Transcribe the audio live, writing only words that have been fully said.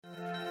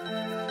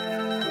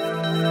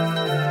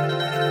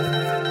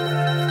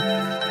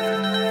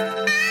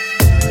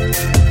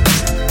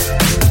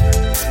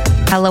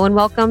Hello and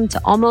welcome to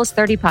Almost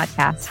 30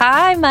 Podcasts.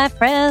 Hi, my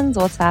friends.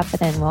 What's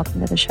happening?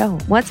 Welcome to the show.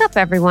 What's up,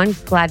 everyone?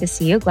 Glad to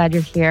see you. Glad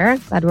you're here.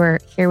 Glad we're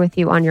here with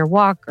you on your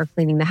walk or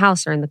cleaning the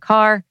house or in the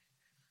car,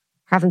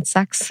 having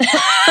sex.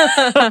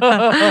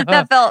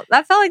 that felt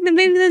like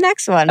maybe the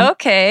next one.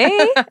 Okay.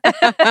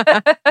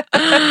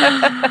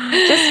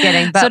 Just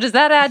kidding. But so does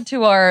that add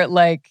to our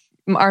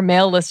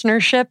male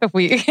listenership? If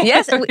we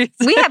yes,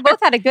 we have both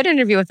had a good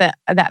interview with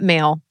that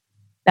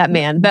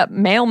mailman,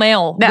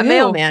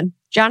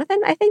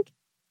 Jonathan, I think.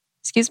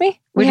 Excuse me?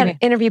 We had an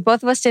interview.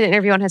 Both of us did an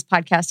interview on his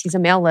podcast. He's a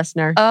male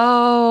listener.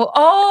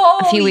 Oh,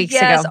 a few weeks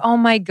ago. Oh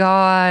my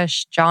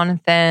gosh,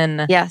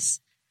 Jonathan. Yes,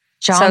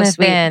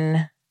 Jonathan.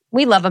 So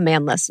we love a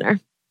man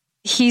listener.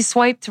 He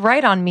swiped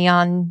right on me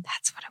on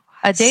that's what it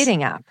was. A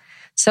dating app.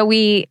 So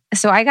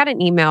I got an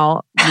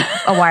email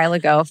a while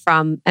ago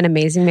from an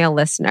amazing male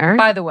listener.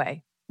 By the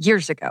way,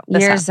 years ago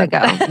this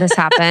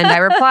happened. I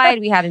replied.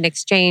 We had an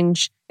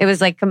exchange. It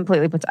was like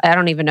completely, I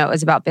don't even know. It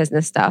was about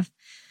business stuff.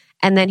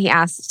 And then he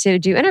asked to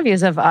do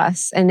interviews of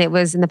us. And it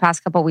was in the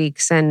past couple of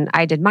weeks. And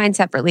I did mine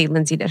separately.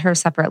 Lindsay did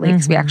hers separately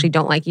because we actually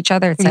don't like each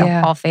other. It's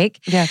all fake.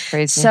 Yeah,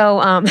 crazy.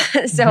 So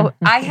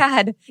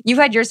you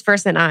had yours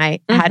first and I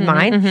had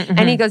mine.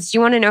 And he goes, do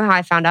you want to know how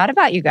I found out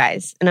about you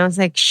guys? And I was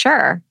like,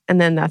 sure. And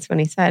then that's when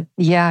he said.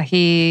 Yeah,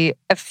 I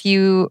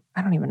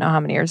don't even know how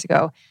many years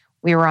ago,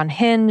 we were on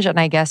Hinge and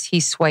I guess he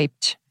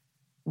swiped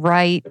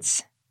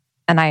right.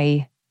 And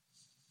I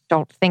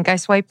don't think I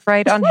swiped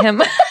right on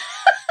him.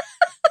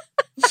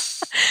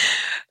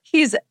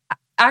 He's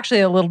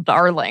actually a little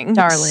darling.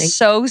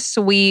 So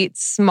sweet,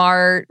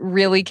 smart,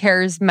 really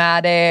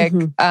charismatic,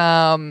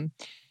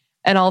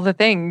 and all the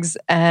things.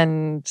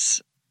 And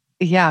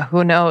yeah,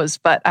 who knows?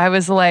 But I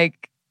was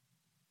like,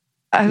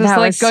 good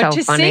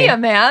to see you,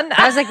 man.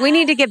 I was like, we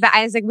need to get back.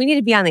 I was like, we need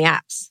to be on the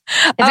apps.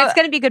 If it's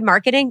going to be good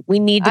marketing, we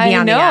need to be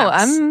on the apps.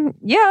 I'm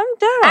down.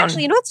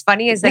 Actually, you know what's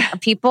funny is like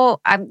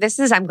people, I'm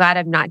glad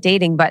I'm not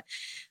dating, but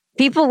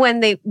people, when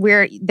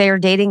they're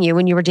dating you,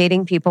 when you were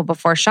dating people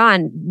before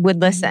Sean,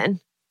 would listen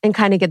and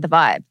kind of get the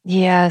vibe.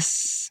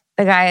 Yes.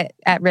 The guy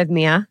at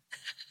Rhythmia.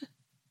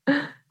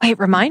 Wait,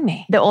 remind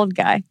me. The old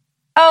guy.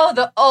 Oh,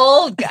 the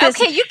old guy.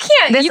 Okay, you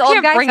can't. This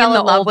old guy bring fell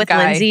in love old with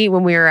guy. Lindsay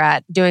when we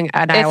were doing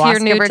an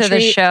ayahuasca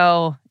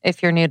retreat.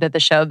 If you're new to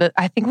the show, but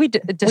I think we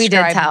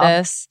described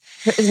this.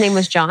 His name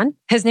was John?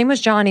 His name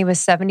was John. He was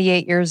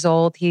 78 years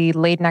old. He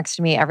laid next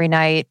to me every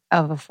night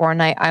of a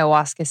 4-night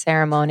ayahuasca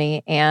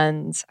ceremony.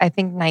 And I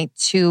think night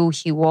 2,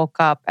 he woke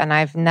up and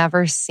I've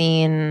never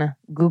seen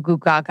goo goo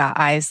gaga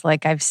eyes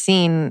like I've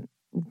seen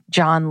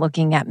John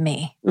looking at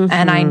me.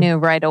 And I knew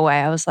right away.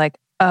 I was like,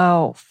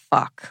 oh,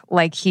 fuck.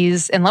 Like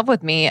he's in love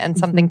with me and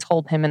something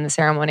told him in the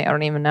ceremony. I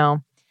don't even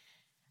know.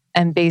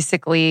 And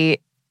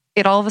basically,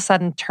 it all of a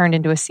sudden turned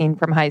into a scene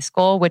from high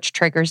school, which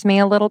triggers me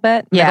a little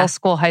bit. Yeah. Middle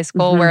school, high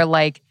school, where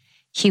like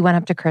he went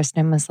up to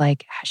Kristen and was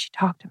like, has she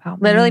talked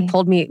about me? Literally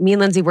pulled me and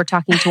Lindsay were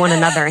talking to one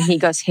another and he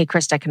goes, hey,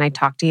 Krista, can I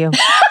talk to you?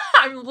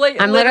 I'm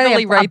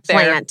literally right there.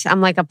 Plant. I'm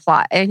like a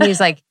plot. And he's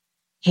like,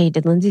 hey,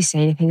 did Lindsay say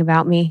anything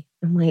about me?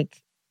 I'm like,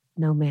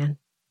 no, man.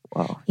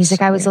 Whoa. He's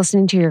like, I was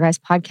listening to your guys'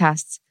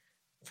 podcasts.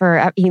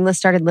 He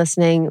started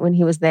listening when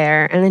he was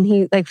there. And then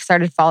he like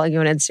started following you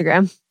on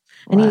Instagram.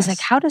 And he was like,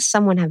 how does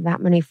someone have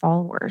that many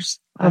followers?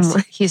 I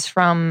think he's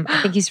from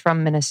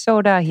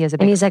Minnesota. He has a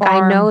big And he's like,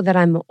 farm. I know that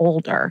I'm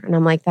older. And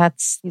I'm like,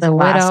 that's the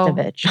last of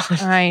it, John.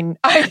 I know.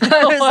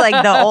 I was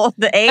like,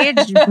 the age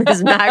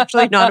is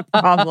actually not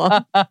a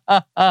problem.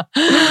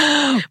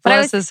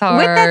 Bless his heart.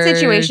 With that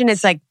situation,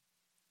 it's like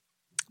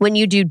when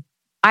you do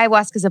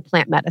ayahuasca is a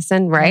plant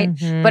medicine, right?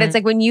 But it's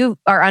like when you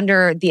are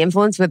under the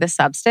influence with a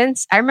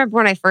substance. I remember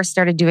when I first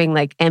started doing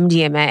like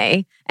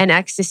MDMA and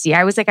ecstasy,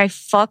 I was like, I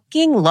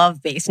fucking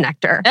love base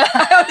nectar.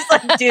 I was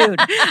like, dude,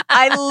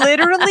 I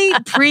literally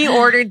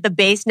pre-ordered the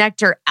Base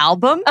Nectar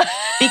album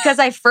because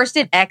I first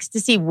did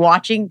ecstasy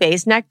watching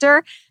Base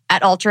Nectar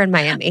at Ultra in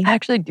Miami. I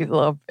actually do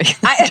love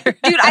Base Nectar.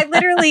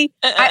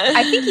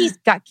 I think he's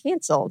got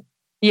canceled.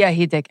 Yeah,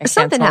 he did get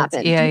canceled. Something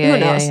happened. Yeah. Who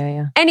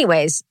knows?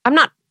 Anyways, I'm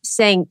not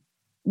saying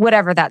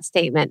whatever that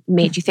statement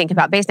made you think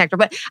about Base Nectar.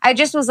 But I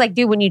just was like,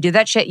 dude, when you do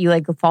that shit, you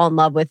like fall in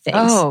love with things.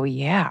 Oh,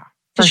 yeah.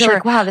 For sure.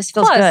 Like, wow, this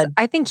feels good.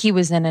 I think he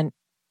was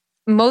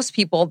most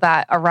people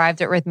that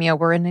arrived at Rhythmia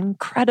were in an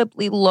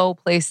incredibly low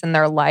place in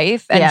their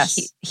life. And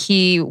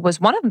he was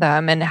one of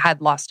them and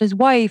had lost his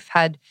wife,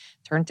 had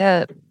turned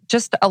to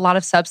just a lot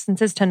of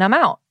substances to numb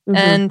out.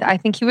 And I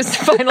think he was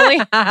finally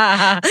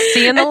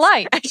seeing the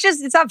light.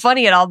 It's not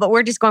funny at all, but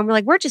we're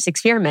just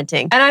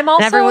experimenting. And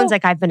everyone's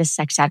like, I've been a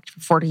sex addict for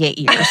 48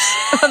 years.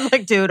 I'm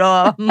like, dude,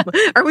 are we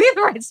in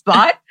the right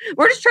spot?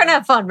 We're just trying to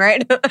have fun,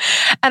 right?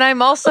 And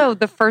I'm also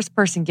the first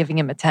person giving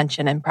him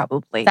attention in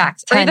probably 10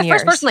 years. The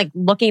first person like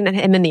looking at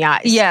him in the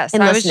eyes. Yes.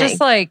 And I listening. was just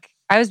like,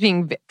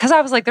 because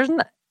I was like,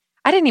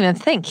 I didn't even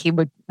think he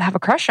would have a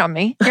crush on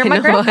me. You're my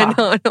grandpa.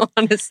 I know,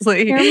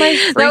 honestly. You're my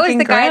freaking That was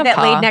the guy grandpa. that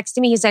laid next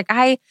to me. He's like,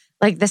 I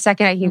Like the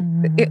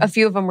second a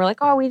few of them were like,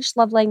 oh, we just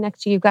love laying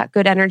next to you. You've got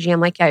good energy.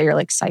 I'm like, yeah, you're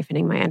like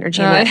siphoning my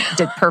energy in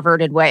a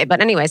perverted way.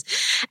 But anyways,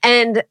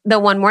 and the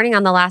one morning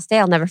on the last day,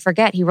 I'll never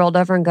forget, he rolled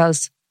over and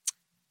goes,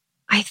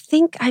 I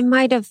think I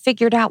might have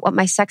figured out what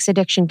my sex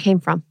addiction came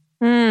from.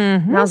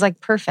 And I was like,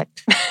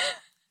 perfect.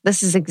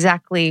 This is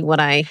exactly what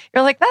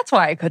You're like, that's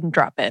why I couldn't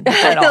drop in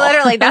at all.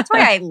 Literally, that's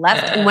why I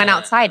left and went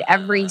outside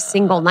every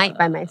single night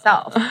by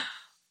myself.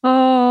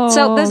 Oh,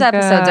 so those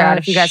episodes are out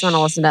if you guys want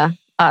to listen to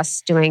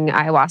us doing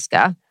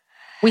ayahuasca.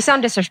 We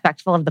sound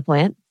disrespectful of the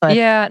plant, but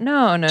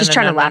no, just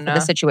trying to laugh at the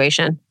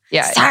situation.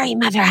 Yeah, sorry,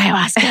 Mother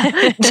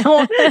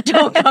Ayahuasca.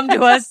 don't come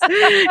to us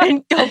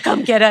and don't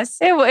come get us.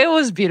 It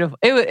was beautiful.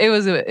 It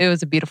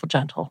was a beautiful,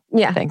 gentle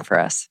thing for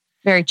us.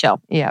 Very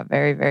chill. Yeah,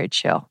 very, very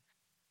chill.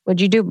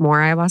 Would you do more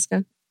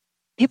ayahuasca?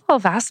 People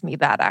have asked me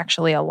that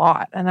actually a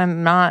lot, and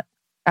I'm not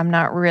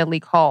really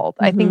called.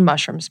 I think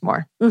mushrooms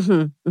more.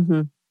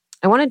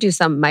 I want to do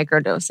some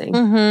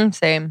microdosing.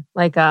 Same.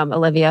 Like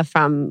Olivia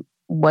from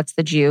What's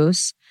the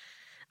Juice?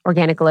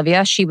 Organic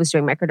Olivia. She was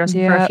doing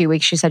microdosing for a few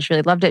weeks. She said she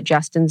really loved it.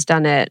 Justin's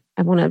done it.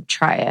 I want to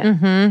try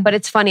it. But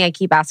it's funny. I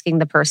keep asking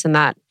the person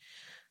that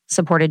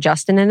supported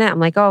Justin in it. I'm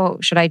like, oh,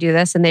 should I do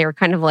this? And they were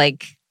kind of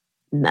like,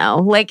 no.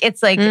 Like,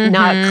 it's like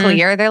not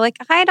clear. They're like,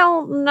 I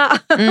don't know.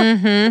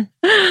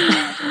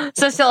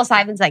 So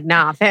psilocybin's like,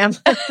 nah, fam.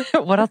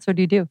 What else would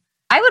you do?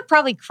 I would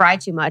probably cry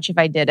too much if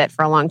I did it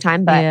for a long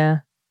time.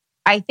 But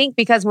I think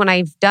because when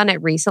I've done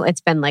it recently,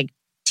 it's been like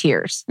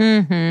tears.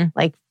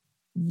 Like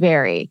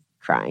very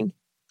crying.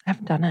 I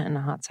haven't done it in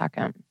a hot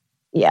second.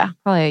 Yeah.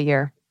 Probably a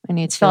year. I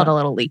need to. Felt a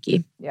little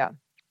leaky. Yeah.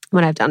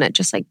 When I've done it,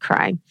 just like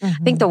crying. I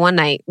think the one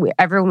night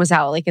everyone was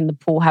out like in the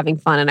pool having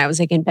fun and I was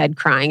like in bed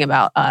crying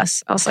about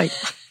us. I was like,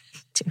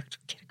 dude,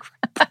 get a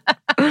grip.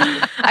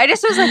 I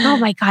just was like, oh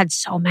my God,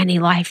 so many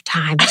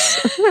lifetimes.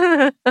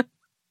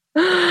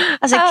 I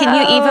was like, can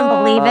you even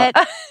believe it?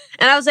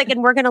 And I was like,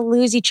 and we're going to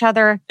lose each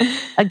other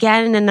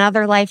again in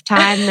another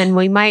lifetime and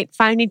we might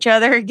find each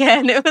other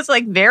again. It was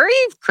like very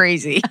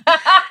crazy.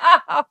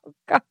 Oh,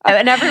 God.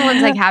 And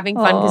everyone's like having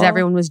fun because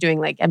everyone was doing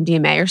like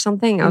MDMA or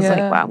something. I was like,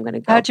 wow, I'm going to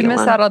go. How'd you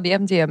miss out on the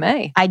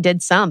MDMA? I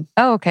did some.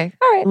 Oh, okay.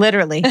 All right.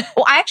 Literally.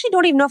 Well, I actually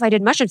don't even know if I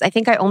did mushrooms. I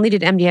think I only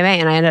did MDMA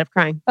and I ended up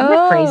crying. Isn't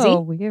that crazy?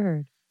 Oh,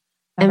 weird.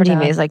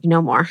 MDMA is like,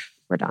 no more.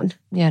 We're done.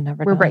 Yeah,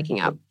 never done. We're breaking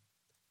up.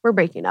 We're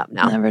breaking up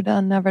now. Never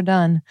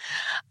done.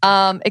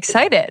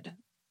 Excited.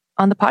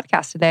 On the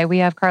podcast today, we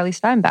have Carly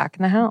Stein back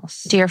in the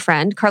house. Dear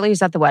friend. Carly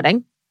was at the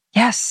wedding.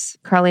 Yes.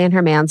 Carly and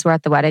her mans were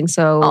at the wedding.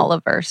 So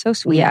Oliver, so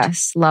sweet.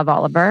 Yes, love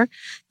Oliver.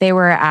 They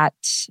were at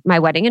my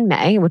wedding in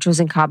May, which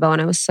was in Cabo.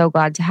 And I was so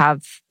glad to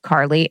have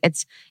Carly.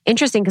 It's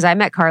interesting because I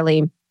met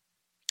Carly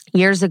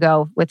years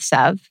ago with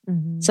Sev.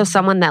 So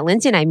someone that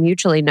Lindsay and I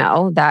mutually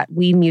know that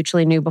we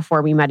mutually knew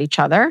before we met each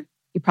other.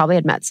 You probably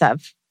had met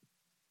Sev.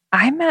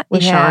 I met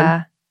with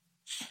Sean.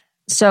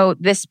 So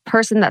this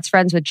person that's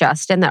friends with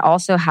Justin that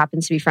also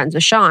happens to be friends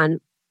with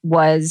Sean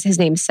his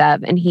name's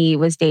Seb, and he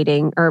was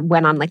dating or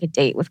went on like a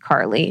date with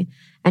Carly.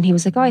 And he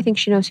was like, oh, I think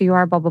she knows who you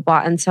are, blah, blah,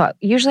 blah. And so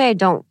usually I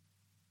don't,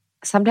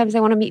 sometimes I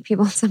want to meet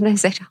people,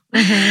 sometimes I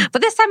don't.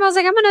 But this time I was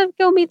like, I'm going to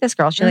go meet this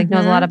girl. She like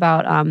knows a lot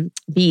about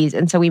bees.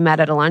 And so we met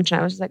at a lunch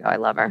and I was just like, oh, I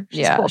love her.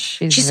 She's cool.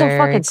 She's so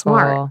fucking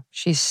smart.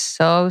 She's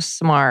so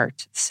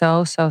smart. So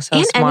and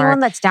smart. Anyone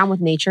that's down with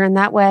nature in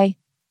that way,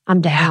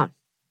 I'm down.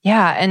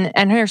 Yeah,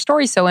 and her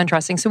story's so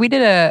interesting. So we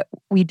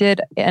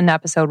did an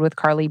episode with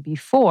Carly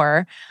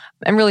before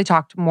and really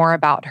talked more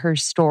about her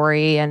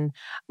story.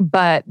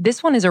 But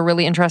this one is a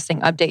really interesting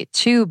update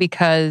too,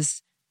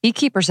 because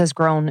Beekeepers has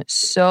grown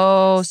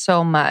so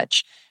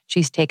much.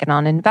 She's taken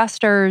on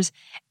investors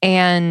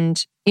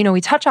and,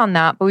 we touch on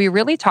that, but we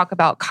really talk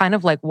about kind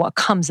of like what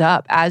comes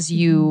up as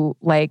you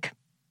like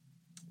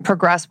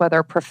progress,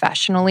 whether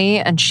professionally.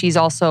 And she's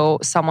also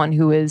someone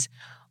who is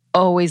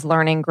always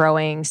learning,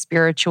 growing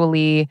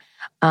spiritually,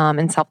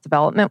 and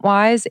self-development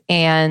wise.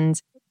 And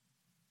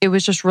it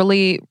was just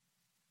really,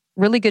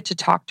 really good to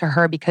talk to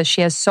her because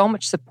she has so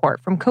much support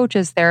from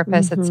coaches,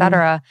 therapists,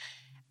 etc.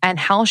 And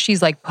how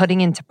she's like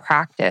putting into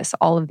practice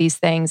all of these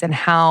things and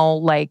how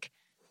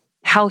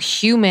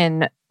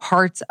human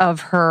parts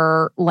of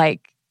her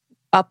like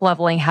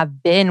up-leveling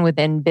have been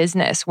within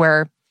business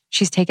where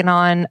she's taken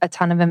on a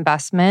ton of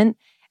investment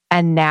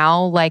and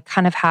now like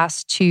kind of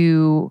has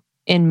to,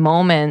 in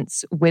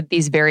moments with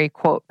these very,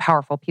 quote,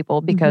 powerful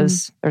people,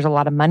 because there's a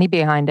lot of money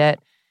behind it,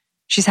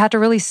 she's had to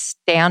really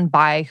stand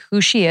by who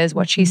she is,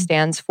 what she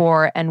stands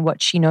for, and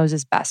what she knows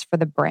is best for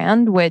the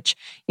brand, which,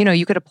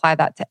 you could apply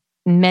that to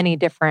many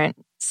different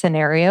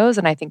scenarios.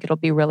 And I think it'll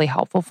be really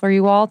helpful for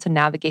you all to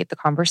navigate the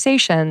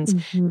conversations,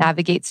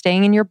 navigate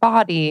staying in your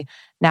body,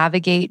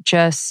 navigate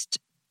just,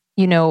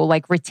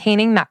 like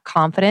retaining that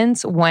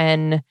confidence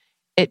when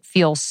it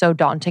feels so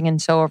daunting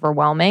and so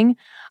overwhelming.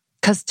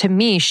 Because to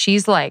me,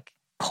 she's like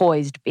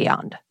poised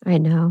beyond. I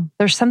know.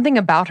 There's something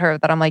about her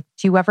that I'm like,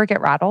 do you ever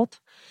get rattled?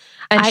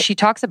 And she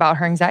talks about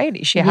her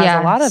anxiety. She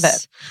has a lot of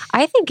it.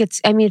 I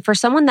think for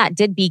someone that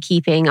did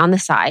beekeeping on the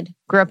side,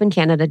 grew up in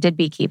Canada, did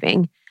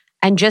beekeeping,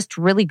 and just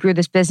really grew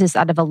this business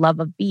out of a love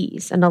of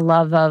bees and a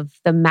love of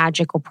the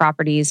magical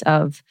properties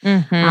of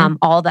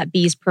all that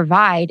bees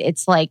provide.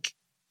 It's like,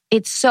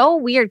 it's so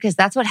weird because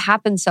that's what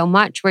happens so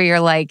much where you're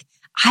like,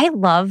 I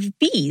love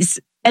bees.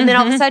 And then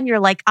all of a sudden you're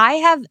like, I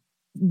have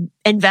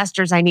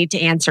investors I need to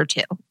answer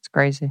to. It's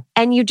crazy.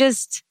 And you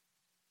just,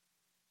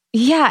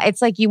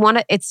 it's like you want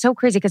to, it's so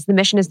crazy because the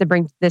mission is to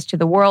bring this to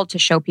the world, to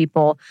show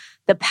people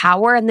the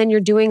power. And then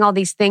you're doing all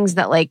these things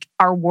that like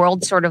our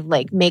world sort of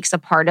like makes a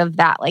part of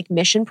that like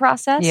mission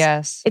process.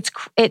 Yes.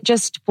 It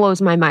just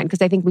blows my mind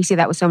because I think we see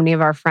that with so many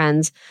of our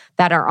friends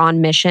that are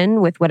on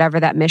mission with whatever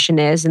that mission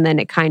is. And then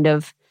it kind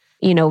of,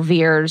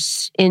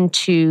 veers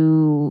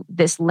into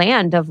this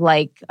land of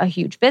like a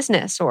huge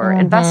business or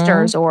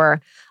investors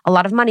or a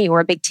lot of money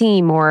or a big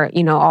team or,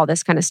 all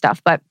this kind of stuff.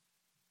 But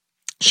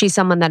she's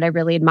someone that I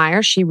really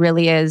admire. She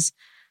really is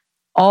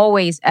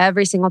always,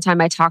 every single time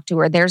I talk to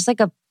her, there's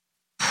like a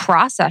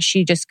process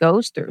she just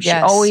goes through. She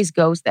always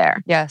goes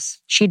there.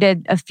 Yes. She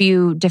did a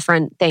few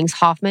different things.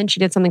 Hoffman, she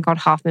did something called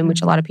Hoffman,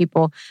 which a lot of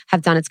people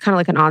have done. It's kind of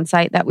like an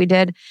on-site that we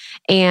did,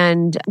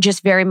 and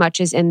just very much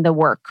is in the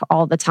work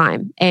all the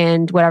time.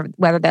 And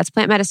whether that's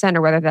plant medicine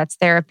or whether that's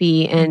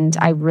therapy. And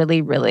I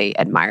really, really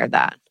admire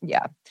that.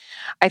 Yeah.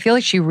 I feel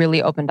like she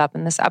really opened up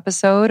in this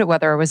episode,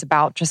 whether it was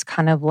about just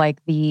kind of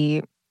like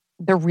the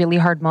really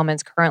hard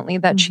moments currently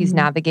that she's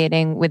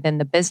navigating within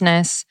the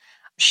business.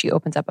 She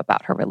opens up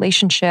about her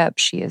relationship.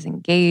 She is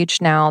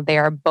engaged now. They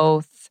are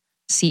both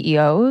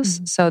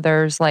CEOs. So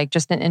there's like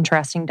just an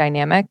interesting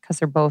dynamic because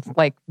they're both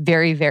like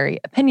very, very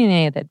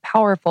opinionated,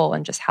 powerful,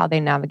 and just how they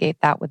navigate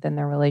that within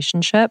their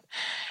relationship.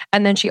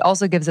 And then she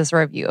also gives us a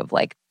review of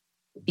like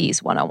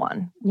Bees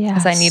 101. Yeah.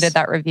 Because I needed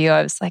that review.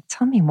 I was like,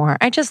 tell me more.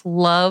 I just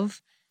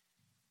love,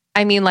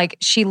 like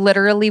she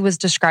literally was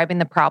describing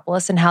the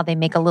propolis and how they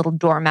make a little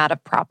doormat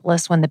of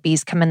propolis when the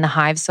bees come in the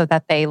hive so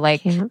that they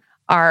like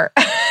are...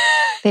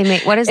 They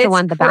make, what is the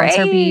one? The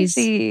bouncer bees?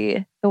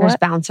 There's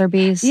bouncer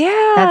bees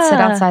that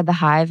sit outside the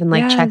hive and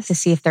like check to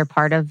see if they're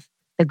part of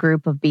the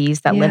group of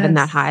bees that live in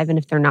that hive. And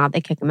if they're not, they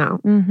kick them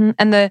out.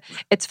 And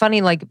it's funny,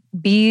 like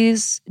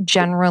bees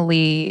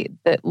generally,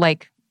 I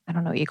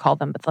don't know what you call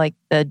them, but like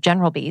the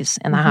general bees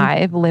in the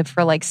hive live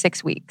for like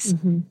 6 weeks.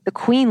 The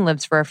queen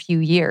lives for a few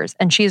years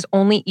and she is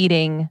only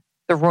eating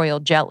the royal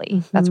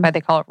jelly. That's why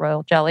they call it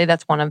royal jelly.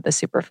 That's one of the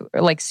superfood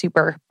or like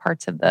super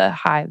parts of the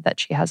hive that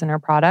she has in her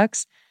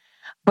products.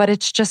 But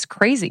it's just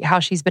crazy how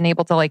she's been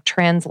able to like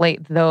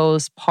translate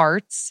those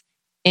parts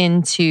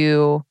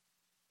into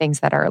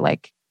things that are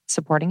like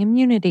supporting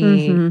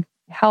immunity,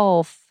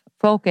 health,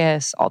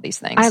 focus, all these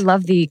things. I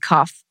love the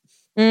cough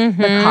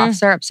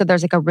syrup. So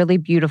there's like a really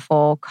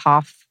beautiful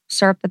cough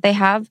syrup that they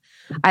have.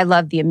 I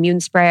love the immune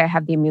spray. I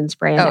have the immune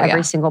spray in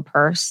every single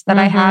purse that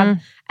I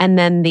have. And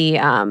then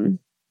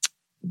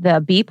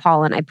the bee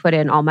pollen, I put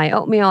in all my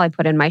oatmeal. I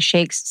put in my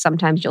shakes.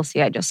 Sometimes you'll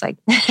see I just like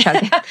chug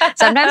it.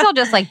 Sometimes I'll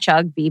just like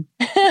chug bee,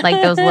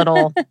 like those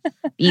little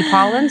bee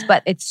pollens.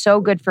 But it's so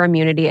good for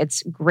immunity.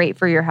 It's great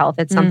for your health.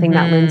 It's something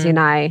that Lindsay and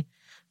I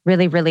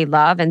really, really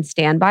love and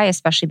stand by,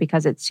 especially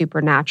because it's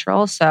super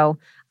natural. So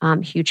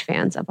huge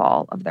fans of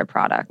all of their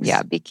products.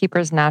 Yeah,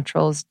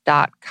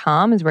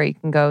 beekeepersnaturals.com is where you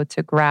can go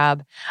to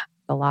grab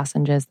the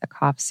lozenges, the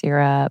cough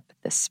syrup,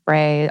 the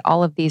spray.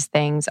 All of these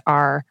things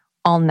are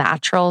all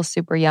natural,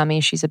 super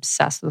yummy. She's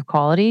obsessed with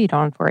quality. You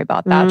don't have to worry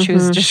about that. She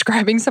was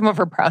describing some of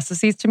her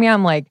processes to me.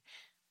 I'm like,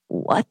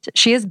 what?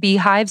 She has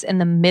beehives in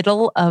the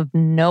middle of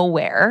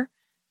nowhere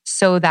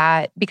so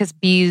that because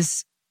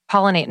bees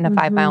pollinate in a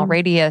 5-mile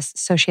radius,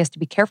 so she has to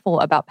be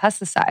careful about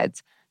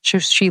pesticides.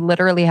 She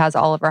literally has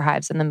all of her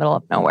hives in the middle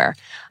of nowhere.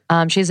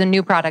 She has a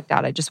new product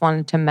out. I just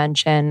wanted to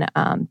mention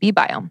Bee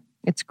Biome.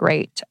 It's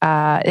great.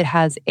 It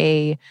has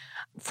a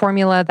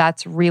formula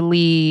that's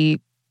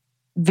really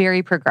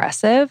very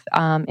progressive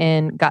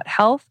in gut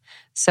health.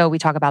 So we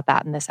talk about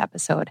that in this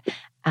episode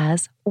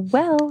as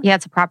well. Yeah,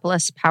 it's a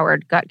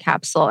propolis-powered gut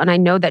capsule. And I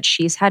know that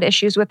she's had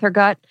issues with her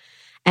gut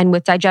and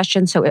with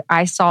digestion. So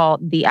I saw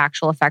the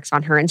actual effects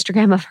on her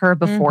Instagram of her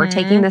before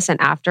taking this and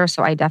after.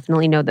 So I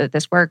definitely know that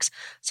this works.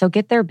 So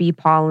get their bee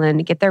pollen,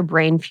 get their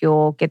brain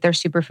fuel, get their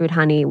superfood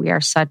honey. We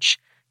are such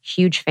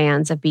huge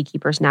fans of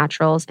Beekeepers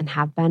Naturals and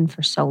have been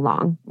for so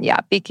long. Yeah,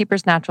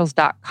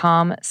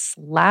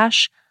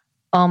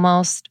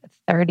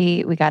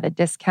 beekeepersnaturals.com/almost30. We got a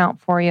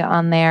discount for you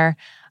on there.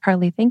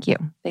 Harley, thank you.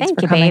 Thanks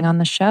for coming on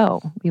the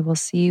show. We will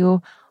see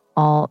you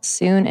all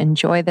soon.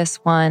 Enjoy this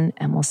one,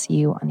 and we'll see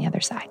you on the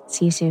other side.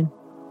 See you soon.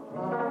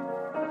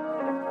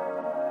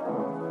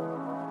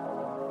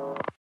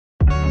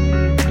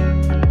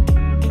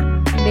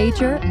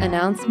 Major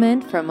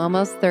announcement from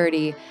Almost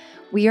 30.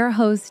 We are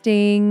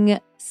hosting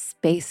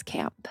Space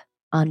Camp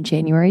on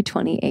January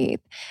 28th.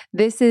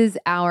 This is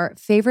our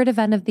favorite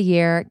event of the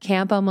year.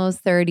 Camp Almost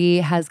 30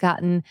 has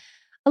gotten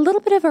a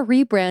little bit of a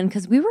rebrand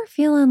because we were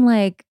feeling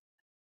like,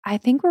 I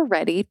think we're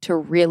ready to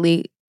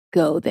really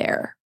go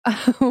there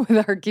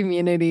with our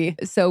community.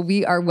 So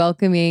we are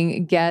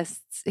welcoming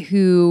guests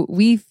who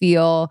we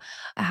feel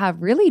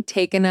have really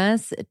taken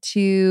us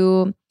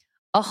to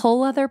a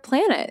whole other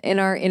planet in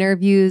our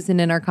interviews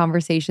and in our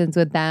conversations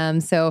with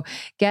them. So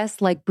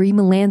guests like Brie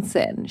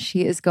Melanson,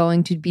 she is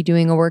going to be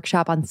doing a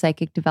workshop on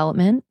psychic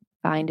development,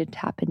 find and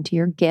tap into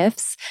your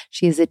gifts.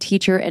 She is a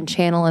teacher and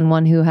channel and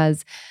one who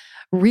has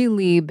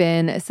really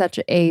been such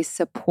a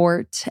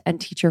support and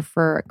teacher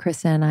for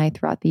Krista and I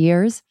throughout the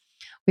years.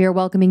 We are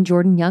welcoming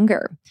Jordan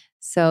Younger.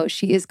 So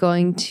she is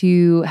going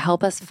to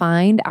help us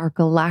find our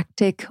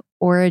galactic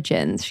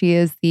origins. She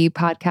is the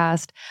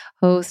podcast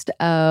host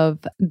of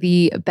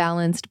the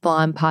Balanced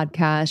Blonde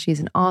podcast. She's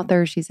an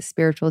author. She's a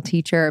spiritual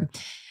teacher.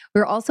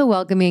 We're also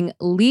welcoming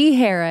Lee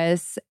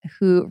Harris,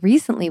 who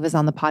recently was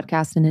on the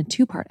podcast in a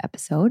 2-part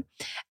episode,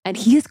 and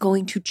he is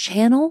going to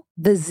channel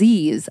the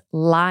Z's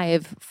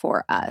live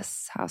for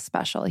us. How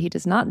special. He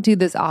does not do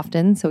this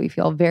often, so we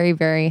feel very,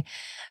 very,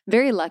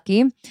 very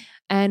lucky.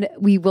 And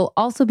we will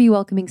also be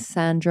welcoming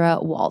Sandra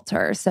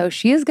Walter. So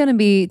she is going to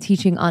be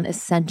teaching on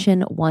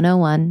Ascension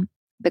 101,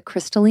 the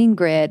crystalline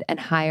grid, and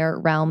higher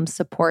realm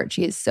support.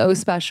 She is so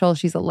special.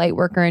 She's a light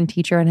worker and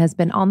teacher and has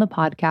been on the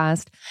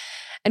podcast.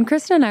 And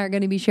Krista and I are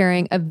going to be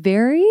sharing a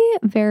very,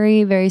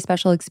 very, very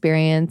special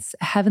experience,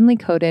 heavenly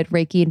coded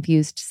Reiki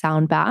infused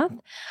sound bath.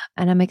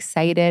 And I'm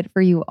excited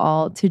for you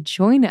all to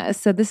join us.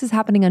 So this is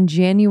happening on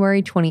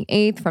January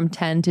 28th from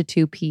 10 to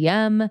 2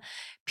 p.m.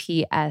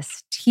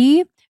 PST.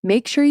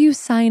 Make sure you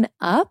sign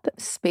up.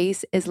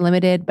 Space is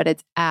limited, but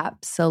it's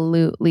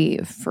absolutely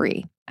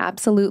free.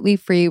 Absolutely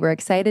free. We're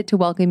excited to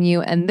welcome you.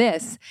 And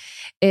this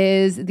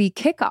is the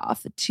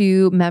kickoff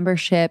to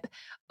membership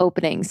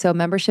opening. So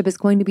membership is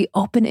going to be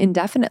open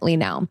indefinitely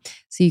now.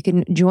 So you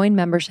can join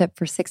membership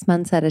for 6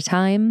 months at a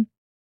time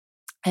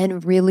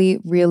and really,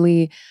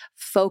 really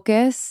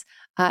focus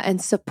and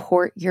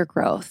support your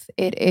growth.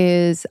 It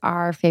is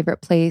our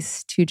favorite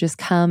place to just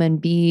come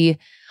and be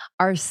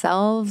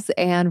ourselves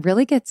and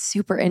really get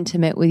super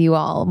intimate with you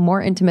all,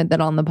 more intimate than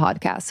on the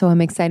podcast. So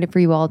I'm excited for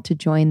you all to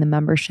join the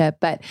membership,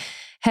 but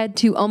head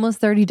to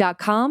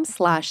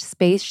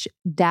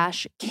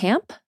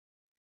almost30.com/space-camp.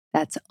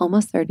 That's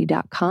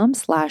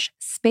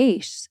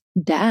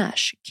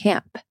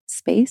almost30.com/space-camp.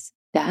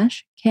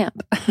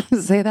 Space-camp.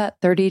 Say that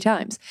 30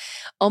 times.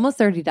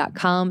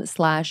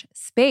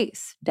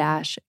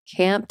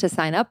 almost30.com/space-camp to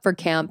sign up for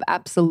camp.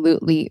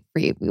 Absolutely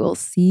free. We will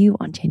see you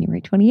on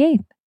January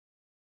 28th.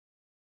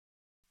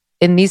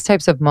 In these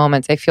types of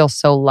moments, I feel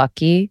so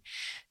lucky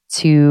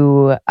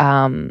to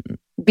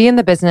be in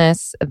the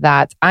business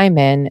that I'm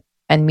in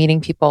and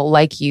meeting people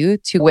like you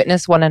to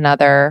witness one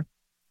another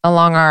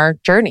along our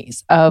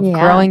journeys of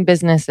growing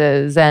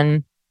businesses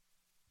and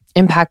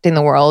impacting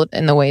the world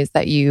in the ways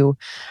that you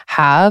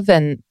have.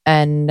 And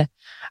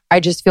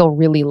I just feel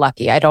really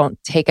lucky. I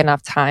don't take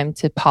enough time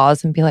to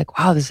pause and be like,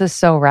 wow, this is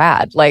so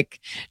rad. Like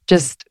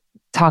just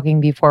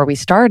talking before we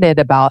started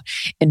about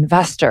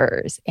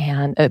investors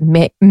and a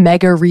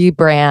mega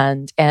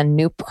rebrand and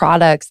new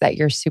products that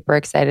you're super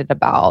excited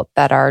about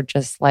that are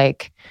just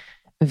like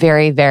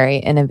very, very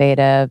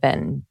innovative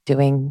and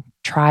doing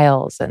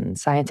trials and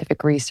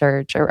scientific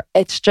research. Or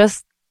it's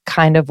just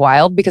kind of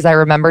wild because I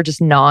remember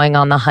just gnawing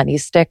on the honey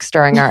sticks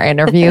during our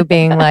interview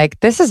being like,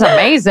 this is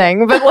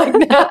amazing. But like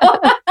now,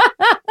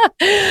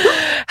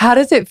 how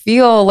does it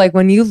feel like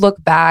when you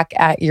look back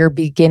at your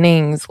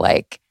beginnings?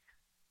 Like,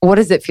 what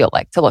does it feel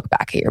like to look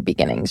back at your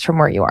beginnings from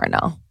where you are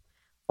now?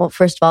 Well,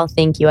 first of all,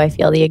 thank you. I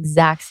feel the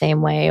exact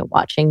same way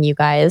watching you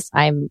guys.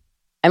 I'm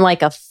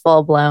like a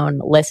full-blown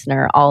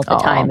listener all the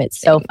time.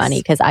 It's so funny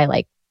because I'll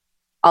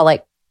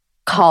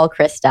call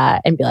Krista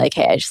and be like,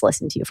 hey, I just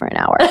listened to you for an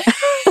hour.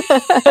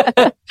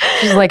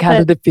 She's like, how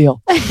did it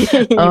feel?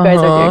 You guys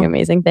are doing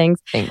amazing things.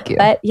 Thank you.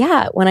 But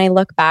yeah, when I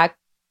look back,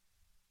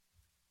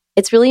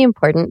 it's really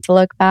important to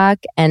look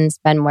back and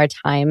spend more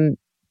time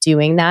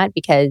doing that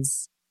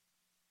because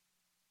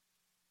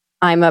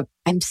I'm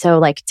so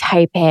like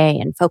type A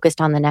and focused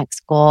on the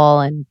next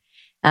goal. And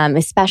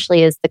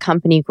especially as the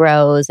company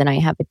grows and I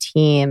have a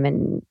team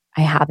and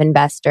I have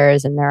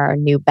investors and there are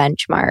new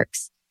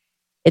benchmarks,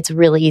 it's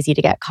really easy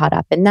to get caught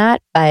up in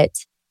that. But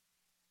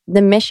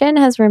the mission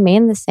has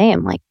remained the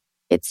same. Like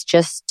it's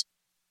just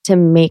to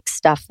make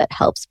stuff that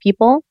helps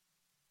people.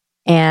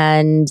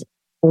 And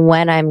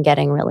when I'm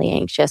getting really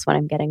anxious, when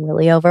I'm getting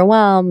really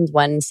overwhelmed,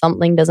 when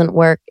something doesn't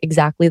work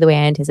exactly the way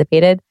I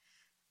anticipated,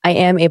 I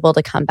am able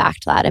to come back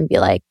to that and be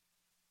like,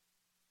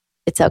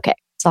 it's okay.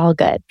 It's all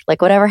good.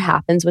 Like whatever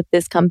happens with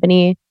this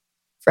company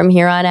from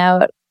here on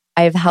out,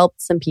 I've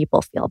helped some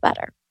people feel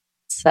better.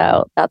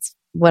 So that's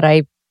what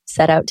I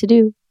set out to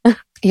do.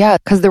 Yeah,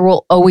 because there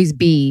will always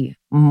be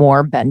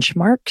more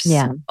benchmarks.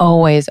 Yeah.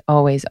 Always,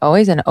 always,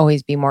 always, and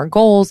always be more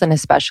goals. And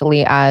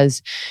especially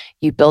as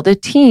you build a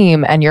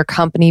team and your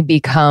company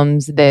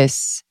becomes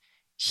this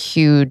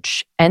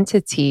huge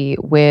entity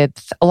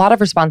with a lot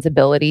of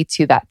responsibility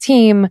to that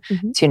team,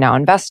 to now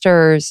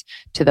investors,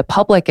 to the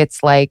public.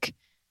 It's like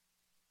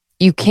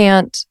you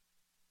can't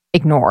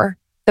ignore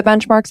the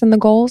benchmarks and the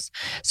goals.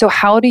 So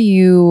how do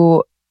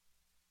you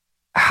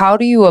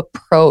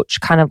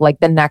approach kind of like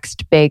the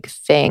next big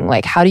thing?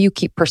 Like how do you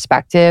keep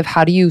perspective?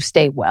 How do you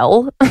stay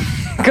well?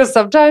 Because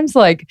sometimes,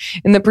 like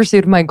in the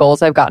pursuit of my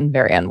goals, I've gotten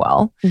very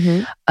unwell,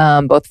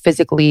 both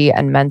physically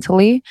and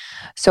mentally.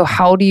 So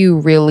how do you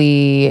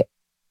really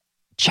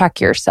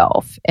check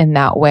yourself in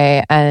that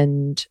way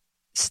and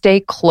stay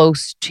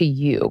close to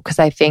you? Because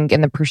I think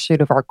in the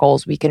pursuit of our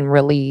goals, we can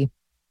really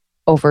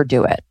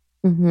overdo it.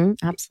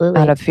 Absolutely.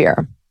 Out of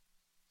fear.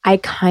 I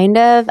don't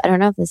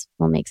know if this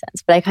will make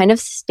sense, but I kind of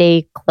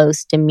stay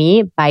close to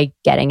me by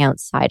getting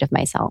outside of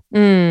myself.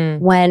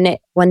 When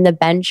the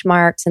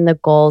benchmarks and the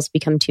goals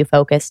become too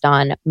focused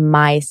on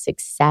my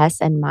success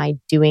and my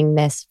doing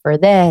this for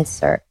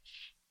this, or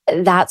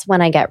that's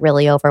when I get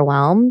really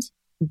overwhelmed.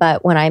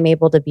 But when I'm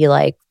able to be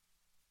like,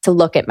 to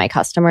look at my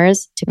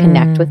customers, to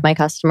connect with my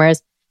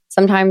customers,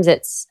 sometimes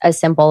it's as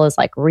simple as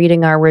like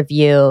reading our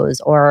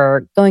reviews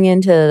or going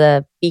into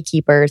the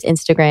beekeeper's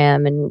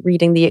Instagram and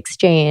reading the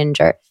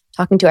exchange or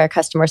talking to our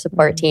customer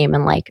support team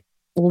and like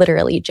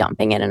literally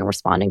jumping in and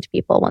responding to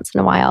people once in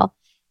a while.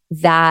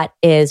 That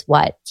is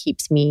what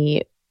keeps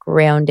me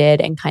grounded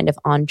and kind of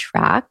on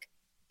track,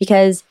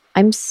 because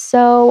I'm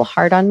so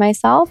hard on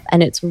myself,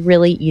 and it's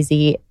really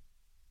easy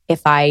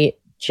if I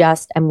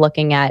just am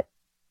looking at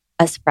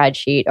a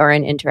spreadsheet or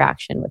an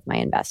interaction with my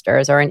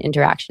investors or an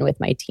interaction with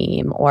my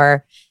team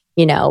or,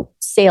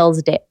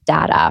 sales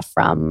data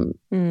from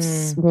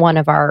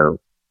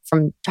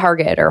from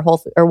Target or Whole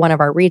Foods or one of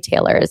our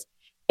retailers.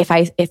 If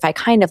I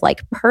kind of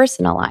like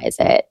personalize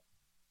it,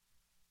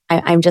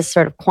 I'm just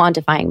sort of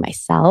quantifying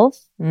myself.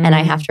 And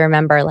I have to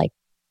remember, like,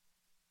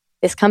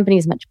 this company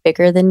is much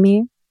bigger than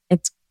me.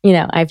 It's,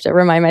 I have to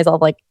remind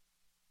myself, like,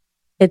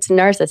 it's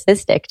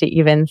narcissistic to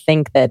even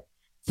think that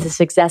the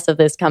success of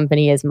this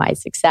company is my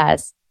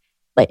success.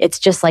 Like, it's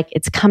just like,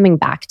 it's coming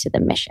back to the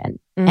mission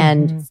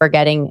and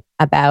forgetting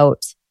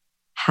about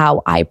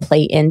how I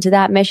play into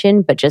that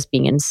mission, but just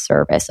being in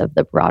service of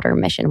the broader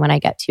mission. When I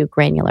get too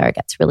granular, it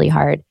gets really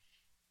hard.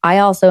 I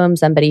also am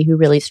somebody who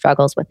really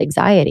struggles with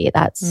anxiety.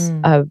 That's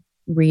a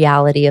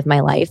reality of my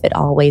life. It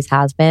always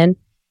has been.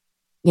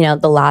 The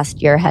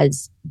last year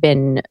it's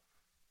been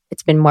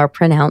more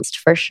pronounced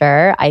for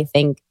sure. I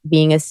think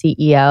being a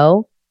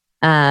CEO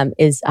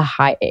is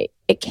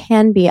it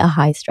can be a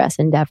high stress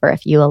endeavor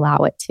if you allow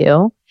it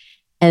to.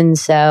 And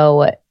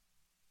so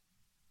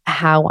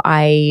how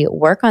I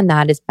work on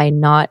that is by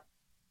not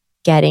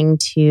getting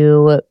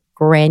too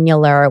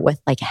granular with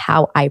like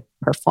how I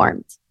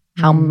performed,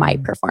 how my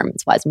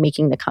performance was,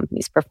 making the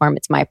company's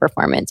performance my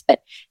performance,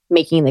 but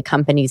making the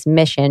company's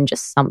mission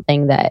just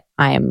something that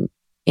I'm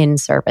in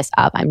service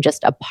of. I'm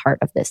just a part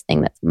of this thing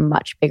that's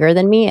much bigger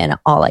than me, and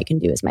all I can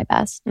do is my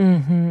best.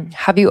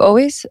 Have you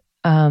always...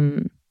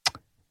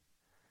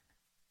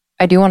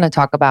 I do want to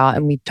talk about,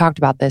 and we talked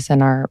about this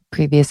in our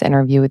previous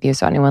interview with you,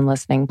 so anyone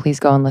listening, please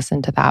go and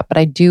listen to that. But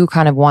I do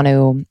kind of want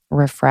to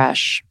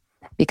refresh,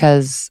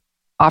 because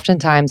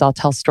oftentimes I'll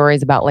tell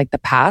stories about like the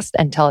past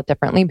and tell it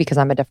differently because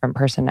I'm a different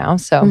person now.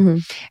 So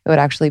it would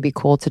actually be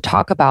cool to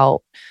talk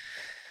about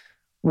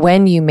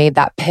when you made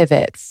that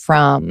pivot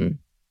from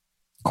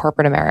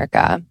corporate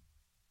America,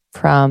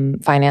 from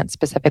finance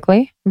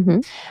specifically.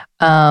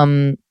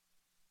 Did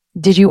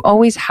you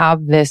always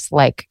have this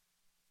like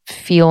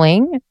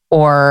feeling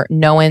or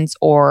knowance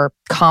or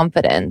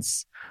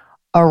confidence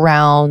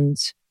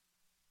around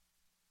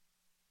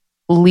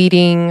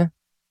leading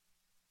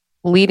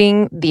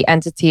the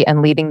entity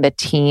and leading the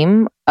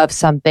team of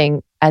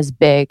something as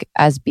big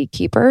as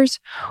Beekeepers?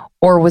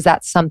 Or was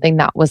that something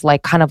that was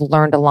like kind of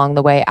learned along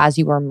the way as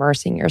you were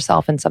immersing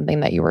yourself in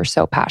something that you were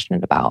so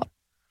passionate about?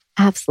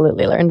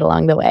 Absolutely learned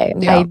along the way.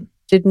 Yeah. I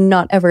did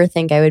not ever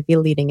think I would be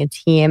leading a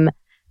team.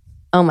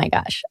 Oh my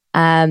gosh.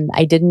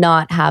 I did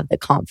not have the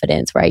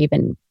confidence where I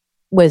even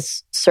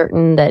was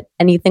certain that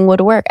anything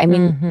would work. I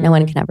mean, no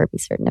one can ever be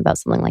certain about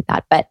something like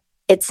that, but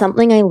it's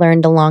something I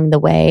learned along the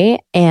way.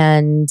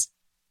 And,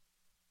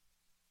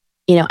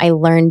 I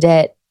learned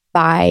it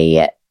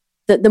by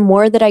the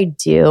more that I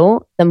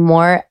do, the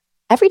more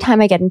every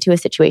time I get into a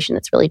situation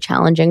that's really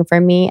challenging for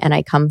me and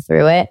I come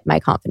through it, my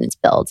confidence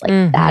builds.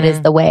 Like that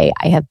is the way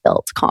I have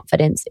built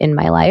confidence in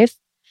my life.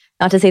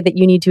 Not to say that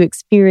you need to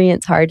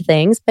experience hard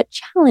things, but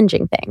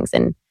challenging things.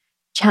 And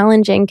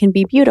challenging can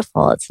be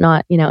beautiful. It's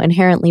not,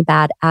 inherently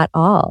bad at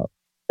all.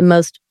 The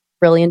most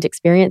brilliant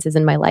experiences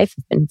in my life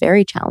have been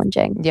very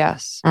challenging.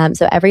 Yes.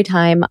 So every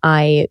time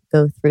I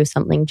go through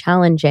something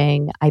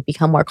challenging, I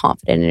become more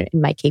confident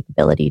in my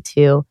capability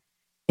to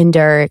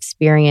endure,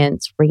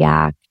 experience,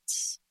 react,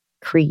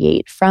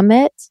 create from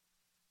it.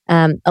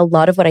 A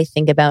lot of what I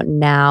think about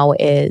now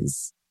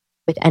is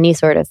with any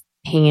sort of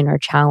pain or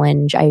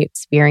challenge I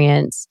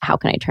experience, how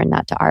can I turn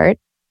that to art?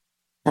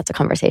 That's a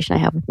conversation I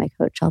have with my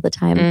coach all the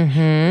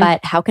time.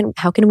 But how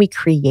can we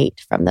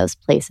create from those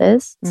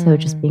places? So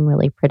just being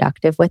really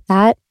productive with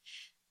that.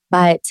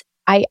 But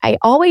I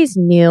always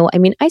knew,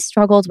 I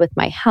struggled with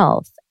my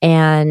health,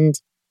 and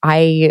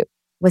I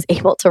was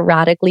able to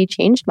radically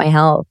change my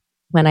health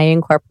when I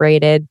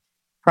incorporated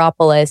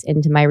propolis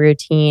into my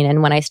routine.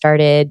 And when I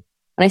started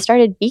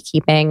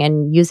beekeeping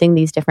and using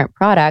these different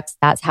products,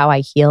 that's how I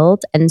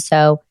healed. And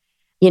so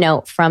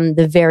from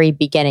the very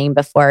beginning,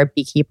 before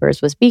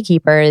Beekeepers was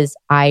Beekeepers,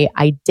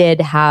 I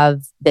did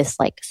have this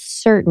like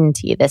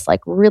certainty, this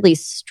like really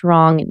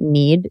strong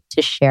need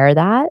to share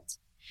that.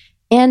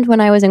 And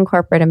when I was in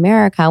corporate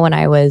America, when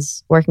I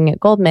was working at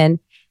Goldman,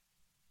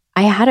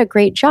 I had a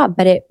great job,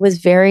 but it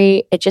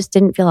just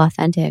didn't feel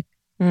authentic.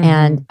 Mm-hmm.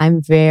 And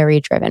I'm very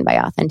driven by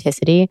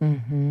authenticity.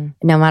 Mm-hmm.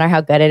 No matter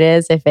how good it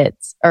is,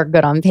 or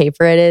good on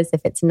paper it is,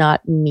 if it's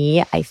not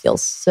me, I feel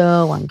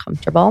so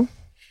uncomfortable.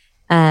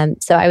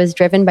 So I was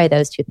driven by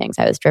those two things.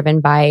 I was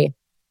driven by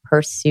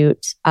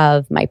pursuit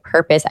of my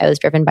purpose. I was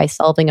driven by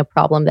solving a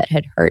problem that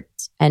had hurt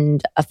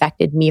and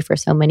affected me for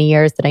so many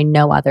years that I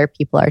know other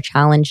people are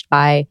challenged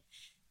by.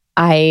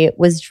 I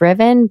was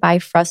driven by my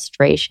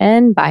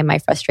frustration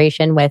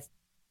with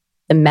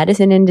the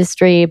medicine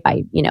industry,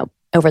 by,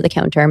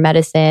 over-the-counter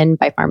medicine,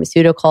 by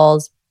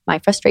pharmaceuticals, my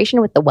frustration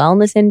with the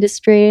wellness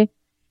industry.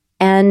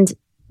 And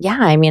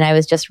I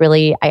was just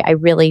really, I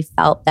really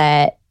felt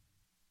that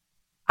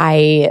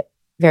I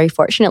very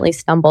fortunately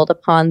stumbled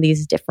upon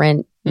these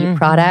different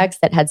products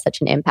that had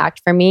such an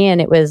impact for me.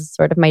 And it was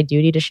sort of my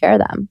duty to share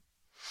them.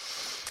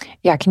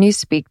 Yeah. Can you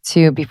speak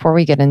to, before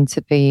we get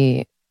into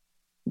the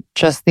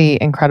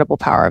incredible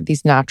power of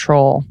these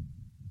natural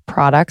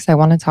products, I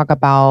want to talk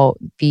about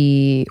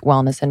the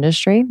wellness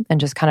industry and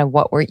just kind of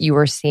what you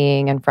were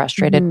seeing and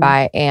frustrated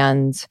by,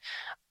 and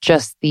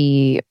just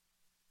you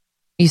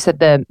said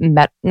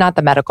not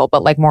the medical,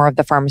 but like more of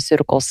the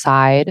pharmaceutical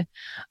side,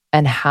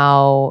 and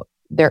how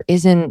there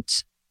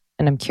isn't,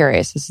 and I'm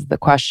curious, this is the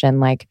question,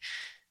 like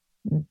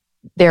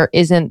there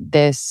isn't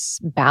this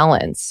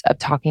balance of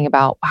talking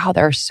about, wow,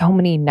 there are so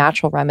many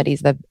natural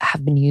remedies that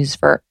have been used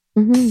for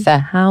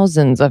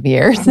thousands of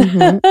years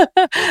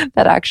that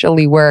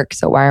actually work.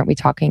 So why aren't we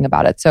talking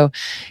about it? So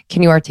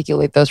can you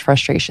articulate those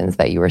frustrations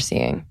that you were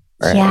seeing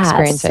or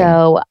experiencing?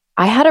 So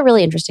I had a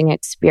really interesting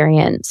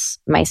experience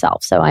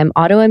myself. So I'm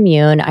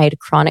autoimmune. I had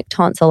chronic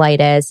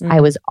tonsillitis.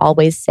 I was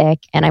always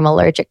sick, and I'm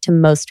allergic to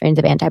most strains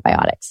of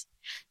antibiotics.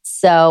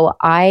 So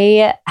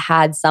I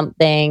had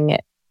something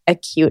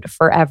acute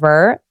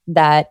forever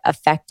that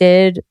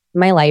affected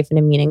my life in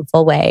a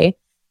meaningful way.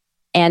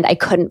 And I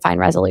couldn't find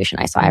resolution.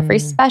 I saw every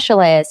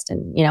specialist,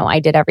 and, I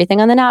did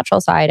everything on the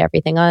natural side,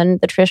 everything on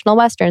the traditional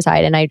Western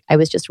side. And I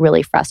was just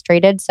really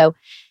frustrated. So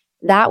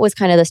that was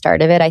kind of the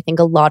start of it. I think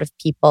a lot of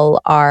people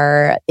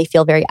they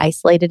feel very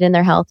isolated in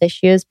their health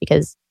issues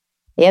because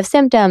they have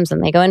symptoms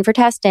and they go in for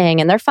testing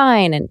and they're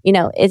fine. And,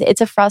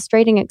 it's a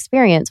frustrating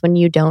experience when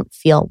you don't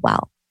feel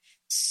well.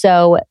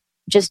 So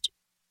just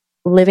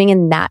living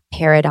in that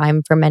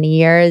paradigm for many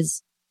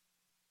years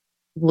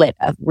lit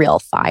a real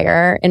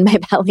fire in my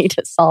belly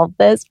to solve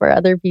this for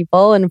other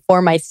people and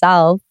for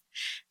myself.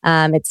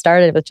 It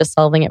started with just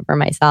solving it for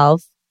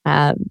myself.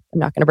 I'm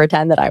not going to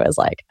pretend that I was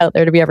like out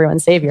there to be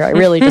everyone's savior. I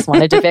really just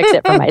wanted to fix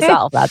it for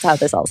myself. That's how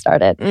this all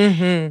started.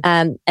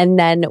 And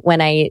then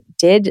when I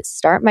did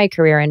start my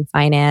career in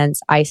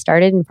finance, I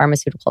started in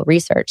pharmaceutical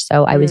research.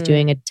 So I was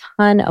doing a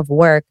ton of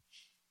work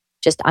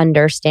just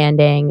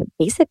understanding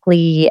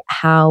basically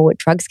how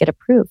drugs get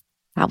approved.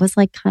 That was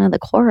like kind of the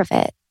core of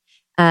it.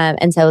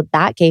 And so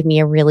that gave me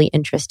a really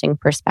interesting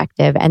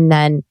perspective. And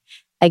then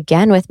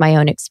again, with my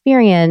own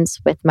experience,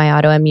 with my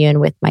autoimmune,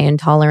 with my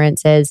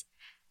intolerances,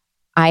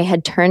 I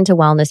had turned to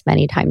wellness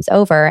many times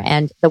over.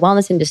 And the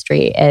wellness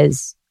industry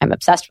I'm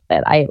obsessed with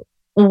it. I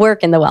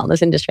work in the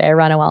wellness industry. I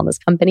run a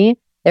wellness company.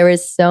 There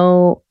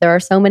are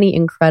so many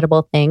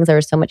incredible things. There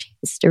is so much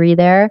history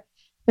there.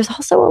 It's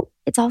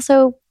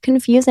also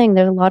confusing.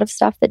 There's a lot of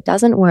stuff that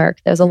doesn't work.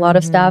 There's a lot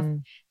of stuff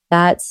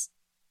that's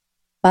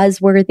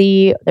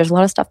buzzworthy. There's a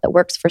lot of stuff that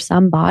works for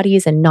some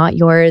bodies and not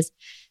yours.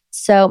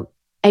 So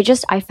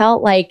I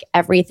felt like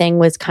everything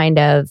was kind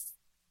of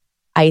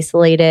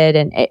isolated,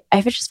 and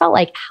I just felt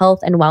like health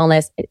and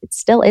wellness, it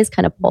still is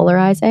kind of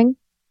polarizing.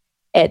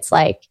 It's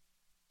like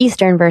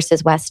Eastern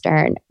versus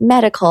Western,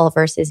 medical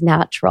versus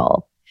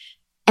natural,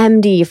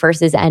 MD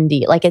versus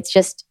ND. Like it's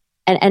just,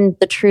 and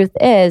the truth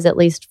is, at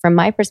least from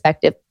my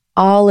perspective,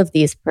 all of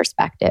these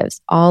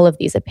perspectives, all of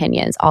these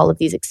opinions, all of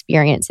these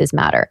experiences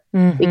matter.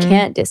 We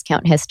can't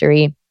discount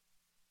history.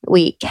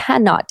 We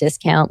cannot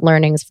discount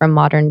learnings from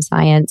modern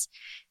science.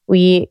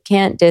 We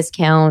can't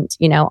discount,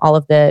 all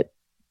of the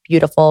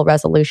beautiful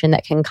resolution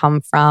that can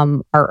come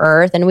from our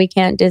earth. And we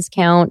can't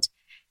discount,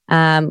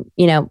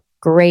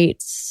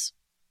 great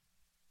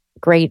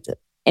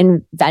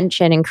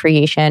invention and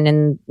creation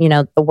in,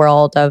 the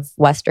world of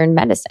Western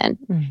medicine.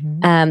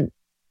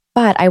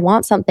 But I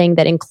want something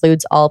that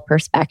includes all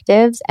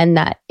perspectives and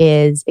that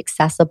is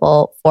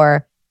accessible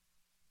for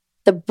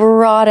the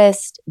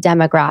broadest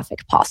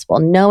demographic possible,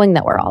 knowing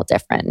that we're all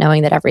different,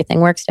 knowing that everything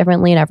works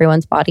differently in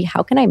everyone's body.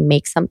 How can I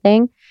make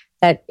something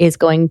that is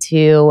going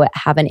to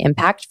have an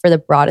impact for the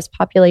broadest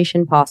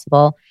population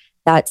possible,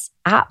 that's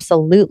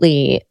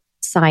absolutely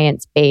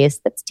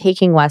science-based, that's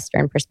taking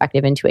Western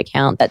perspective into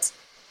account, that's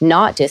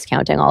not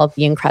discounting all of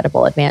the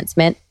incredible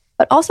advancement,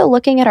 but also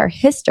looking at our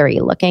history,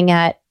 looking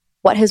at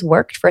what has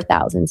worked for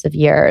thousands of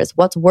years,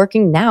 what's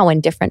working now in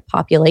different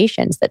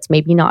populations that's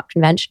maybe not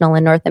conventional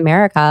in North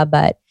America,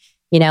 but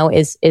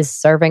is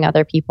serving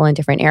other people in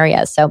different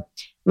areas. So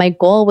my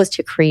goal was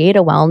to create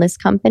a wellness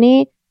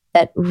company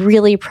that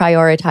really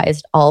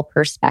prioritized all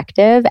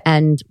perspective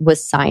and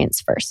was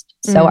science first.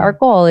 So our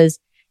goal is,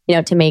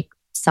 to make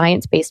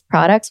science-based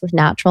products with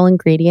natural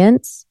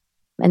ingredients.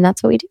 And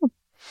that's what we do.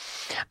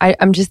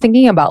 I'm just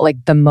thinking about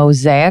like the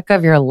mosaic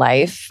of your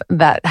life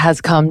that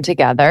has come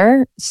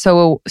together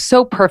so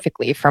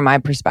perfectly from my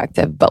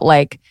perspective. But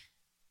like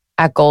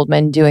at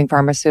Goldman doing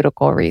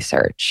pharmaceutical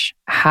research,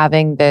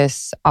 having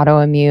this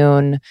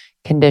autoimmune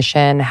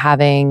condition,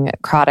 having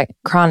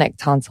chronic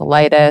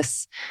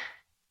tonsillitis,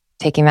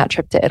 taking that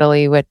trip to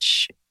Italy,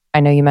 which I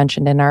know you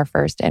mentioned in our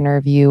first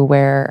interview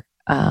where,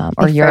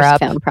 or Europe,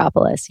 found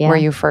propolis, where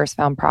you first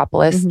found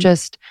propolis,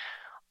 just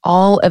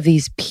all of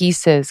these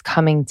pieces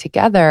coming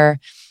together.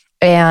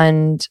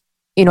 And,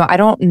 I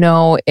don't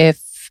know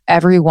if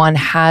everyone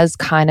has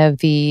kind of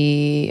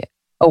the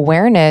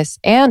awareness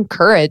and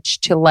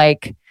courage to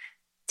like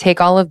take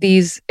all of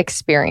these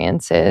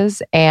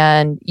experiences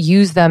and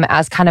use them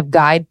as kind of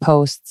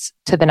guideposts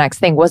to the next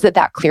thing. Was it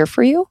that clear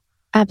for you?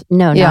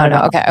 No.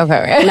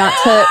 Okay. Not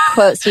to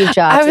quote Steve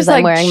Jobs, as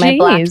I'm wearing my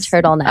black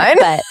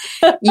turtleneck,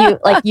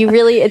 but you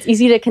really, it's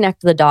easy to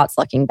connect the dots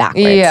looking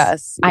backwards.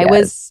 Yes. I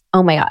was,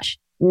 oh my gosh,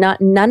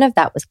 none of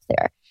that was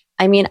clear.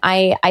 I mean,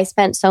 I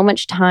spent so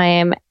much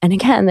time, and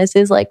again, this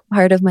is like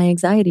part of my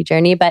anxiety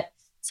journey, but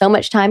so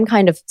much time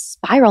kind of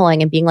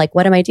spiraling and being like,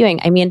 what am I doing?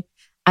 I mean,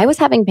 I was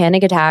having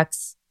panic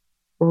attacks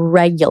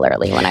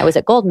regularly when I was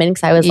at Goldman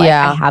because I was like,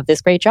 I have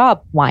this great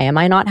job. Why am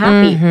I not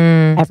happy?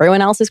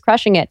 Everyone else is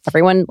crushing it.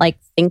 Everyone like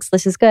thinks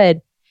this is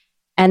good.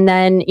 And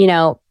then,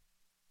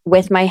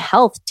 with my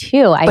health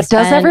too. Does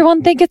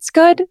everyone think it's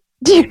good?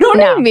 Do you know what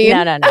I mean?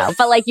 No.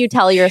 But like you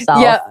tell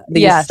yourself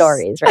these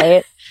stories,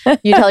 right?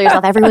 You tell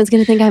yourself, everyone's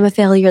going to think I'm a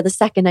failure the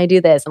second I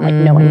do this. I'm like,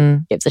 no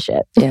one gives a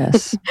shit.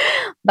 Yes.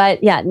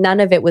 But yeah, none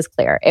of it was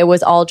clear. It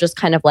was all just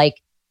kind of like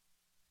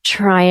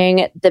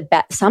trying the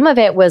best. Some of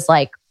it was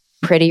like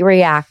pretty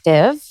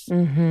reactive.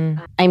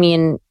 I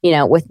mean,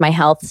 with my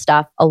health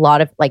stuff, a lot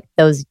of like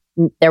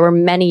there were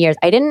many years.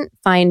 I didn't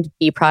find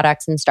bee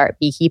products and start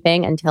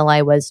beekeeping until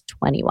I was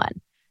 21.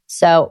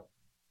 So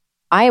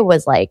I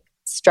was like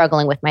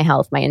struggling with my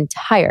health my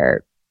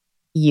entire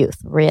youth,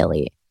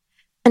 really.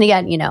 And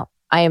again,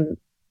 I am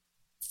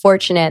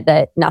fortunate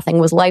that nothing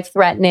was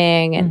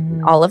life-threatening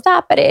and all of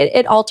that, but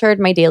it altered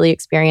my daily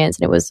experience,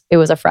 and it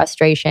was a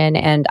frustration,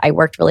 and I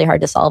worked really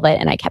hard to solve it,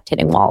 and I kept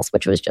hitting walls,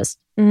 which was just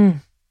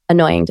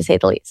annoying to say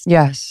the least.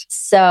 Yes.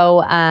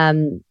 So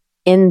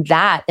in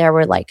that, there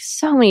were like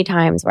so many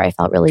times where I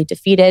felt really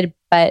defeated,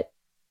 but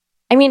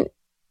I mean,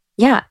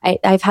 yeah,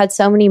 I've had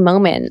so many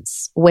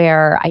moments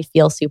where I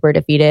feel super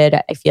defeated.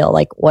 I feel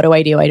like, what do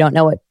I do? I don't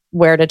know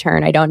where to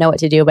turn. I don't know what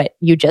to do, but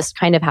you just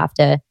kind of have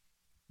to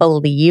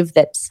believe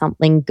that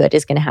something good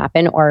is going to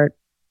happen, or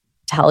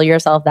tell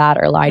yourself that,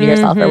 or lie to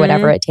yourself, or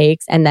whatever it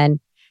takes. And then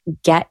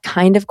get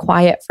kind of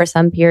quiet for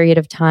some period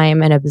of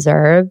time and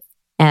observe,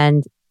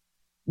 and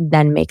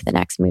then make the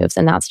next moves.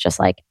 And that's just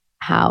like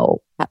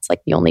that's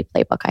like the only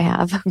playbook I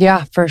have.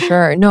 Yeah, for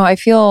sure. No, I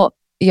feel,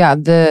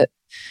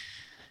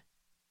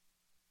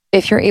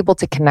 if you're able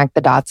to connect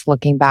the dots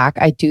looking back,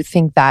 I do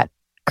think that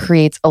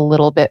creates a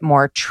little bit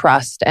more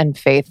trust and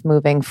faith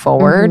moving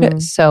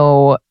forward.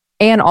 So,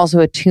 and also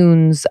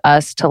attunes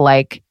us to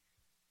like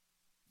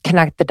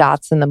connect the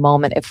dots in the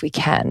moment if we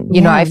can.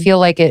 You know, I feel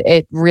like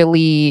it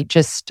really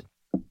just,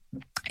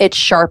 it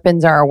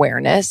sharpens our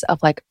awareness of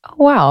like, oh,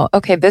 wow,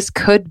 okay, this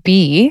could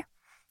be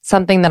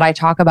something that I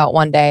talk about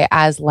one day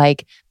as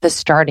like the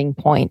starting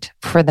point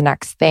for the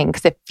next thing.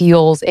 Cause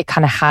it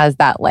kind of has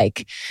that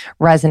like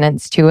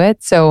resonance to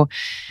it. So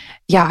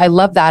yeah, I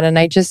love that. And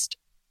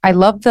I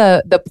love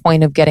the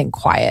point of getting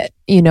quiet.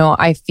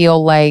 I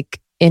feel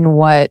like in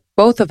what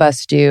both of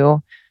us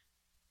do,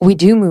 we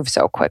do move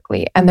so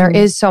quickly, and there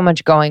is so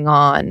much going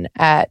on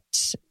at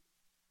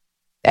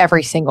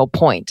every single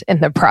point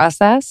in the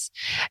process.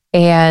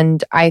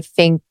 And I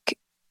think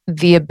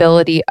the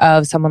ability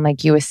of someone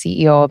like you, a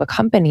CEO of a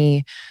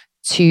company,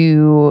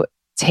 to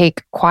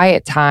take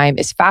quiet time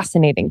is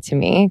fascinating to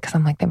me, because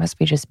I'm like, they must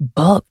be just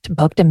booked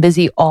and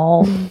busy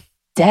all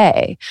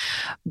day.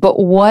 But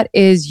what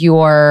is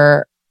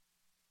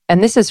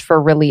and this is for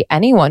really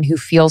anyone who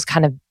feels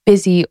kind of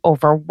busy,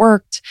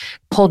 overworked,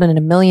 pulled in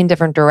a million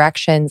different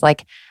directions.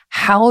 Like,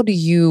 how do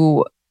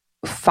you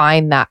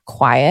find that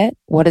quiet?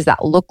 What does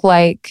that look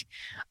like?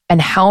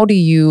 And how do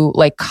you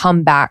like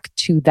come back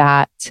to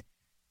that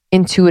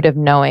intuitive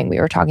knowing? We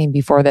were talking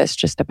before this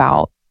just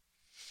about,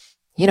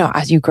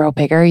 as you grow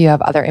bigger, you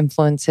have other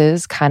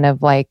influences kind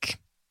of like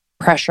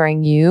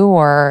pressuring you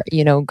or,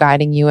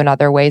 guiding you in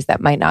other ways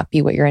that might not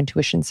be what your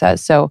intuition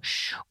says. So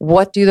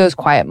what do those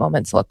quiet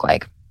moments look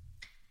like?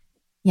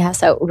 Yeah.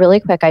 So really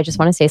quick, I just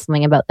want to say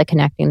something about the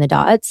connecting the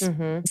dots.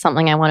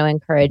 Something I want to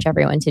encourage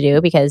everyone to do,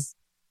 because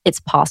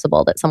it's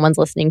possible that someone's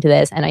listening to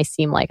this and I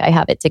seem like I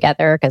have it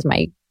together because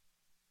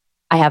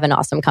I have an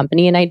awesome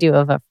company, and I do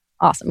have an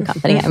awesome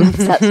company. I'm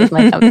obsessed with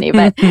my company,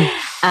 but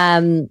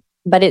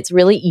it's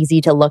really easy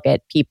to look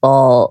at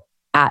people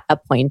at a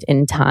point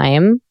in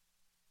time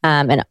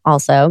And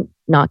also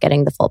not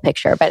getting the full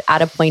picture, but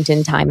at a point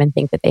in time and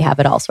think that they have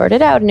it all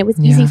sorted out. And it was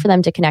easy for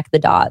them to connect the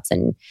dots.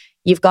 And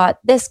you've got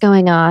this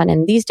going on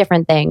and these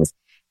different things.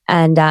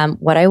 And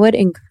what I would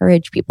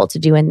encourage people to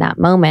do in that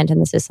moment,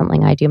 and this is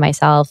something I do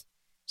myself,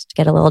 just to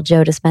get a little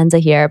Joe Dispenza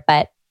here,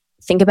 but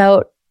think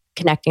about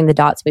connecting the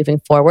dots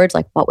moving forward.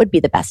 Like, what would be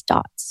the best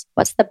dots?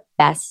 What's the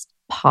best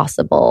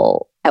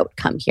possible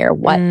outcome here?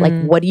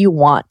 What do you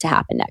want to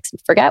happen next?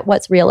 Forget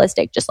what's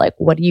realistic. Just like,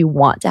 what do you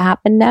want to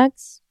happen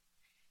next?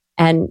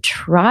 And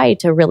try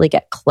to really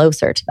get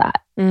closer to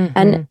that.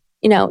 And,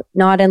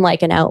 not in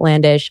like an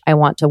outlandish, I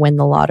want to win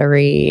the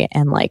lottery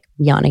and like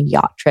be on a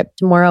yacht trip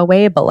tomorrow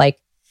way, but like,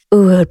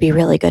 ooh, it would be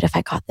really good if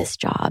I got this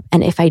job.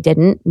 And if I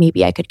didn't,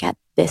 maybe I could get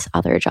this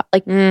other job.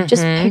 Like,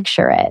 just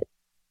picture it.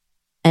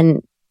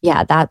 And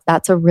yeah,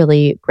 that's a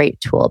really great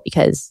tool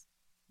because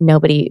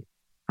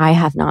I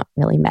have not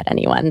really met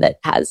anyone that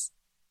has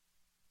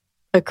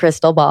a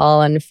crystal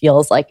ball and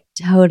feels like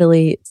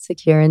totally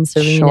secure and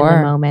serene in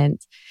the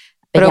moment.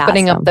 But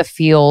opening up the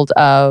field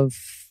of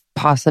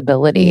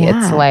possibility,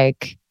 it's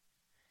like,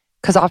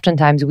 because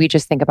oftentimes we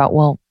just think about,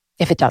 well,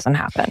 if it doesn't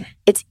happen.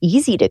 It's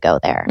easy to go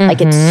there.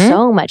 Like, it's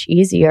so much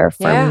easier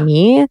for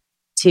me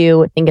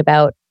to think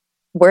about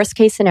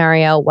worst-case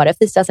scenario. What if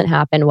this doesn't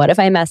happen? What if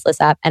I mess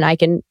this up? And I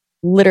can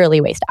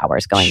literally waste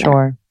hours going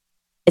there.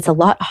 It's a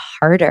lot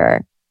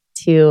harder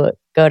to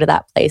go to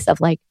that place of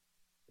like,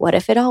 what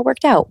if it all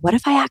worked out? What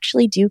if I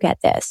actually do get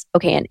this?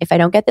 Okay, and if I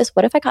don't get this,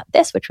 what if I got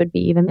this, which would be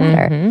even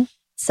better?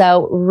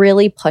 So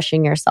really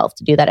pushing yourself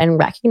to do that and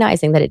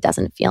recognizing that it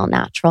doesn't feel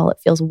natural. It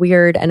feels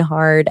weird and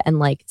hard and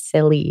like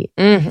silly.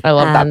 I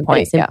love that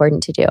point. It's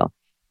important to do.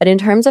 But in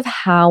terms of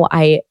how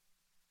I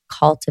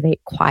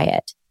cultivate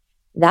quiet,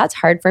 that's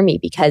hard for me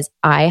because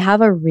I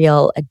have a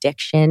real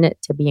addiction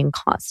to being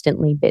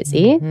constantly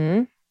busy.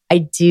 I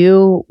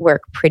do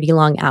work pretty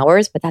long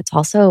hours, but that's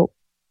also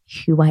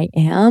who I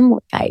am.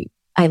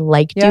 I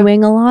like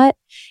doing a lot.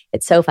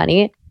 It's so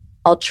funny.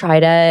 I'll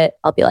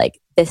be like,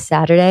 this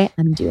Saturday,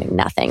 I'm doing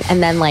nothing.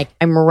 And then like,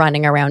 I'm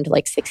running around to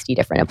like 60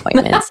 different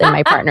appointments. And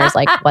my partner's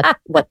like,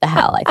 what the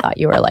hell? I thought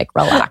you were like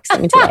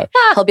relaxing today.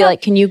 He'll be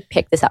like, can you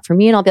pick this up for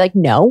me? And I'll be like,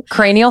 no.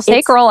 Cranial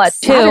sacral at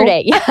 2.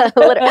 Saturday. Yeah.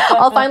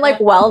 I'll find like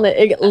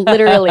wellness.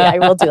 Literally, I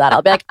will do that.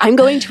 I'll be like, I'm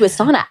going to a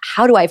sauna.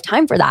 How do I have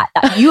time for that?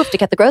 You have to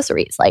get the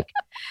groceries. Like,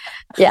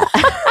 yeah.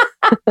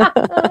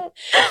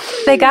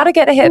 They got to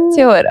get hip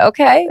to it.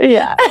 Okay.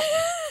 Yeah.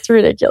 It's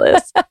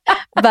ridiculous.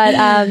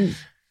 But,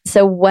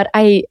 so what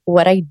I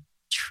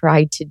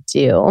try to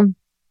do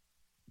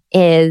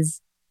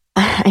is,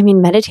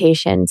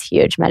 meditation's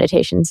huge.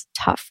 Meditation's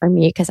tough for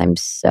me because I'm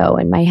so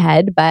in my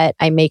head, but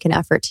I make an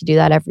effort to do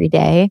that every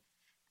day.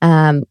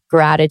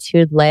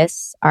 Gratitude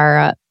lists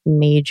are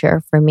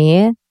major for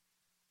me.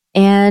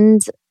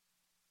 And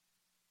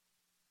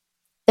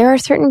there are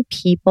certain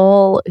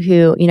people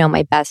who,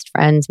 my best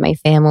friends, my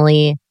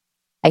family,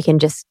 I can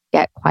just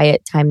get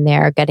quiet time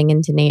there, getting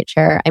into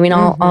nature.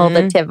 All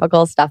the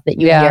typical stuff that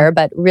you hear,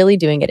 but really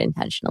doing it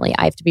intentionally.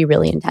 I have to be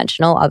really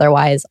intentional.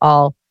 Otherwise,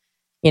 I'll,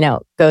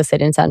 go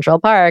sit in Central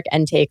Park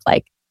and take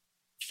like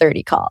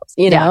 30 calls,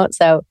 know?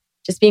 So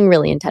just being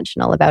really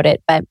intentional about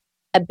it. But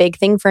a big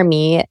thing for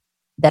me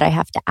that I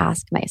have to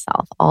ask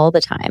myself all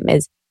the time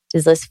is,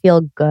 does this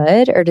feel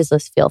good or does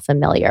this feel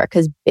familiar?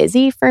 Because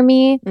busy for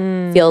me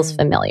feels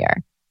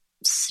familiar.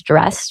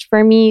 Stressed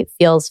for me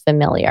feels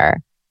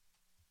familiar.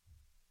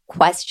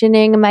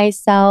 Questioning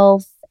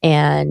myself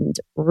and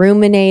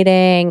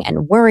ruminating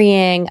and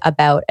worrying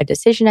about a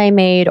decision I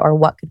made or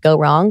what could go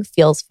wrong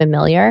feels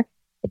familiar.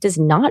 It does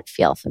not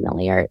feel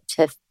familiar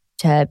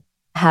to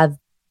have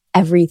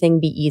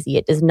everything be easy.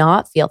 It does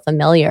not feel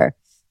familiar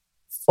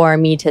for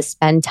me to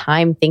spend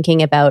time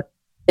thinking about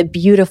the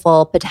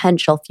beautiful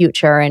potential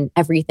future and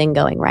everything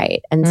going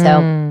right. And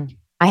so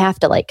I have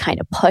to like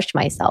kind of push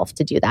myself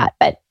to do that.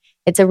 But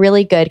it's a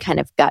really good kind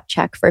of gut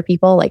check for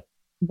people. Like,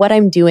 what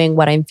I'm doing,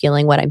 what I'm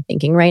feeling, what I'm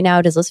thinking right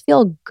now, does this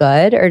feel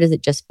good or does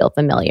it just feel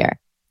familiar?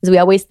 Because we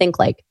always think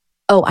like,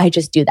 oh, I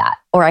just do that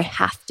or I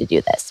have to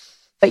do this.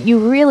 But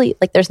you really,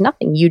 like, there's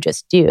nothing you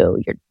just do.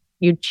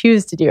 You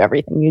choose to do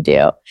everything you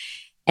do.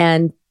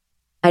 And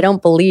I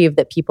don't believe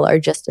that people are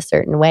just a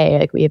certain way.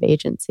 Like, we have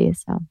agency.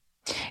 So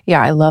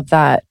yeah, I love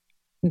that.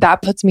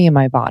 That puts me in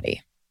my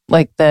body.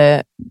 Like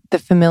the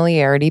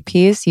familiarity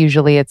piece,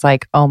 usually it's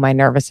like, oh, my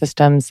nervous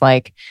system's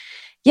like,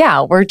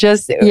 yeah, we're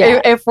just,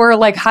 if we're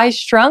like high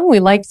strung, we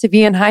like to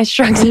be in high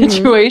strung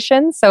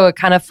situations. So it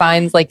kind of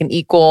finds like an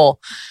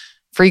equal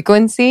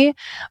frequency.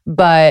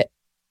 But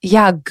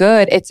yeah,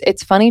 good.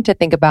 It's funny to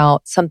think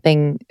about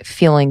something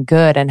feeling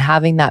good and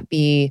having that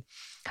be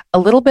a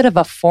little bit of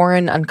a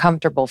foreign,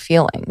 uncomfortable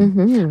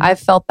feeling. I've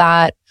felt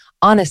that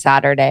on a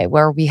Saturday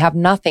where we have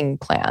nothing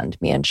planned,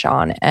 me and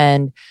Sean.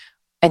 And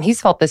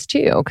he's felt this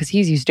too, because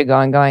he's used to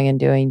going and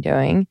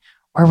doing,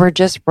 where we're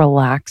just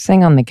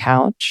relaxing on the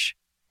couch.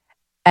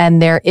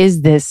 And there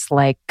is this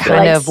like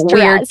kind of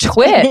weird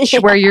twitch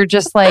where you're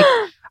just like,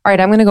 all right,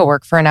 I'm going to go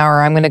work for an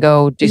hour. I'm going to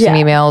go do some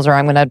emails, or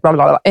I'm going to blah,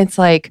 blah, blah. It's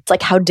like,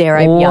 how dare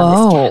I be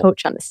on this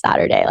couch on a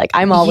Saturday? Like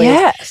I'm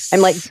always, I'm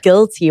like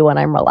guilty when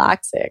I'm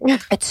relaxing.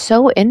 It's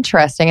so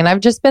interesting. And I've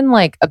just been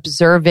like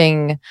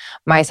observing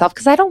myself,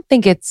 because I don't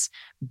think it's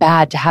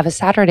bad to have a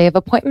Saturday of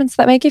appointments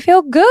that make you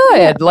feel good.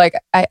 Yeah. Like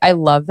I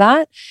love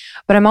that.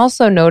 But I'm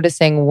also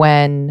noticing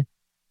when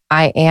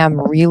I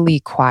am really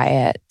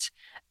quiet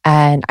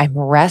and I'm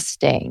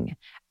resting,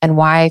 and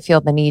why I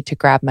feel the need to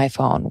grab my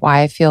phone,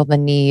 why I feel the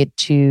need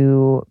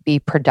to be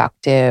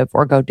productive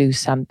or go do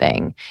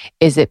something.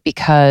 Is it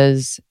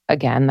because,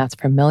 again, that's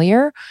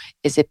familiar?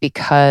 Is it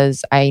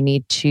because I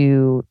need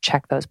to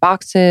check those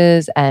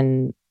boxes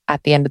and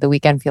at the end of the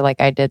weekend feel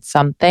like I did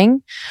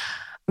something?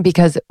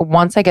 Because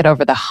once I get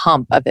over the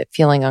hump of it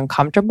feeling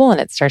uncomfortable and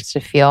it starts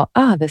to feel,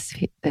 this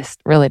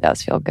really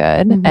does feel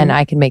good, and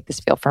I can make this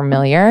feel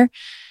familiar,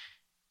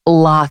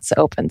 lots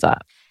opens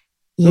up.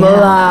 A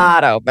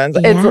lot opens.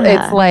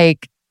 It's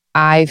like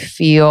I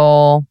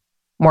feel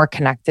more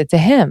connected to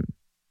him.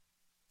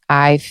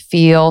 I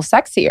feel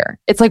sexier.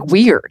 It's like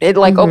weird. It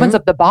like opens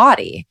up the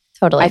body.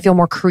 Totally. I feel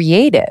more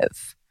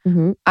creative.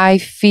 I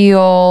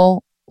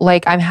feel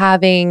like I'm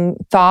having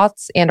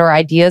thoughts and or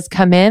ideas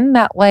come in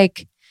that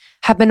like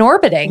have been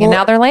orbiting and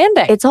now they're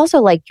landing. It's also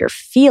like you're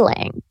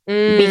feeling,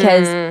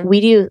 because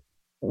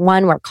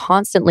we're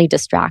constantly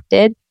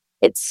distracted.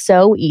 It's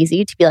so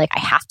easy to be like, I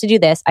have to do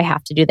this. I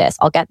have to do this.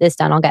 I'll get this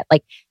done.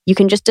 You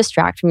can just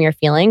distract from your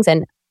feelings.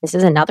 And this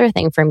is another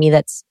thing for me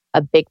that's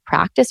a big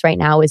practice right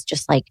now, is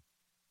just like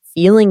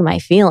feeling my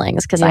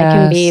feelings. Because I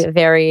can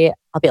be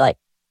I'll be like,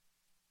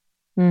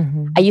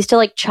 I used to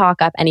like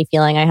chalk up any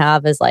feeling I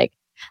have as like,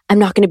 I'm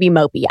not going to be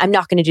mopey. I'm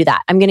not going to do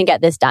that. I'm going to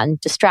get this done.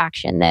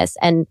 Distraction, this.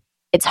 And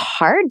it's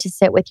hard to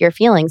sit with your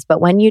feelings.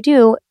 But when you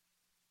do,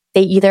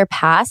 they either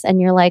pass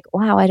and you're like,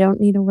 wow, I don't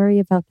need to worry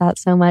about that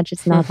so much.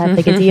 It's not that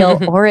big a deal.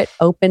 Or it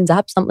opens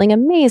up something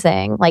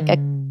amazing, like a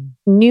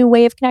new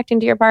way of connecting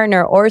to your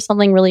partner, or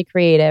something really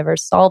creative, or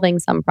solving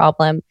some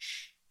problem.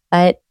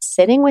 But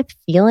sitting with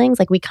feelings,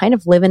 like we kind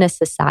of live in a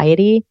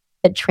society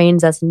that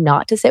trains us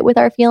not to sit with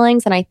our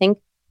feelings. And I think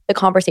the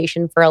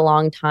conversation for a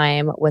long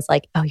time was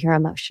like, oh, you're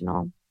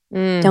emotional.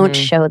 Don't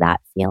show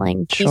that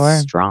feeling. Be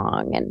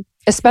strong. And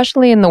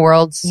especially in the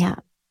worlds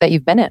that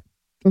you've been in,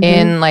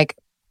 in like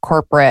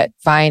corporate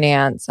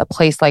finance, a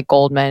place like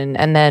Goldman.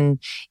 And then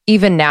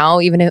even now,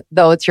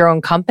 though it's your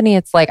own company,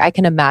 it's like, I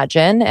can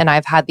imagine. And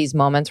I've had these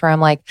moments where I'm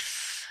like,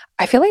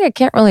 I feel like I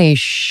can't really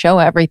show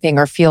everything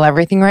or feel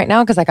everything right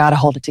now because I got to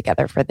hold it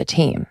together for the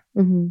team.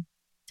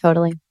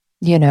 Totally.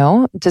 You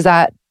know, is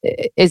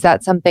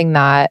that something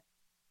that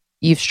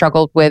you've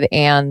struggled with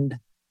and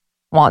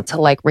want to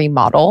like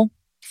remodel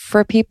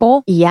for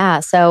people? Yeah.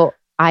 So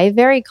I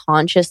very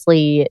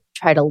consciously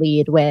try to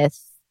lead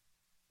with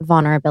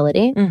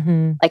vulnerability.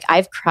 Like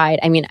I've cried.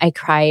 I mean, I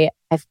cry.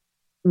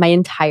 My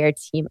entire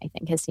team, I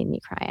think, has seen me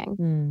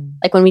crying.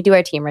 Like when we do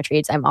our team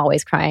retreats, I'm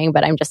always crying,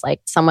 but I'm just like,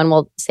 someone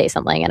will say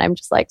something and I'm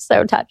just like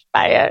so touched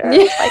by it.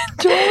 Like,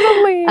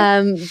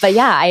 totally. But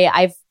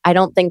yeah, I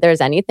don't think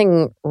there's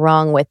anything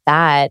wrong with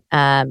that.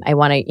 I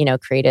want to,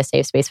 create a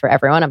safe space for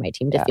everyone on my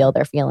team to feel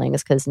their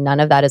feelings, because none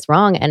of that is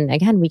wrong. And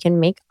again, we can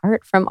make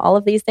art from all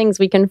of these things.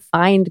 We can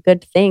find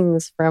good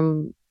things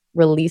from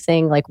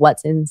releasing like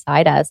what's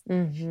inside us.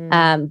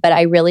 But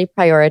I really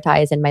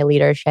prioritize in my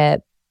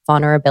leadership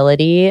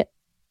vulnerability.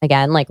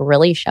 Again, like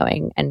really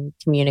showing and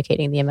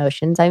communicating the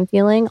emotions I'm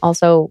feeling.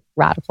 Also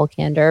radical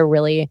candor,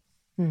 really,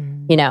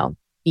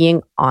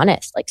 being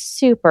honest, like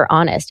super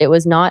honest. It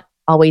was not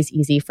always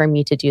easy for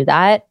me to do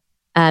that,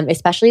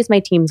 especially as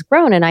my team's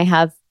grown. And I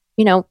have,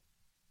 a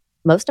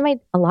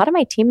lot of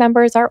my team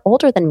members are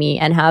older than me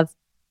and have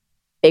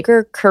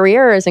bigger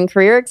careers and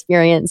career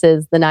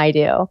experiences than I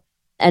do.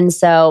 And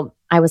so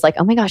I was like,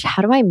 oh my gosh,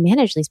 how do I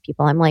manage these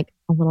people? I'm like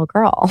a little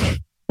girl.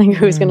 Like,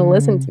 who's going to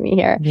listen to me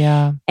here?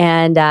 Yeah.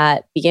 And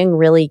being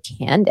really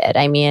candid.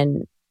 I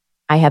mean,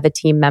 I have a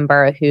team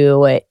member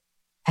who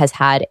has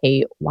had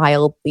a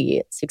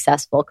wildly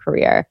successful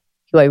career,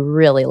 who I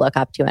really look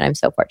up to, and I'm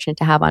so fortunate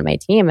to have on my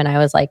team. And I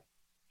was like,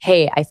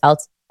 hey, I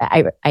felt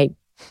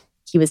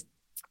he was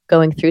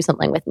going through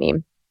something with me.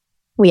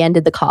 We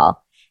ended the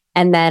call.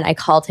 And then I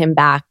called him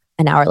back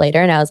an hour later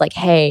and I was like,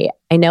 hey,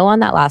 I know on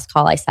that last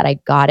call I said I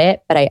got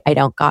it, but I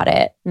don't got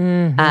it.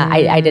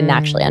 I didn't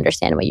actually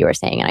understand what you were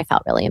saying and I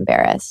felt really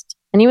embarrassed.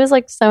 And he was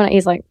like,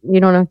 he's like, you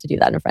don't have to do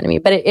that in front of me.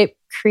 But it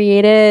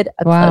created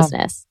a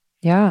closeness.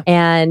 Yeah.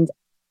 And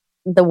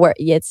the word,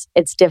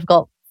 it's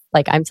difficult.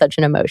 Like I'm such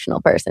an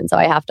emotional person. So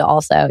I have to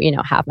also,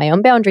 have my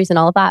own boundaries and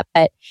all of that.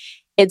 But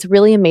it's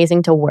really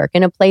amazing to work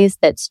in a place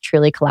that's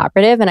truly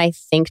collaborative. And I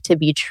think to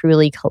be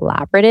truly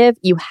collaborative,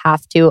 you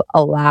have to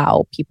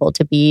allow people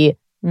to be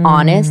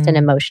honest and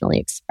emotionally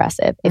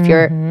expressive. If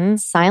you're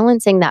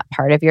silencing that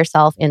part of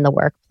yourself in the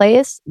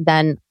workplace,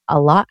 then a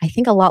lot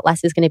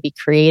less is going to be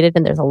created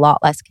and there's a lot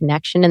less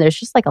connection and there's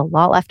just like a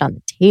lot left on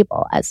the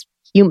table as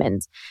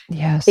humans.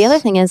 Yes. The other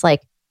thing is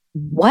like,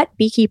 what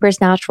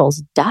Beekeepers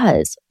Naturals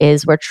does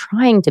is we're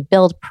trying to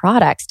build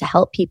products to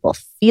help people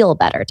feel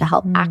better, to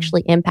help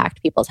actually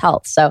impact people's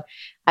health. So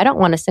I don't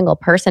want a single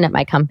person at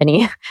my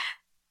company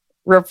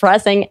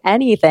repressing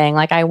anything.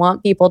 Like, I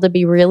want people to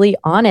be really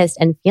honest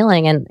and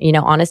feeling and,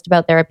 honest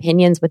about their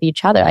opinions with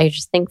each other. I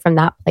just think from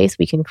that place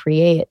we can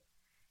create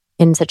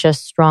in such a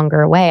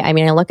stronger way. I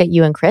mean, I look at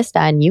you and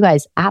Krista, and you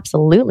guys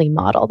absolutely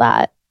model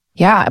that.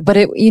 Yeah, but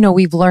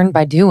we've learned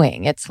by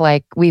doing. It's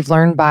like we've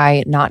learned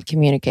by not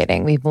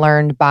communicating. We've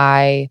learned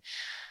by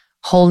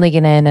holding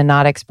it in and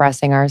not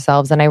expressing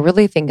ourselves. And I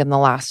really think in the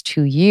last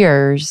 2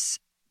 years,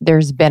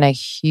 there's been a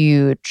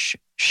huge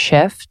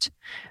shift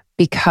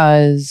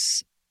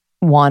because,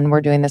 one,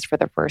 we're doing this for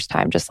the first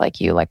time, just like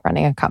you, like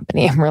running a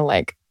company. And we're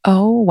like,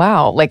 oh,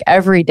 wow. Like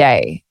every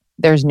day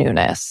there's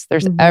newness.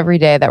 There's every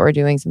day that we're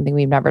doing something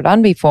we've never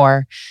done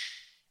before.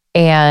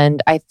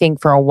 And I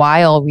think for a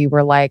while we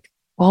were like,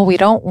 well, we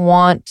don't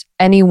want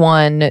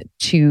anyone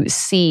to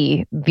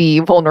see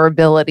the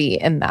vulnerability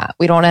in that.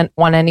 We don't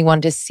want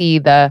anyone to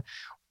see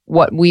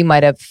what we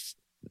might have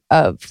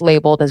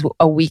labeled as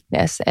a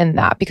weakness in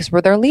that, because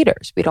we're their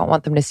leaders. We don't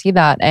want them to see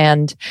that.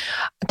 And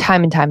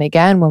time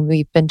again, when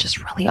we've been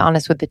just really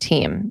honest with the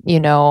team,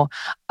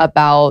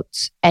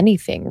 about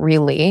anything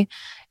really,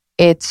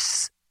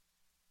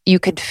 you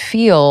could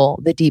feel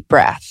the deep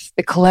breath,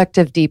 the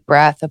collective deep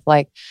breath of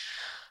like,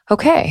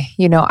 okay,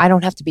 I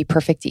don't have to be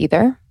perfect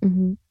either.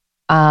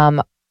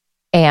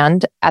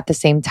 And at the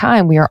same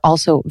time, we are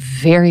also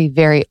very,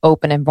 very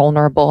open and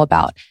vulnerable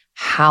about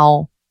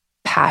how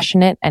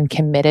passionate and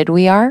committed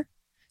we are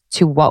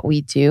to what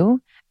we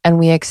do. And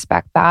we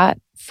expect that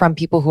from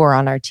people who are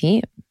on our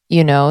team,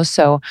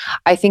 So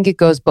I think it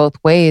goes both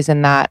ways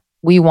in that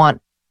we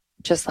want,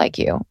 just like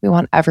you, we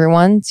want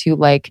everyone to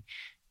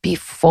be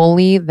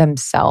fully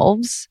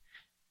themselves.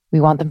 We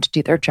want them to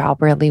do their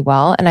job really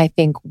well. And I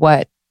think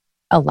what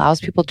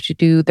allows people to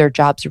do their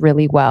jobs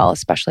really well,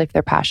 especially if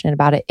they're passionate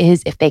about it,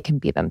 is if they can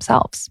be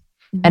themselves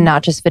and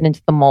not just fit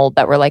into the mold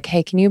that we're like,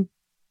 hey, can you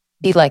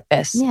be like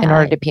this in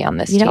order to be on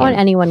this team? You don't want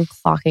anyone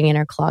clocking in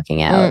or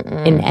clocking out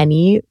in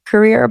any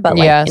career, but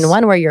in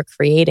one where you're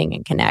creating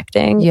and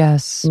connecting.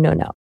 Yes.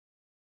 No.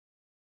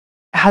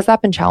 Has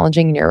that been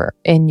challenging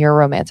in your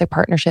romantic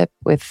partnership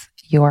with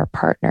your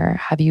partner?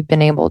 Have you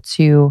been able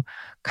to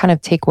kind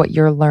of take what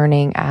you're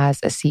learning as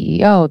a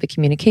CEO, the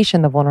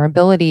communication, the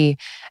vulnerability,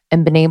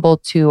 and been able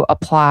to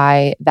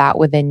apply that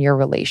within your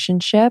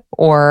relationship?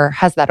 Or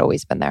has that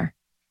always been there?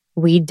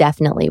 We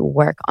definitely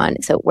work on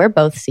it. So we're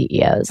both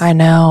CEOs. I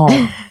know.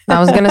 I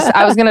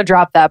was gonna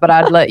drop that, but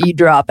I'd let you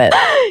drop it.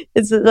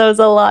 There's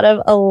a lot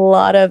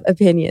of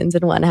opinions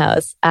in one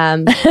house,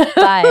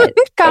 but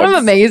kind of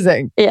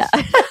amazing. Yeah,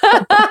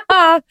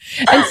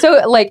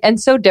 and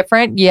so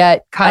different,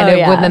 yet kind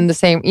of within the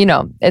same.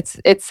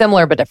 It's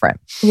similar but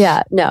different.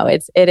 Yeah, no,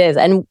 it is,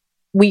 and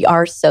we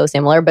are so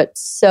similar but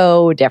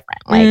so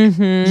different. Like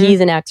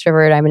he's an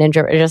extrovert, I'm an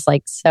introvert. Just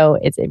so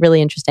it's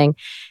really interesting,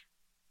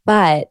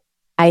 but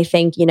I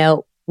think,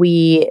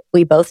 we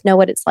both know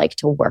what it's like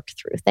to work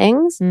through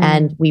things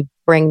and we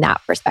bring that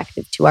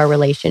perspective to our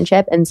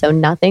relationship. And so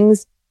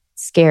nothing's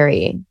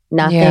scary.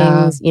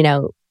 Nothing's,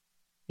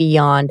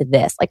 beyond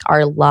this. Like,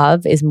 our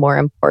love is more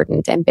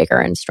important and bigger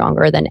and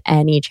stronger than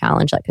any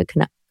challenge that could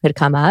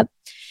come up.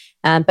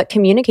 But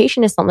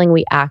communication is something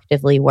we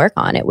actively work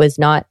on. It was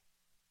not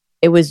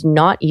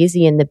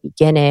easy in the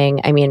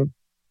beginning. I mean,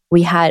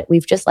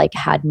 we've just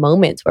had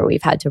moments where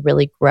we've had to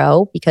really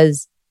grow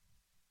because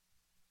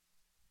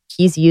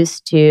he's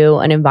used to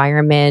an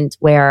environment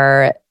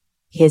where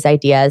his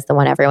idea is the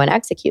one everyone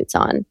executes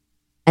on.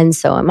 And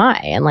so am I.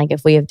 And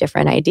if we have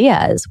different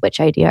ideas, which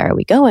idea are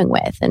we going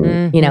with?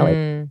 And,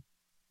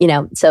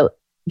 so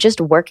just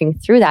working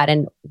through that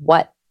and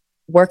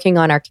working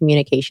on our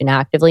communication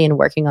actively and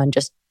working on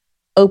just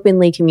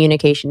openly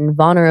communication,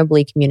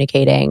 vulnerably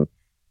communicating.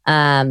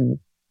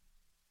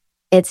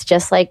 It's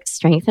just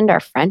strengthened our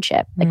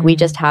friendship. We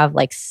just have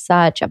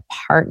such a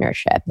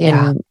partnership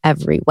in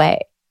every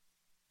way.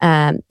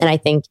 And I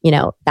think,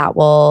 that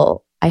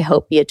will, I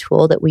hope, be a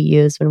tool that we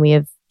use when we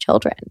have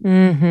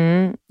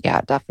children.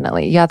 Yeah,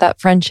 definitely. Yeah,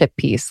 that friendship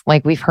piece,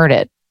 we've heard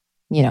it,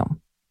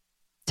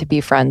 to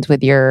be friends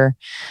with your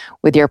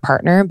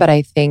partner. But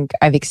I think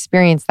I've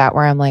experienced that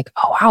where I'm like,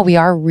 oh, wow, we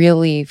are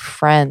really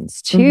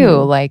friends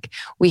too.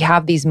 We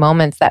have these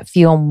moments that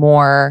feel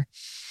more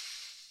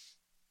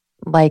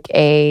like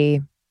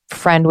a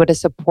friend would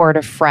support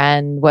a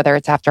friend, whether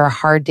it's after a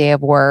hard day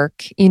of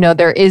work.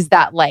 There is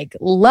that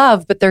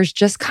love, but there's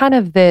just kind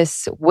of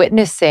this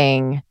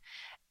witnessing.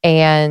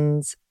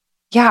 And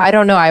yeah, I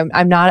don't know.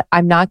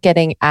 I'm not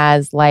getting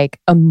as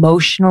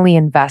emotionally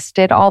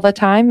invested all the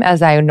time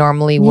as I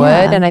normally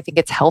would. And I think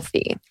it's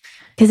healthy.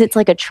 Because it's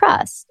a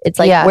trust. It's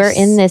we're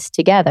in this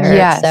together.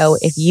 So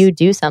if you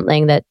do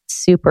something that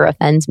super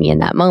offends me in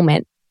that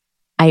moment,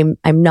 I'm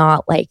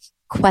not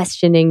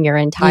questioning your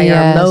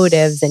entire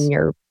motives and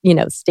your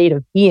state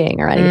of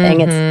being or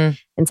anything. It's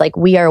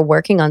we are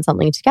working on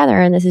something together,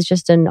 and this is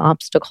just an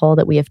obstacle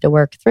that we have to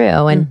work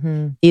through.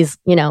 And these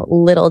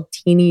little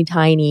teeny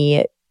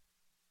tiny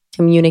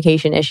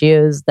communication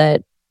issues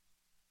that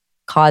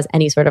cause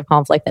any sort of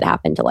conflict that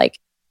happen to like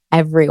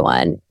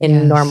everyone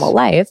in normal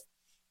life,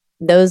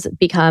 those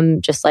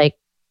become just like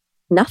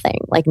nothing,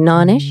 like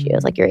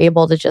non-issues. Like you're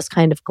able to just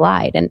kind of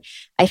glide. And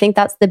I think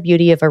that's the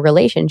beauty of a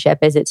relationship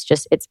is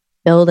it's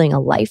building a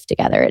life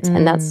together.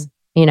 And that's,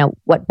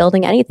 what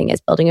building anything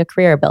is, building a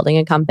career, building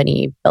a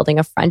company, building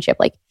a friendship.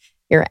 Like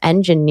you're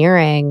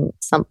engineering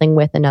something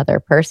with another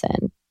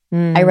person.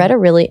 I read a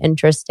really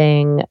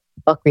interesting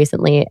book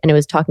recently and it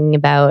was talking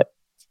about,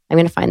 I'm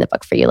going to find the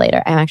book for you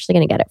later. I'm actually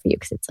going to get it for you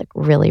because it's like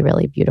really,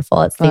 really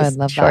beautiful. It's these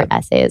short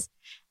essays.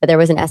 But there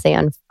was an essay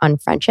on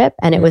friendship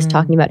and it was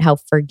talking about how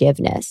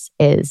forgiveness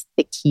is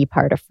the key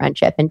part of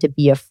friendship and to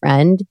be a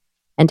friend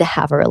and to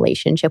have a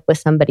relationship with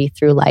somebody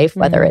through life,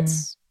 whether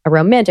it's a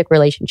romantic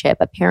relationship,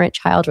 a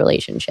parent-child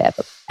relationship,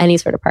 any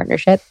sort of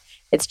partnership.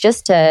 It's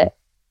just to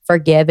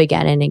forgive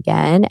again and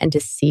again and to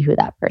see who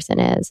that person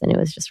is. And it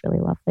was just really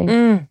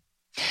lovely.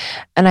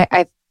 And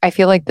I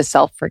feel like the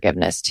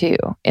self-forgiveness too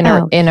in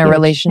a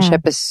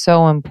relationship is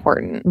so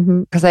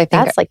important because I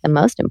think that's like the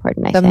most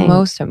important. The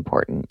most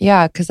important.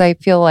 Yeah. Because I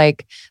feel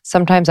like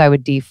sometimes I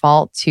would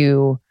default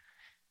to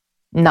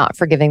not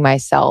forgiving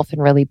myself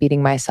and really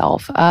beating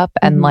myself up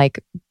and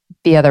like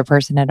the other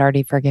person had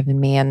already forgiven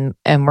me and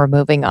we're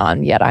moving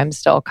on. Yet I'm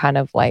still kind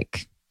of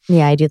like,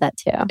 yeah, I do that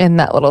too. In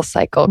that little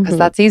cycle because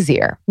that's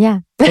easier. Yeah,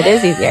 it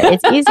is easier.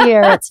 It's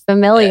easier. It's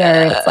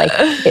familiar. It's like,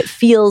 it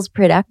feels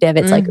productive.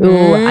 It's like,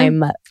 ooh,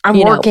 I'm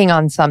working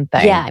on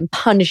something. Yeah, I'm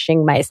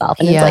punishing myself.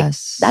 And it's like,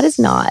 that is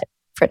not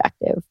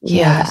productive.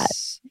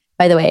 Yes.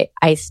 By the way,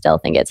 I still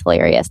think it's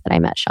hilarious that I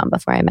met Sean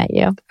before I met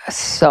you.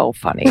 So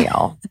funny,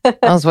 y'all. I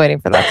was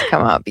waiting for that to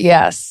come up.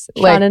 Yes.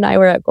 Sean and I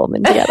were at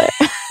Goldman together.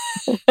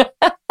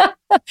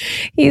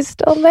 He's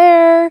still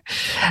there.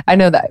 I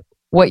know that.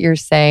 What you're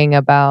saying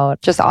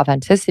about just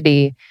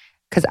authenticity,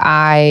 because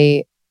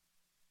I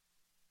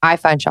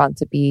find Sean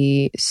to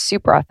be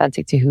super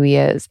authentic to who he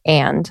is.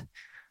 And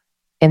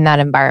in that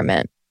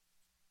environment,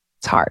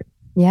 it's hard.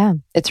 Yeah.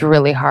 It's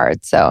really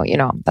hard. So,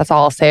 that's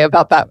all I'll say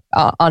about that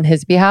on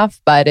his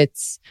behalf. But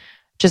it's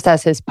just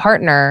as his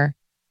partner,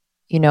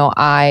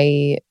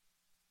 I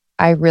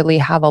really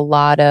have a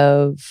lot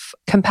of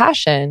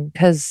compassion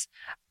because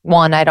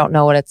one, I don't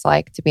know what it's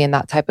like to be in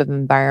that type of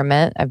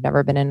environment. I've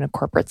never been in a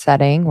corporate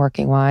setting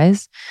working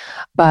wise,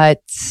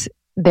 but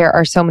there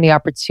are so many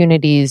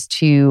opportunities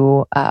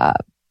to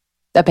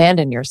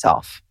abandon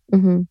yourself,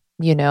 but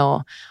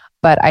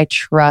I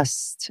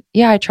trust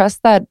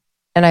that,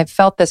 and I've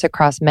felt this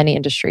across many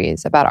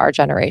industries about our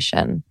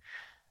generation,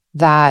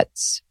 that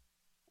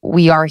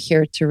we are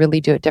here to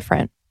really do it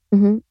different.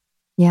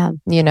 Yeah.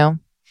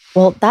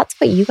 Well, that's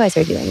what you guys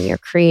are doing. You're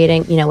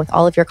creating, with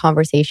all of your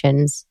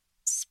conversations,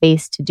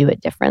 space to do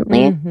it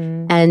differently.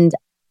 And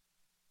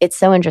it's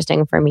so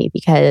interesting for me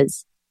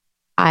because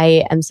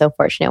I am so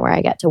fortunate where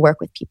I get to work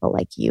with people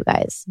like you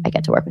guys. I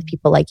get to work with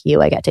people like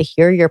you. I get to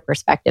hear your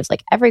perspectives.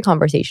 Like every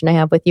conversation I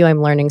have with you,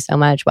 I'm learning so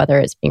much, whether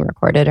it's being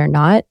recorded or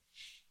not.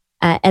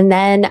 And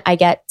then I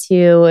get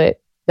to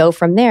go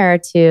from there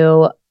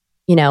to,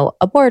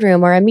 a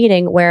boardroom or a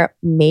meeting where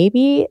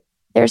maybe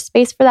there's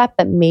space for that,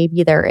 but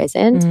maybe there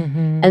isn't.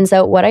 And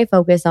so what I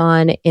focus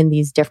on in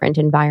these different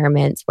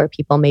environments where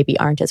people maybe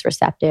aren't as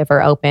receptive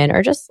or open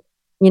or just,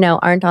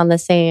 aren't on the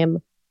same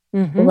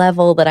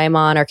level that I'm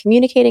on or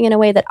communicating in a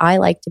way that I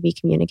like to be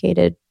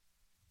communicated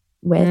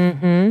with.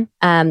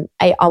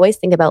 I always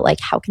think about like,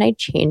 how can I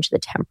change the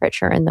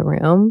temperature in the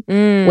room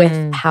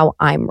with how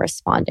I'm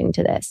responding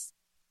to this?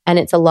 And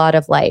it's a lot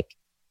of like,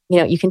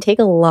 you can take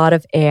a lot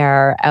of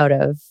air out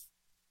of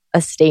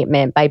a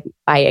statement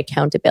by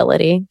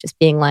accountability, just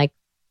being like,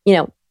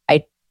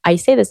 I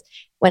say this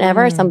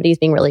whenever somebody's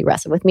being really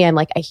aggressive with me, I'm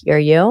like, I hear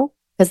you,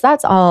 because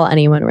that's all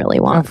anyone really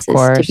wants is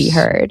to be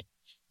heard.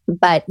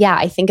 But yeah,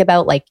 I think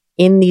about like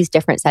in these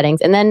different settings,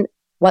 and then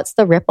what's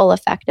the ripple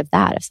effect of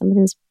that? If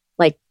someone's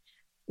like,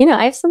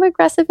 I have some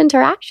aggressive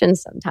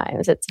interactions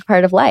sometimes. It's a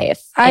part of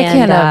life. I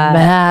can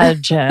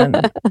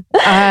imagine.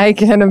 I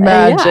can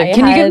imagine. Yeah,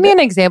 can you give me an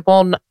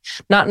example,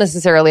 not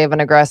necessarily of an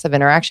aggressive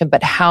interaction,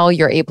 but how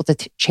you're able to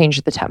change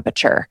the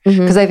temperature?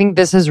 Because I think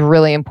this is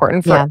really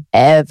important for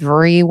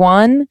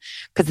everyone,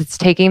 because it's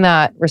taking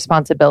that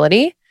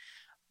responsibility,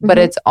 but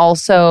it's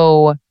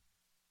also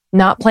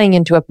not playing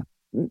into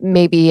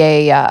maybe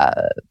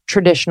a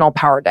traditional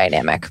power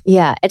dynamic.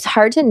 Yeah, it's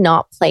hard to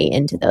not play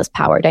into those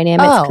power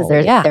dynamics because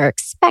they're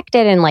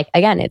expected. And like,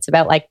 again, it's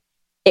about like,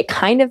 it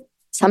kind of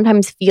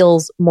sometimes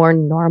feels more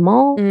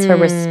normal to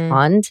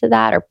respond to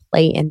that or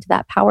play into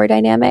that power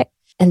dynamic.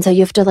 And so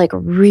you have to like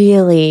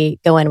really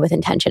go in with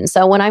intention.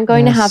 So when I'm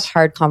going to have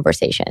hard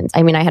conversations,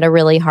 I mean, I had a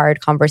really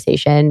hard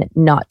conversation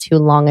not too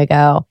long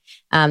ago.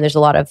 There's a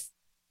lot of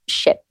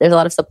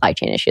supply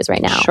chain issues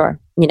right now. Sure.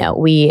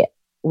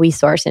 We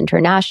source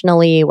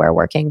internationally. We're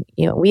working,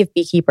 we have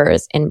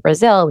beekeepers in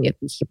Brazil. We have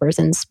beekeepers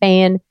in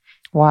Spain.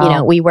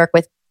 Wow. We work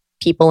with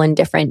people in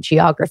different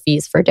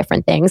geographies for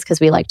different things because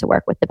we like to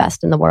work with the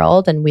best in the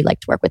world and we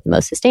like to work with the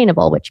most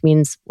sustainable, which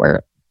means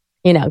we're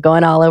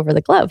going all over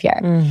the globe here.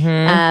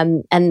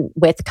 And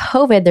with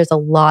COVID, there's a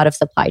lot of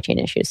supply chain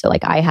issues. So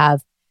like I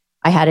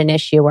had an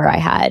issue where I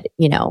had,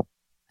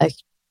 a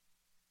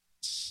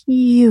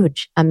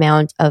huge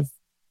amount of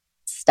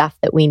stuff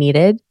that we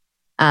needed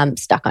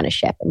stuck on a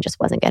ship and just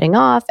wasn't getting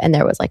off. And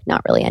there was like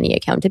not really any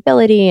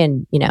accountability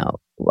and,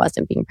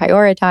 wasn't being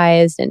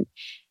prioritized. And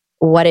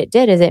what it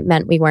did is it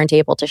meant we weren't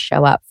able to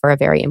show up for a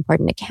very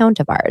important account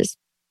of ours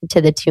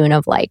to the tune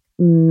of like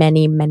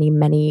many, many,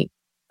 many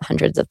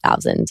hundreds of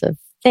thousands of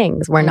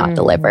things were not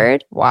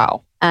delivered.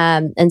 Wow.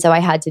 And so I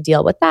had to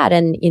deal with that.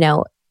 And,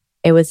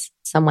 it was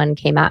someone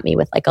came at me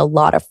with like a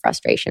lot of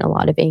frustration, a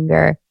lot of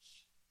anger,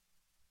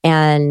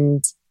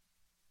 and,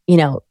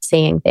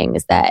 saying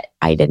things that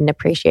I didn't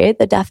appreciate,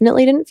 that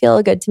definitely didn't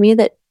feel good to me,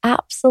 that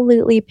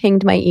absolutely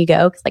pinged my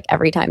ego. Cause like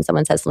every time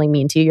someone says something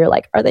mean to you, you're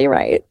like, are they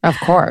right? Of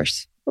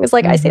course. It's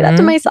like, I say that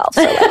to myself.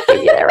 So like,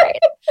 maybe they're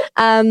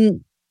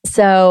right.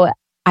 So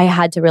I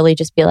had to really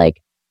just be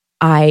like,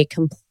 I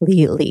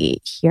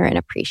completely hear and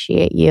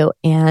appreciate you.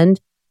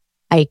 And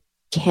I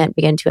can't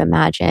begin to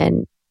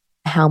imagine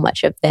how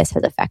much of this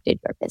has affected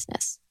your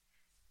business.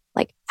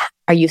 Like,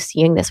 are you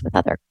seeing this with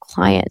other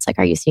clients? Like,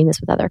 are you seeing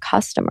this with other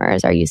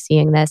customers? Are you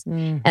seeing this?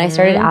 And I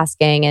started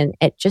asking, and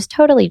it just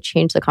totally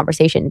changed the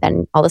conversation.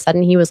 Then all of a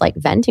sudden he was like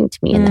venting to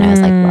me. And then I was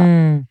like,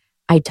 well,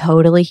 I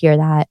totally hear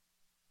that.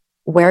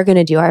 We're going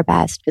to do our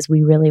best because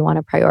we really want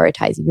to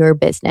prioritize your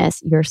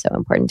business. You're so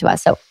important to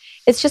us. So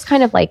it's just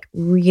kind of like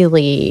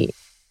really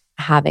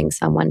having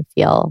someone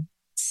feel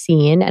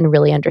seen and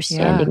really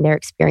understanding their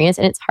experience.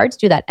 And it's hard to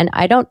do that. And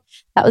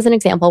that was an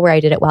example where I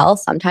did it well.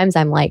 Sometimes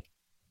I'm like,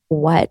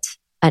 what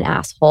an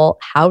asshole.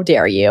 How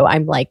dare you?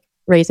 I'm like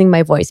raising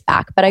my voice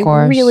back, but I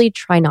really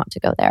try not to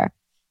go there.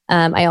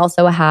 I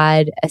also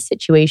had a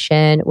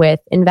situation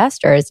with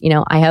investors.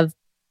 I have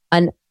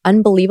an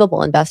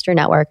unbelievable investor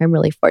network. I'm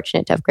really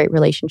fortunate to have great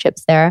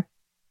relationships there.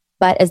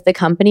 But as the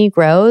company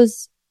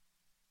grows,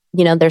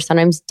 there's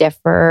sometimes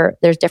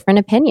there's different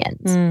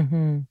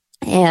opinions.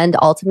 And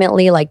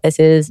ultimately, like, this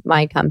is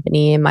my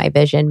company, my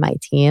vision, my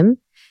team.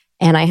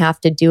 And I have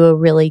to do a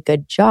really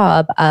good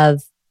job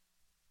of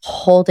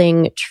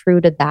holding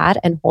true to that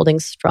and holding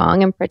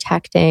strong and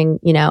protecting,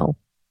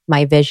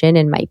 my vision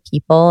and my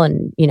people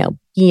and,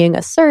 being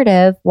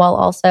assertive while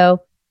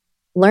also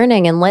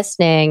learning and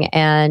listening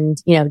and,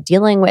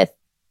 dealing with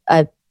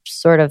a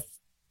sort of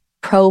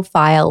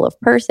profile of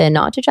person,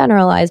 not to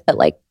generalize, but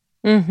like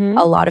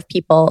a lot of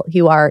people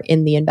who are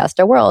in the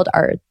investor world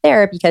are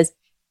there because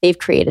they've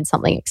created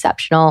something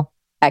exceptional,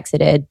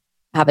 exited,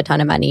 have a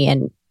ton of money,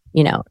 and,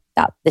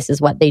 that this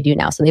is what they do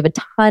now. So they have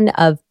a ton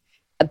of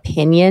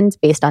opinions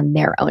based on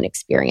their own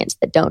experience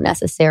that don't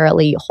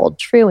necessarily hold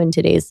true in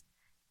today's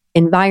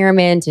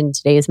environment, in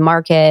today's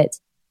market,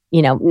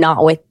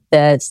 not with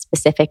the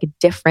specific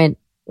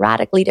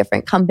radically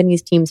different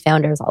companies, teams,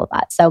 founders, all of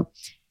that. So,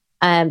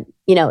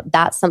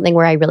 that's something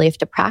where I really have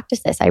to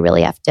practice this. I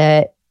really have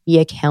to be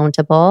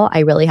accountable. I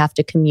really have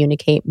to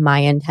communicate my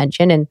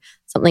intention. And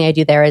something I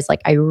do there is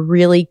like, I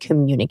really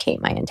communicate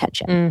my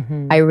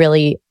intention.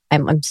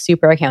 I'm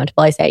super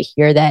accountable. I say, I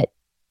hear that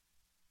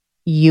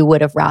you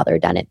would have rather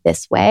done it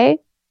this way.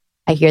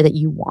 I hear that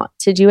you want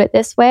to do it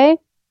this way.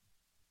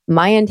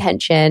 My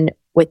intention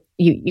with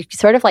you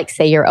sort of like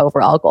say your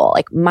overall goal.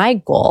 Like, my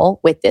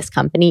goal with this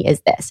company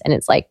is this. And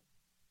it's like,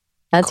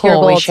 that's your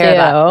goal we share too.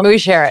 That. We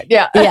share it.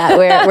 Yeah. Yeah.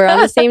 We're on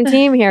the same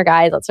team here,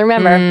 guys. Let's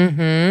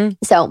remember.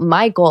 So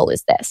my goal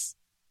is this.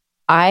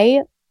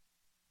 I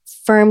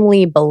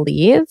firmly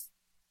believe,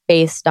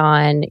 based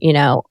on,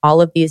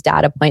 all of these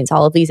data points,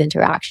 all of these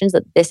interactions,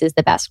 that this is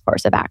the best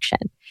course of action.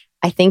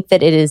 I think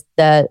that it is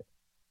the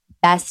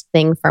best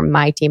thing for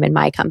my team and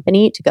my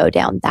company to go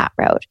down that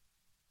road.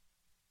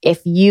 If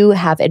you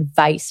have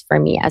advice for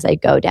me as I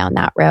go down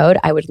that road,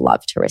 I would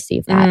love to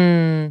receive that.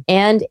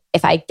 And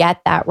if I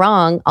get that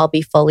wrong, I'll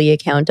be fully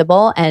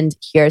accountable, and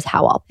here's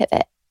how I'll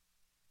pivot.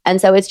 And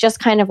so it's just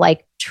kind of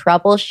like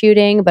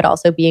troubleshooting, but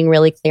also being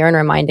really clear and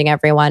reminding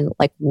everyone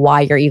like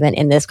why you're even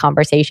in this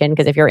conversation.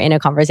 Because if you're in a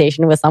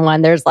conversation with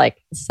someone, there's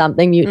like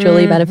something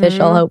mutually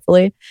beneficial,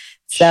 hopefully.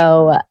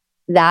 So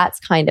that's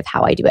kind of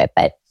how I do it.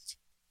 But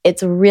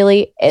it's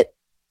really,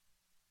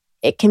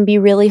 it can be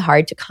really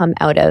hard to come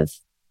out of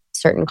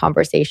certain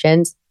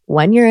conversations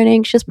when you're an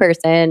anxious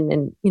person.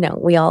 And,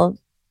 we all,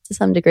 to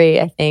some degree,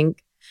 I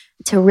think,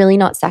 to really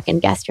not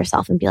second guess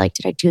yourself and be like,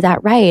 did I do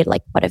that right?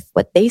 Like, what if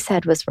what they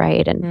said was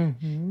right?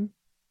 And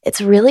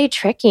it's really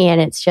tricky. And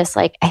it's just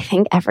like, I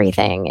think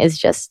everything is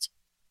just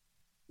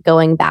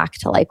going back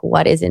to like,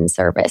 what is in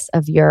service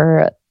of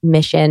your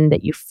mission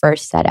that you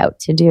first set out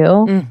to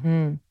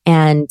do?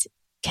 And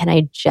can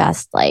I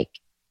just like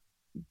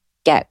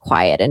get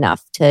quiet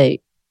enough to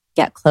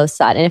get close to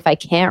that? And if I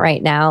can't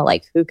right now,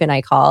 like, who can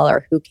I call,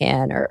 or who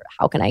can, or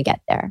how can I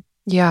get there?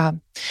 Yeah.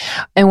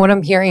 And what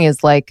I'm hearing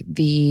is like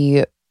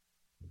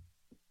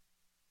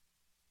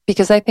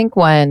because I think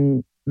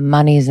when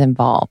money's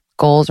involved,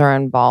 goals are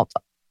involved,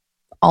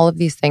 all of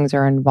these things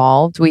are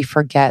involved, we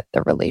forget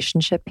the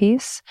relationship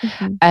piece.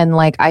 And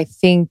like, I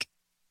think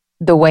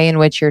the way in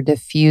which you're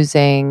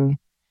diffusing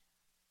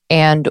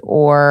and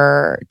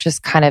or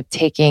just kind of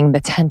taking the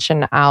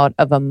tension out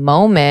of a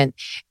moment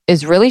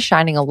is really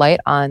shining a light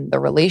on the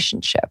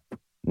relationship,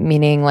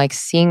 meaning like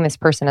seeing this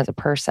person as a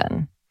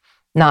person,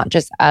 not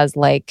just as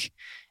like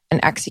an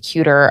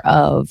executor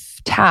of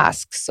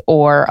tasks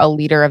or a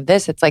leader of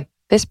this. It's like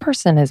this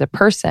person is a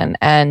person.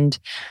 And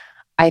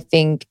I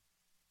think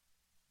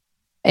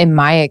in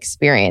my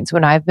experience,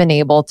 when I've been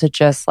able to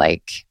just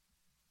like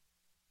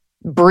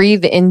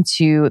breathe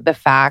into the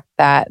fact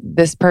that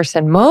this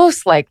person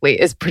most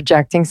likely is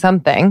projecting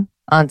something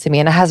onto me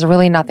and it has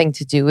really nothing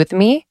to do with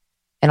me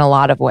in a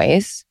lot of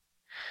ways,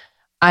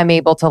 I'm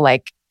able to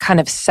like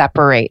kind of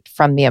separate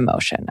from the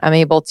emotion. I'm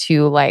able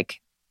to like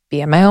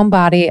be in my own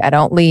body. I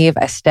don't leave,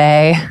 I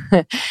stay.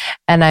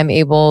 And I'm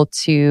able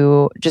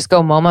to just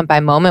go moment by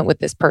moment with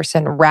this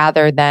person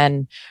rather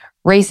than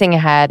racing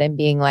ahead and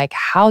being like,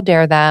 how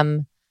dare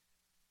them?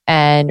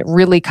 And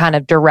really kind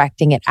of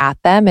directing it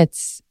at them.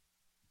 It's,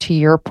 to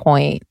your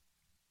point,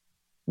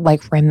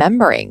 like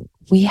remembering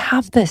we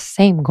have the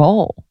same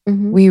goal.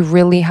 Mm-hmm. We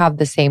really have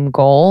the same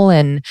goal.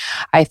 And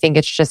I think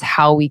it's just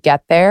how we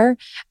get there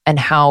and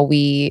how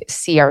we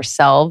see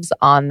ourselves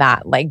on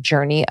that like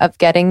journey of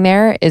getting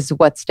there is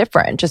what's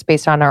different just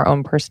based on our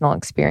own personal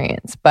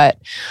experience.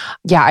 But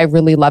yeah, I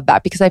really love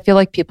that because I feel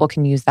like people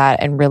can use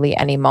that in really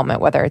any moment,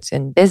 whether it's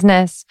in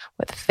business,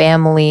 with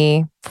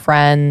family,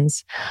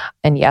 friends.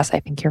 And yes, I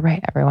think you're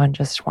right. Everyone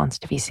just wants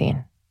to be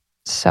seen.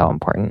 So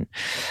important.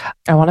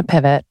 I want to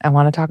pivot. I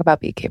want to talk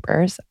about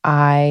beekeepers.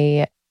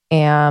 I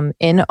am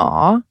in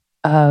awe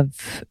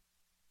of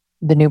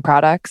the new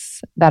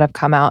products that have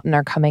come out and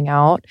are coming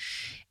out.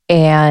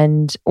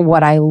 And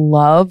what I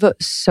love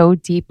so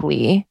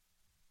deeply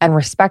and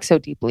respect so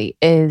deeply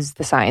is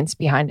the science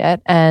behind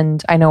it.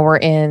 And I know we're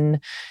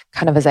in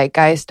kind of a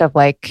zeitgeist of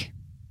like,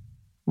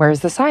 where's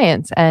the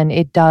science? And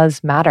it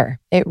does matter.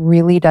 It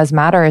really does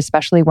matter,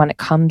 especially when it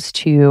comes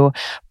to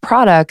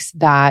products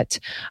that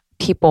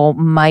people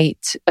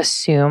might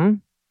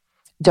assume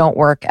don't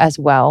work as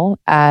well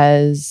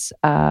as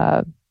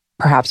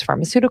perhaps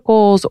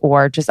pharmaceuticals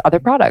or just other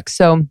products.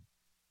 So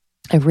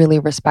I really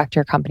respect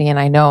your company. And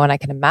I know and I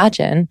can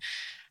imagine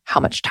how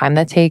much time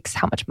that takes,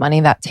 how much money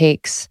that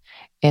takes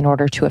in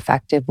order to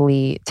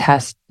effectively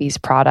test these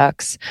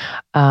products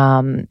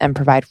and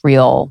provide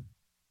real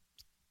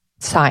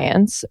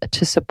science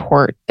to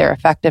support their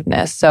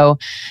effectiveness. So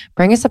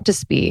bring us up to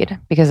speed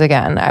because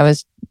again, I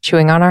was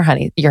chewing on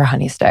your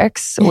honey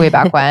sticks way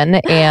back when,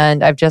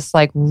 and I've just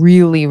like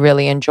really,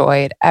 really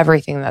enjoyed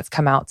everything that's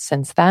come out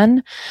since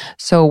then.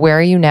 So where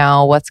are you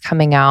now? What's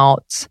coming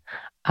out?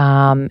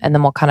 And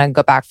then we'll kind of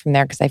go back from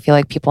there because I feel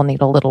like people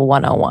need a little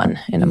 101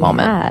 in a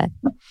moment.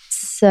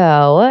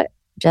 So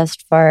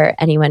just for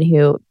anyone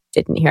who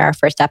didn't hear our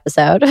first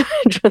episode,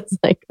 which was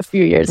like a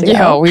few years ago.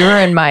 Yo, we were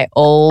in my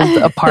old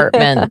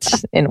apartment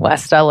in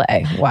West LA.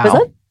 Wow. Was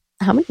that,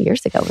 how many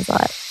years ago was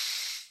that?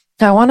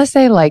 I want to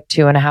say like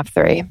 2.5,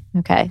 3.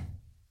 Okay.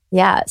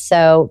 Yeah.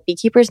 So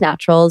Beekeepers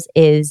Naturals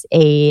is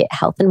a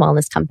health and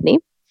wellness company.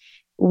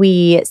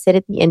 We sit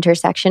at the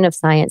intersection of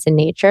science and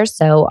nature.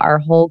 So our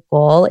whole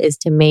goal is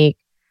to make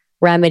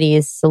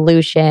remedies,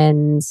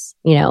 solutions,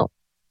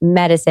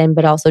 medicine,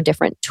 but also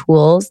different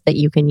tools that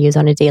you can use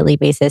on a daily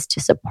basis to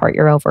support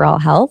your overall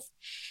health.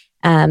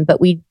 But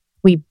we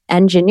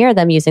engineer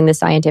them using the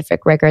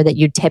scientific rigor that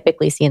you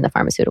typically see in the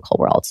pharmaceutical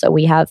world. So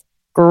we have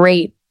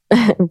great,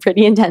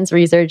 pretty intense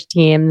research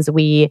teams.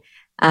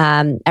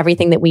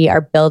 Everything that we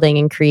are building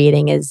and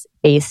creating is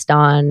based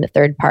on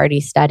third-party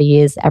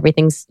studies.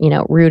 Everything's,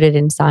 rooted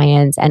in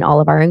science, and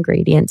all of our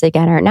ingredients,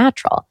 again, are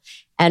natural.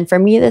 And for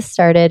me, this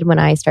started when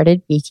I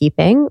started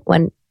beekeeping.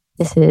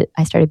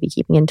 I started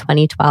beekeeping in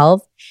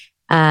 2012.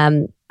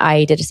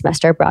 I did a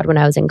semester abroad when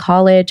I was in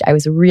college. I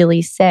was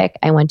really sick.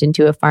 I went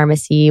into a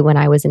pharmacy when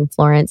I was in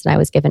Florence and I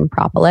was given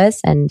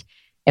propolis. And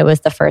it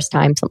was the first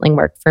time something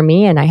worked for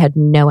me. And I had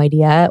no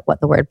idea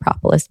what the word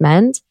propolis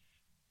meant,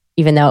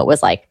 even though it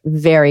was like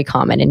very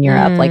common in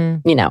Europe. Like,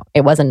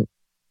 it wasn't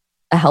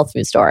a health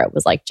food store. It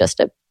was like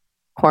just a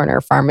corner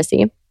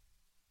pharmacy.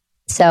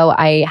 So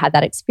I had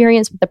that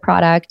experience with the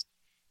product,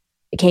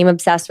 became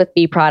obsessed with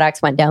bee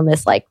products, went down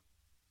this like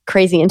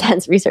crazy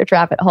intense research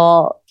rabbit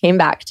hole, came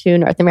back to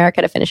North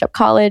America to finish up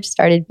college,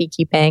 started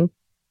beekeeping.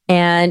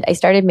 And I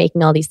started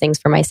making all these things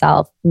for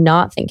myself,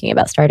 not thinking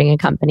about starting a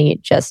company,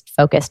 just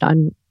focused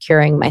on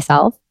curing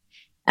myself.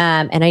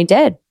 And I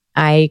did.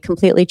 I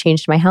completely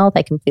changed my health.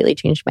 I completely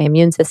changed my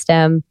immune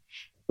system.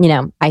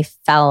 I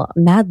fell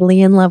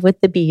madly in love with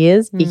the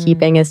bees.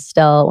 Beekeeping is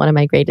still one of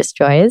my greatest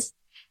joys.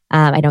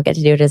 I don't get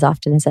to do it as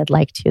often as I'd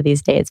like to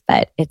these days,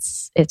 but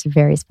it's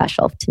very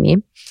special to me.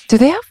 Do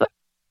they have,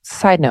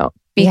 side note,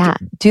 yeah.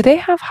 Do they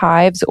have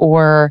hives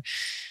or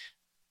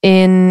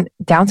in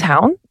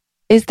downtown?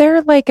 Is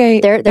there like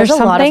there's a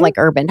lot of like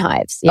urban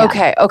hives. Yeah.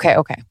 Okay.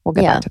 We'll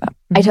get back to that.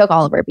 I took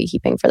Oliver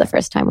beekeeping for the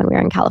first time when we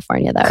were in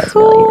California. That was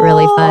really,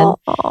 really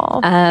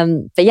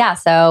fun. But yeah,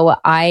 so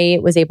I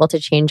was able to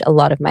change a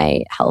lot of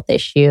my health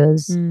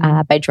issues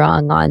by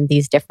drawing on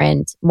these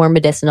different, more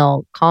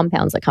medicinal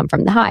compounds that come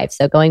from the hive.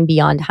 So going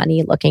beyond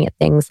honey, looking at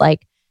things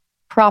like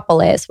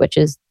propolis, which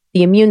is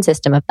the immune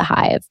system of the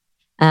hive.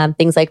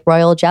 Things like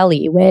royal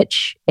jelly,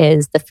 which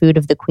is the food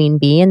of the queen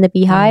bee in the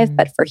beehive,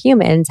 but for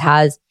humans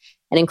has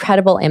an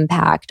incredible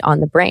impact on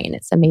the brain.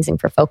 It's amazing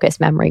for focus,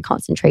 memory,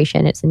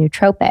 concentration. It's a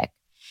nootropic.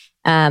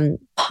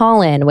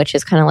 Pollen, which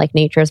is kind of like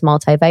nature's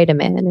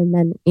multivitamin. And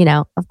then,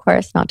 of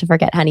course, not to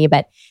forget honey,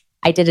 but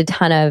I did a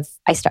ton of,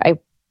 I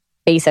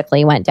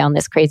basically went down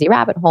this crazy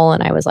rabbit hole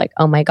and I was like,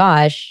 oh my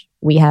gosh,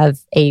 we have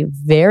a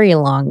very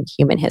long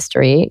human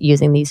history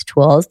using these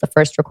tools. The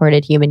first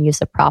recorded human use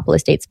of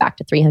propolis dates back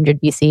to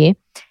 300 BC.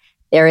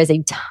 There is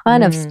a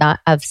ton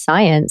of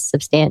science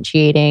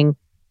substantiating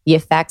the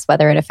effects,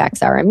 whether it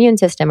affects our immune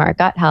system, our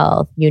gut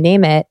health, you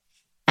name it.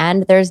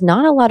 And there's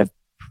not a lot of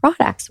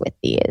products with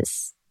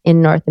these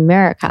in North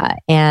America.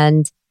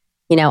 And,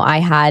 I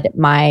had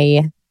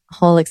my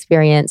whole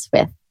experience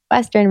with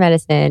Western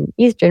medicine,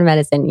 Eastern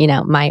medicine,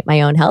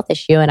 my own health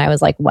issue. And I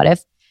was like, what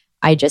if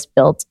I just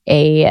built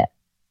a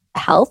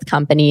health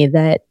company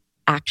that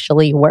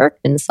actually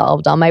worked and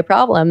solved all my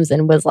problems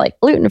and was like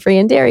gluten-free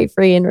and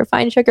dairy-free and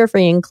refined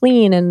sugar-free and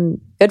clean and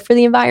good for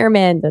the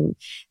environment. And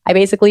I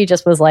basically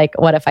just was like,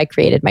 what if I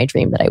created my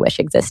dream that I wish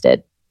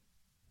existed?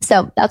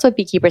 So that's what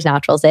Beekeepers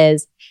Naturals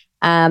is.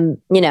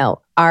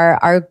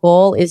 Our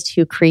goal is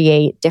to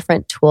create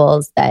different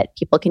tools that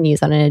people can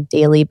use on a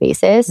daily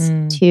basis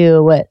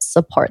to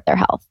support their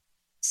health.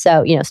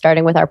 So,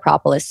 starting with our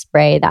propolis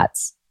spray,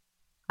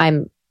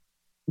 I'm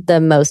the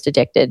most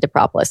addicted to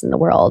propolis in the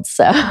world.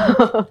 So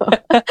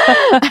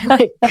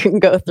I can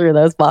go through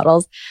those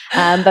bottles.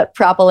 But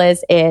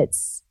propolis,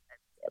 it's,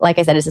 like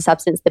I said, it's a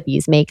substance the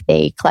bees make.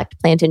 They collect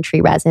plant and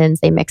tree resins,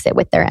 they mix it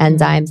with their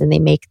enzymes, and they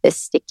make this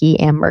sticky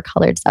amber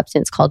colored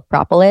substance called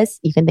propolis.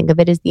 You can think of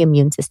it as the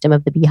immune system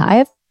of the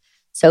beehive.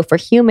 So for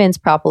humans,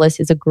 propolis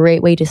is a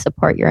great way to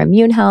support your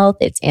immune health.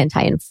 It's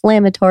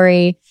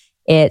anti-inflammatory.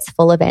 It's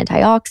full of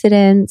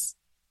antioxidants.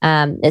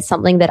 It's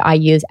something that I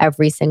use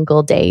every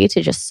single day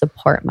to just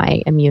support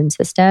my immune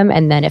system.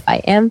 And then if I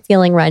am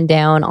feeling run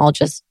down, I'll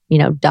just,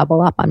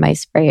 double up on my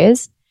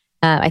sprays.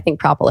 I think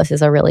propolis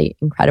is a really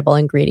incredible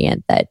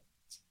ingredient that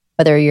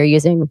whether you're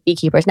using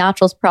Beekeepers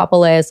Naturals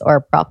propolis or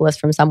propolis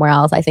from somewhere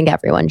else, I think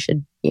everyone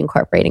should be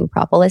incorporating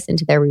propolis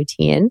into their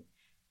routine.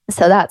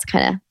 So that's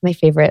kind of my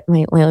favorite,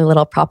 my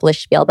little propolis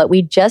spiel. But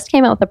we just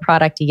came out with a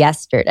product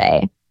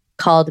yesterday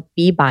called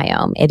Bee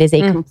Biome. It is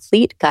a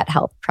complete gut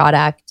health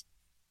product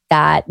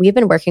that we've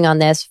been working on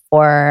this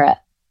for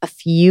a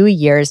few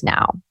years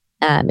now.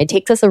 It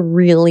takes us a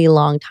really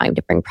long time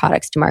to bring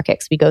products to market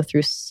because we go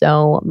through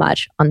so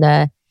much on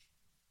the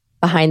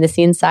behind the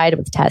scenes side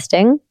with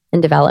testing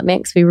and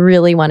development because we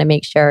really want to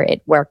make sure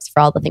it works for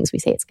all the things we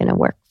say it's going to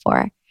work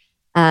for.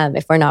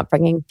 If we're not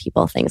bringing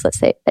people things, let's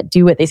say, that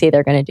do what they say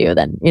they're going to do,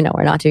 then,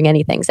 we're not doing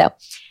anything. So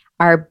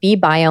our Bee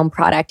Biome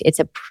product, it's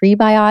a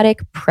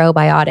prebiotic,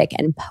 probiotic,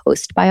 and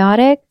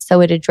postbiotic. So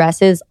it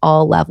addresses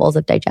all levels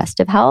of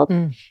digestive health.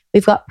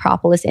 We've got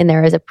propolis in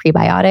there as a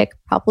prebiotic.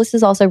 Propolis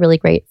is also really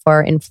great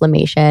for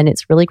inflammation.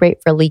 It's really great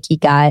for leaky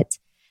gut.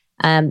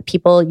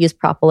 People use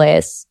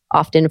propolis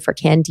often for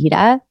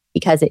candida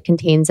because it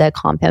contains a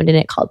compound in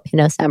it called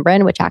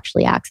pinosembrin, which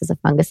actually acts as a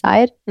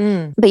fungicide.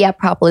 But yeah,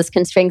 propolis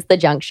constricts the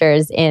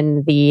junctures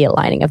in the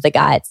lining of the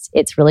guts.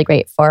 It's really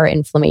great for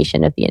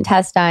inflammation of the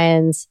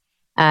intestines.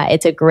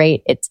 It's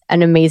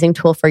an amazing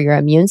tool for your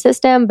immune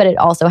system, but it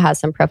also has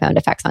some profound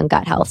effects on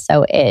gut health.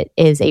 So it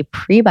is a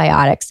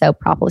prebiotic. So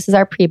propolis is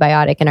our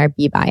prebiotic in our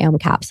Bee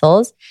Biome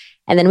capsules.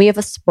 And then we have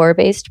a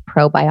spore-based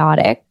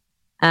probiotic.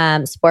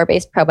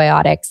 Spore-based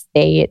probiotics,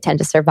 they tend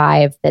to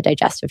survive the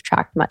digestive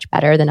tract much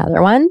better than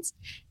other ones.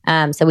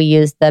 So we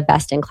use the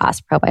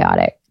best-in-class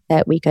probiotic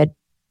that we could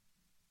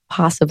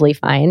possibly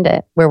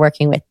find. We're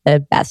working with the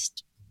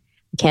best,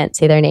 I can't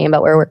say their name,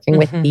 but we're working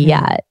with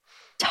the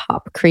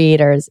top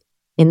creators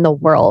in the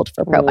world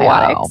for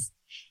probiotics. Wow.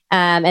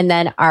 And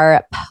then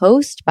our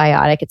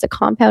postbiotic, it's a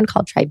compound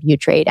called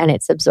tributrate, and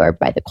it's absorbed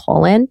by the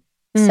colon.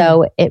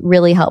 So it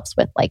really helps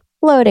with like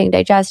bloating,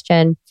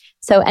 digestion.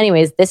 So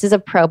anyways, this is a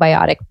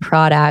probiotic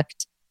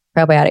product,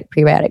 probiotic,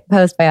 prebiotic,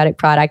 postbiotic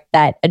product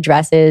that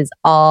addresses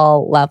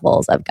all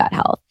levels of gut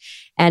health.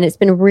 And it's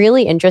been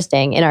really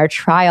interesting. In our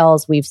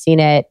trials, we've seen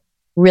it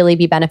really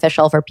be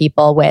beneficial for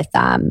people with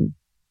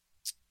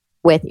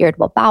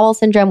irritable bowel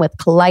syndrome, with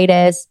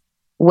colitis,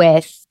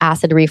 with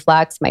acid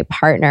reflux. My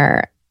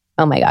partner,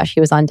 oh my gosh, he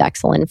was on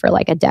Dexalin for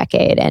like a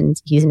decade and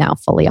he's now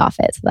fully off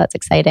it. So that's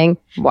exciting.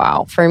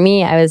 Wow. For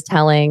me, I was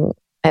telling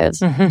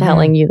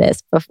you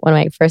this when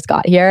I first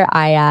got here.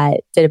 I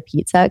did a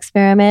pizza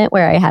experiment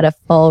where I had a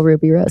full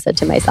Ruby Rosa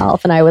to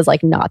myself and I was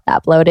like not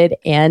that bloated,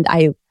 and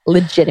I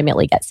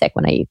legitimately get sick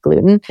when I eat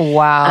gluten.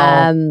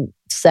 Wow.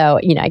 So,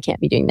 I can't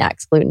be doing that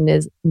because gluten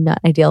is not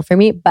ideal for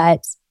me,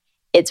 but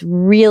it's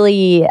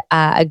really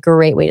a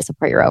great way to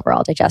support your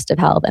overall digestive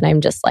health. And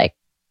I'm just like,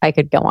 I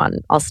could go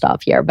on, I'll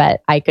stop here,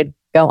 but I could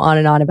go on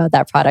and on about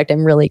that product.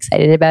 I'm really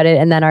excited about it.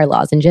 And then our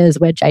lozenges,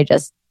 which I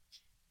just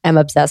am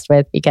obsessed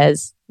with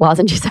because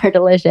lozenges are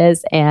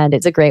delicious and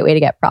it's a great way to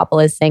get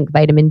propolis, zinc,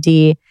 vitamin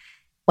D.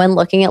 When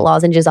looking at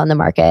lozenges on the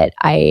market,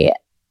 I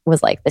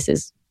was like, this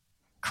is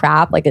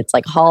crap. Like it's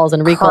like Halls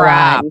and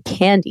Ricola and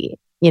candy,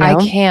 I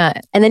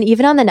can't. And then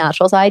even on the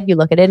natural side, you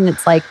look at it and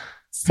it's like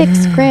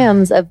 6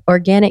 grams of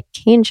organic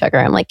cane sugar.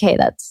 I'm like, hey,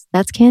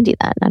 that's candy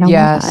then. I don't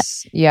want that.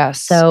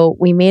 Yes. So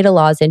we made a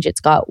lozenge. It's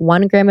got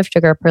 1 gram of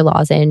sugar per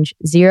lozenge,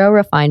 0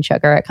 refined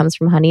sugar. It comes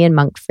from honey and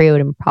monk fruit,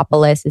 and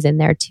propolis is in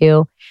there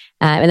too.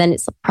 And then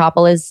it's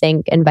propolis,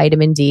 zinc, and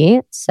vitamin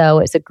D. So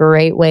it's a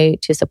great way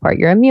to support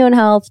your immune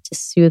health, to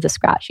soothe a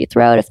scratchy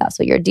throat if that's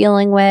what you're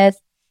dealing with.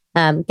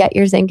 Get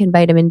your zinc and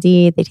vitamin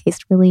D. They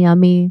taste really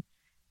yummy.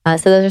 So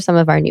those are some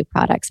of our new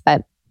products.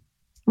 But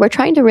we're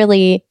trying to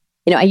really,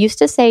 I used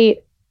to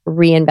say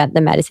reinvent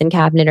the medicine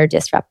cabinet or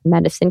disrupt the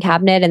medicine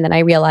cabinet. And then I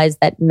realized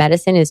that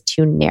medicine is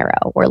too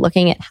narrow. We're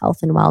looking at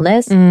health and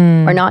wellness.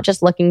 We're not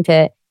just looking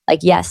to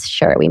yes,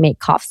 sure, we make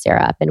cough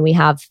syrup and we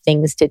have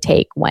things to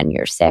take when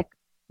you're sick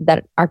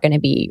that are going to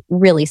be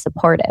really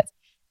supportive.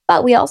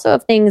 But we also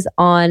have things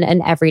on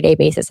an everyday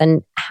basis.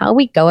 And how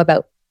we go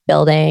about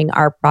building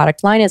our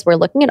product line is we're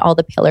looking at all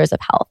the pillars of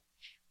health.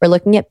 We're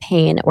looking at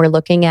pain. We're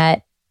looking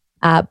at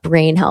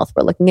brain health.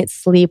 We're looking at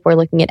sleep. We're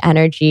looking at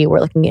energy. We're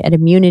looking at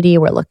immunity.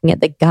 We're looking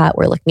at the gut.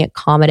 We're looking at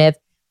cognitive.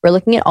 We're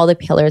looking at all the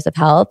pillars of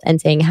health and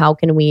saying, how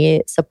can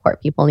we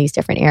support people in these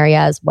different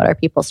areas? What are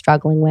people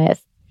struggling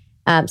with?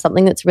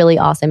 Something that's really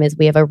awesome is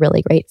we have a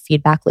really great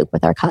feedback loop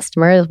with our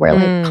customers.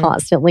 We're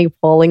constantly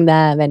polling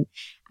them and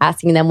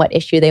asking them what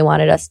issue they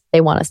want us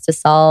to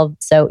solve.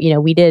 So,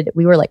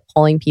 we were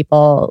polling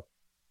people,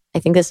 I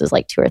think this was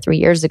 2 or 3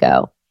 years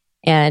ago.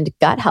 And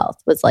gut health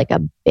was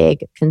a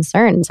big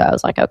concern. So I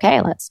was like,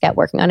 okay, let's get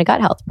working on a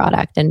gut health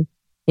product. And,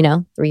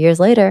 3 years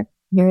later,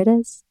 here it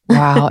is.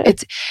 Wow.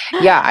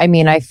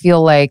 I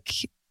feel like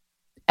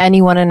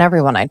anyone and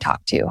everyone I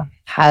talk to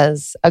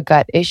has a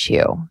gut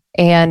issue.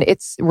 And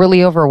it's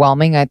really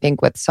overwhelming, I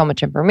think, with so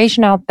much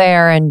information out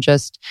there and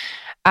just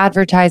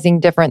advertising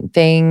different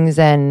things.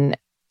 And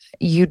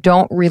you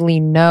don't really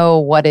know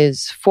what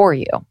is for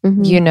you,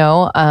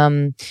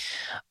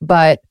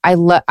 but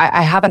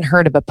I haven't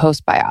heard of a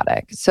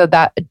postbiotic. So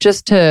that,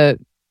 just to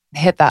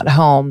hit that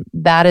home,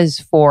 that is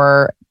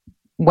for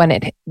when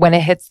it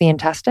hits the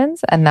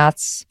intestines, and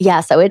that's...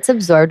 Yeah, so it's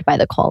absorbed by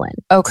the colon.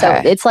 Okay.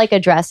 So it's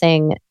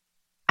addressing,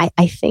 I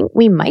think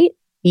we might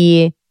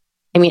be,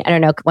 I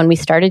don't know, when we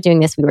started doing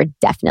this, we were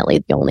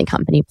definitely the only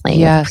company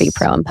playing with pre,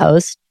 pro, and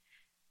post.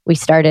 We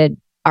started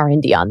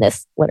R&D on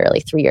this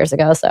literally 3 years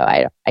ago. So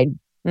I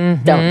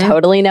don't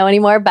totally know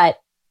anymore, but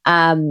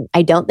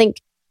I don't think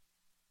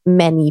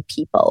many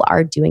people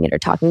are doing it or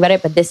talking about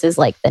it, but this is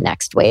the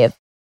next wave.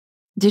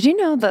 Did you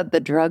know that the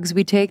drugs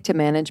we take to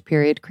manage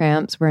period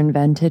cramps were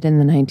invented in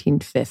the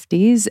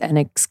 1950s and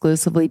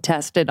exclusively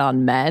tested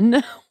on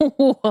men?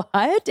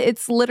 What?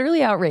 It's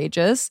literally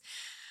outrageous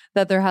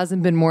that there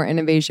hasn't been more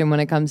innovation when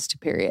it comes to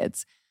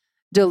periods.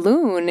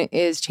 Daloon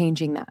is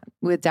changing that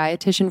with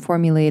dietitian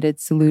formulated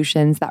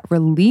solutions that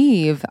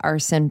relieve our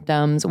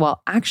symptoms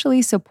while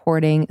actually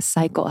supporting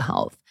cycle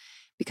health.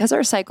 Because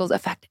our cycles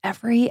affect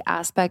every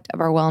aspect of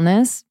our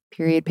wellness,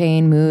 period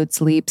pain, mood,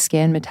 sleep,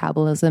 skin,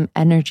 metabolism,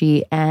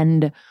 energy,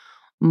 and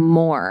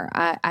more.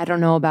 I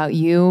don't know about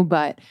you,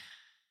 but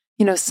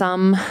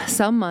some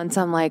months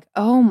I'm like,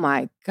 oh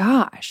my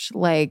gosh,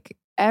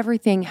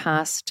 everything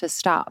has to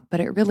stop, but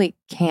it really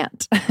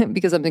can't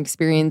because I'm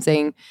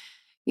experiencing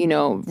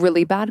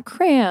really bad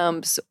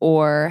cramps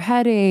or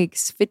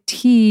headaches,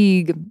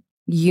 fatigue,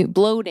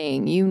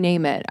 bloating, you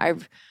name it.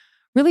 I've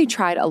really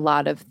tried a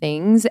lot of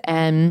things.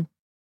 And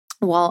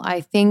while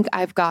I think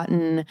I've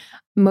gotten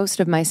most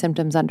of my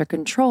symptoms under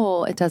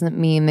control, it doesn't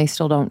mean they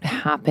still don't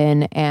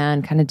happen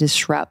and kind of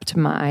disrupt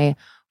my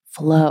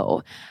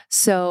flow.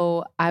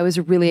 So I was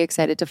really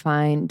excited to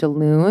find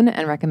Daloon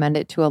and recommend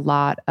it to a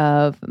lot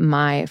of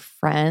my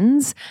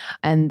friends,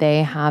 and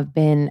they have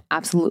been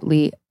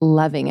absolutely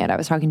loving it. I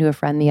was talking to a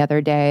friend the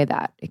other day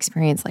that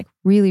experienced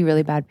really,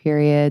 really bad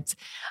periods,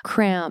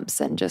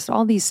 cramps, and just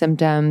all these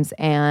symptoms.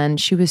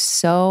 And she was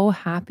so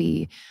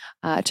happy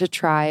to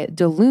try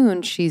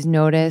Daloon. She's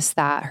noticed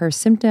that her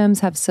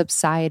symptoms have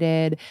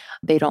subsided.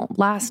 They don't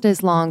last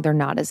as long. They're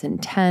not as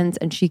intense.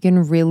 And she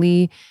can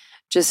really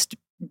just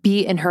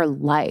be in her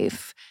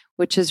life,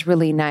 which is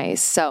really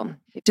nice. So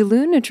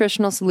Daloon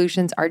nutritional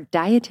solutions are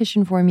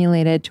dietitian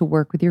formulated to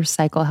work with your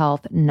cycle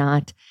health,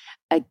 not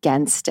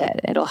against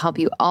it. It'll help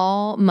you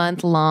all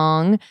month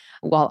long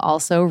while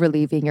also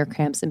relieving your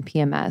cramps and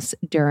PMS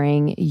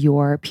during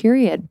your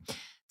period.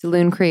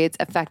 Daloon creates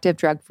effective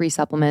drug-free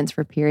supplements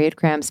for period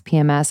cramps,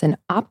 PMS, and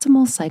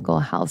optimal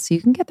cycle health. So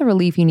you can get the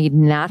relief you need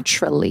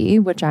naturally,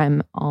 which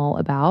I'm all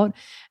about,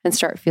 and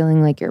start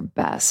feeling like your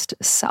best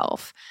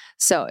self.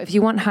 So if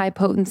you want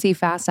high-potency,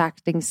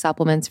 fast-acting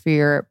supplements for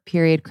your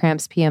period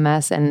cramps,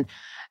 PMS, and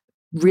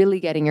really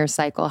getting your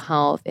cycle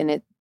health in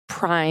its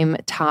prime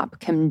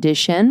top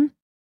condition,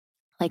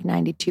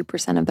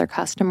 92% of their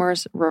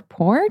customers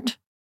report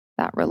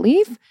that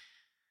relief,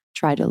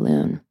 try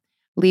Daloon.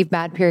 Leave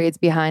bad periods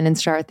behind and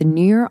start the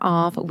new year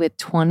off with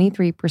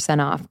 23%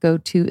 off. Go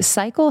to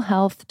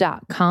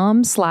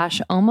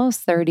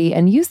cyclehealth.com/almost30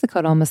 and use the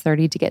code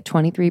almost30 to get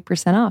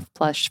 23% off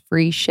plus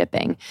free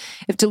shipping.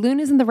 If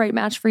Daloon isn't the right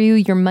match for you,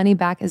 your money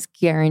back is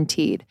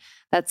guaranteed.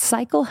 That's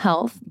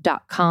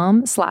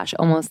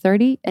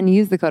cyclehealth.com/almost30 and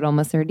use the code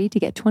almost30 to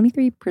get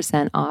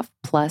 23% off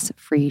plus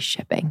free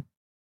shipping.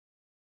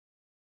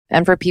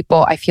 And for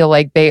people, I feel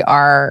like they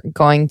are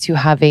going to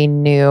have a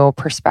new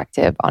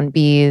perspective on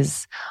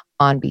bees,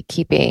 on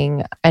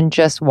beekeeping, and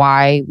just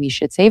why we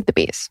should save the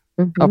bees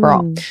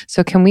overall.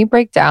 So can we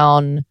break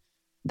down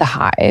the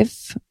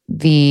hive,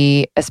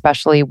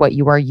 especially what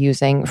you are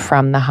using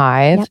from the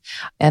hive,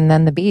 and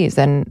then the bees,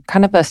 and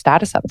kind of a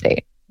status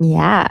update?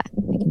 Yeah,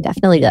 I can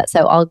definitely do that.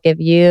 So I'll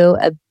give you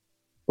a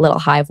little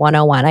hive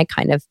 101. I'll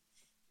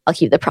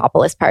keep the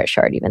propolis part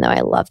short, even though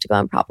I love to go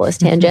on propolis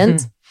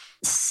tangents.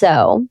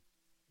 So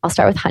I'll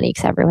start with honey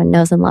because everyone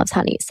knows and loves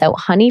honey. So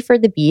honey for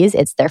the bees,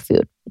 it's their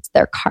food. It's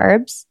their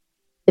carbs.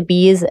 The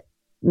bees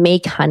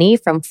make honey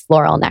from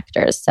floral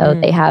nectars. So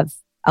they have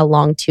a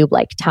long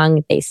tube-like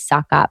tongue. They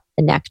suck up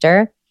the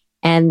nectar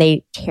and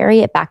they carry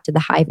it back to the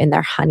hive in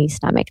their honey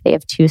stomach. They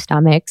have two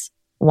stomachs.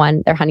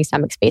 Their honey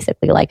stomach's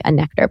basically like a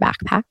nectar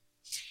backpack.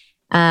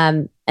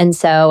 And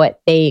so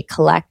they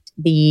collect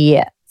the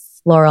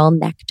floral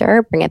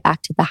nectar, bring it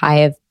back to the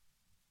hive.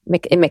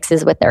 It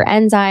mixes with their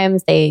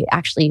enzymes. They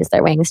actually use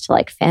their wings to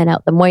like fan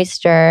out the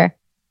moisture.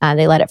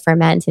 They let it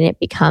ferment and it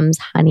becomes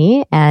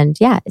honey. And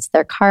yeah, it's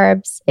their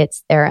carbs.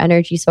 It's their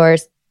energy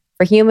source.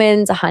 For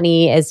humans,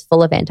 honey is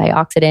full of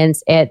antioxidants.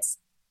 It's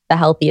the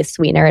healthiest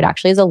sweetener. It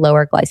actually has a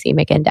lower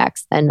glycemic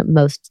index than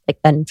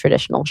than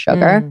traditional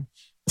sugar.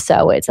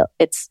 So it's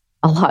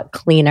a lot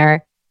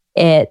cleaner.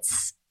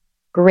 It's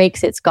great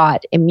because it's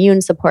got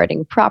immune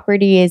supporting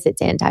properties.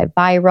 It's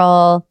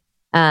antiviral.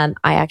 I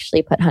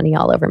actually put honey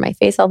all over my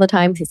face all the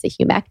time because it's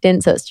a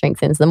humectant, so it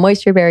strengthens the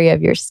moisture barrier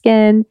of your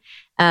skin.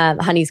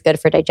 Honey's good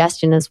for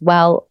digestion as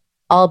well.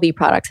 All bee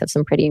products have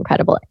some pretty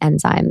incredible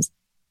enzymes.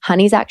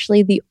 Honey's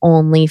actually the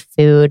only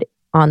food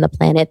on the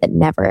planet that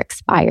never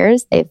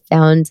expires. They've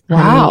found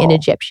honey in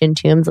Egyptian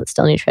tombs that's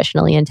still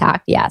nutritionally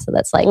intact. Yeah, so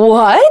that's like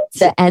what?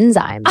 The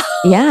enzymes.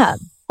 Yeah.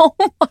 Oh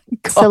my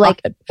God. So like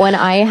if you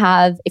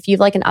have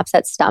like an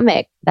upset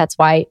stomach, that's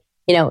why,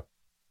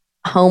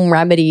 home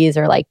remedies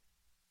are like,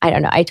 I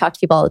don't know. I talk to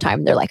people all the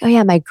time. They're like, oh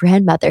yeah, my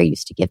grandmother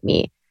used to give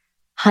me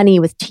honey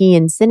with tea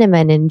and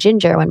cinnamon and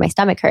ginger when my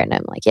stomach hurt. And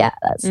I'm like, yeah,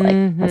 that's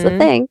that's a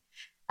thing.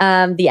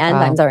 The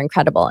enzymes are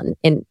incredible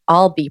in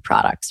all bee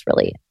products,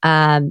 really.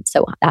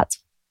 So that's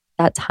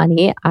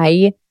honey.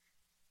 I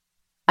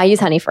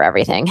use honey for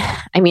everything.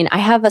 I mean,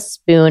 I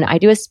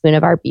do a spoon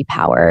of our Bee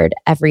Powered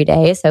every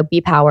day. So Bee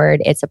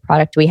Powered, it's a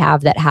product we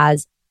have that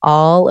has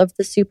all of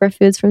the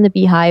superfoods from the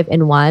beehive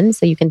in one.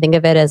 So you can think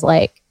of it as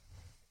like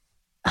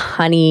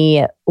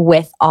honey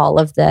with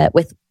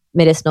with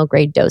medicinal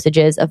grade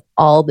dosages of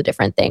all the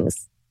different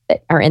things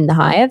that are in the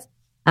hive.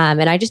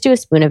 And I just do a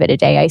spoon of it a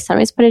day. I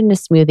sometimes put it in a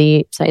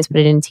smoothie, sometimes put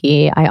it in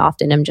tea. I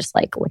often am just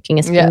like licking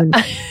a spoon.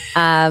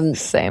 Yeah.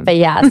 Same. But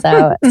yeah,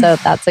 so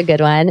that's a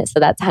good one.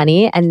 So that's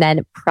honey. And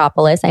then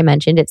propolis, I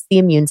mentioned, it's the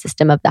immune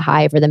system of the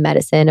hive or the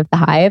medicine of the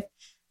hive.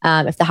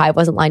 If the hive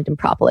wasn't lined in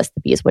propolis, the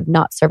bees would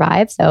not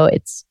survive. So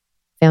it's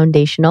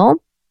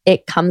foundational.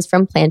 It comes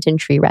from plant and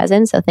tree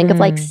resin. So think of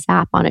like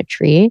sap on a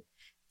tree.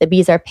 The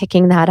bees are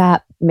picking that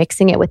up,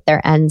 mixing it with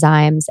their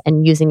enzymes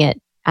and using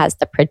it as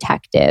the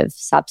protective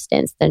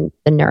substance, the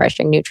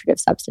nourishing nutritive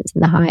substance in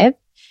the hive.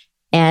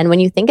 And when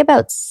you think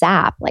about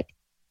sap, like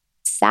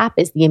sap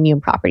is the immune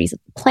properties of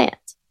the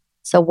plant.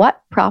 So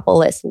what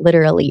propolis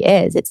literally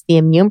is, it's the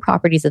immune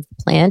properties of the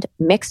plant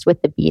mixed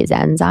with the bee's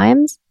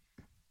enzymes.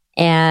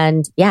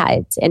 And yeah,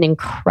 it's an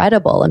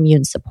incredible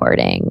immune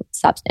supporting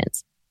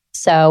substance.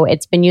 So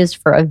it's been used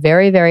for a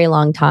very, very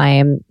long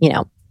time.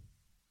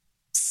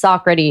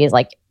 Socrates,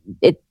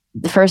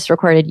 the first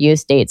recorded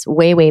use dates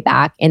way, way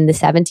back in the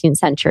 17th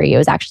century. It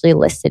was actually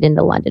listed in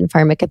the London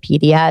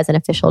Pharmacopoeia as an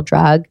official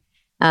drug.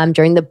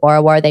 During the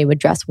Boer War, they would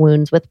dress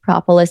wounds with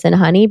propolis and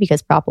honey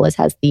because propolis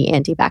has the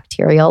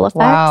antibacterial effects.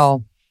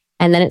 Wow.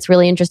 And then it's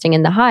really interesting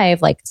in the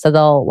hive, so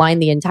they'll line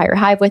the entire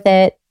hive with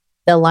it.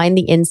 They'll line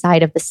the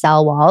inside of the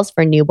cell walls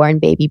for newborn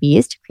baby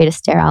bees to create a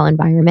sterile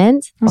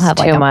environment. They'll have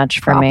too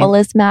much for me.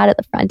 Propolis mat at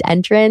the front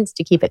entrance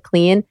to keep it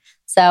clean.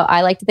 So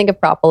I like to think of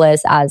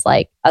propolis as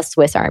like a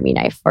Swiss Army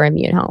knife for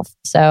immune health.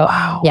 So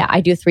yeah,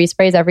 I do 3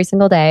 sprays every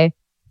single day.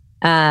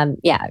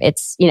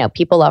 It's,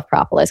 people love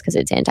propolis because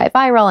it's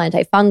antiviral,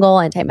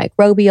 antifungal,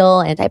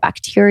 antimicrobial,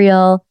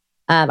 antibacterial.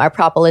 Our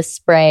propolis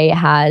spray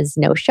has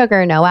no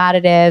sugar, no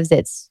additives.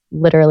 It's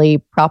literally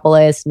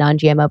propolis,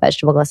 non-GMO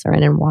vegetable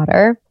glycerin and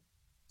water.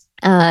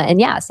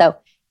 So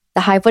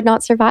the hive would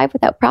not survive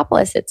without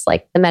propolis. It's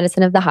like the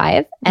medicine of the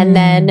hive. And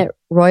then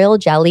royal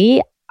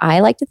jelly,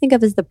 I like to think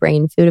of as the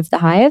brain food of the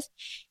hive.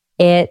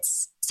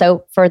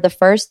 So for the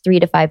first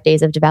 3 to 5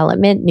 days of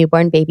development,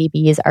 newborn baby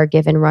bees are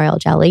given royal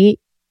jelly.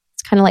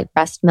 It's kind of like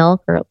breast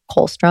milk or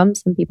colostrum.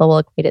 Some people will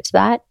equate it to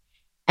that.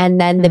 And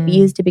then the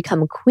bees to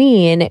become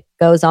queen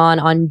goes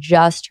on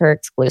just her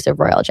exclusive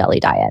royal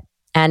jelly diet.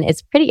 And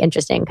it's pretty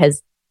interesting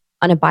because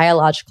on a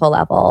biological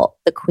level,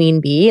 the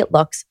queen bee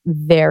looks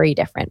very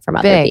different from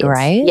other bees.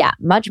 Right? Yeah,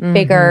 much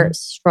bigger,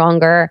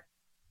 stronger.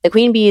 The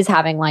queen bee is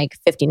having like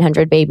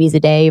 1,500 babies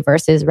a day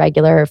versus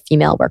regular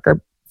female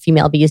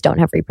bees don't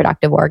have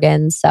reproductive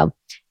organs. So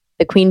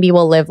the queen bee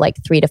will live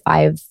like 3 to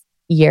 5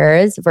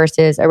 years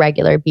versus a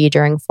regular bee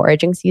during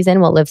foraging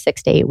season will live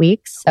 6 to 8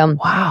 weeks. So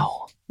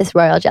wow, this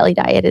royal jelly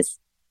diet is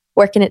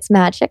working its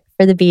magic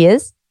for the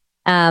bees.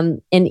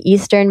 In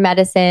Eastern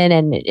medicine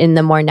and in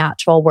the more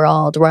natural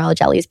world, royal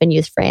jelly has been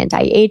used for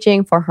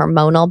anti-aging, for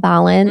hormonal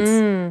balance.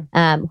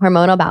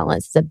 Hormonal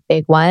balance is a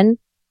big one.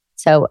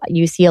 So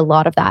you see a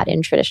lot of that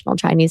in traditional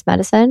Chinese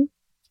medicine.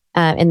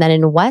 And then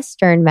in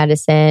Western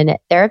medicine,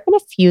 there have been a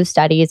few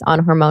studies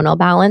on hormonal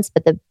balance,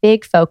 but the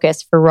big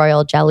focus for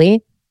royal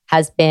jelly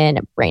has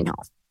been brain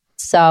health.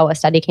 So a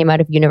study came out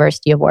of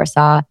University of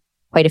Warsaw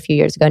quite a few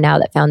years ago now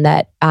that found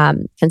that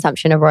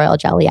consumption of royal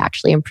jelly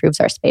actually improves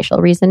our spatial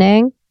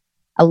reasoning.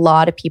 A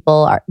lot of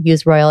people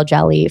use royal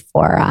jelly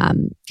for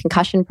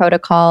concussion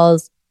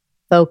protocols,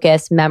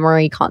 focus,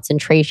 memory,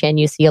 concentration.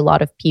 You see a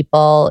lot of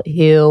people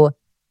who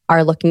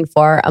are looking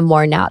for a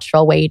more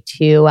natural way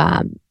to,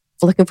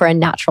 looking for a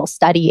natural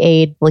study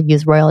aid, will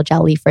use royal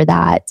jelly for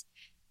that.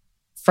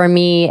 For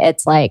me,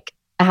 it's like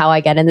how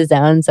I get in the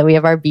zone. So we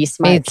have our Be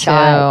Smart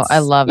shots. I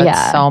love it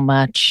so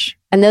much.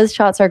 And those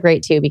shots are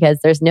great too because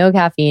there's no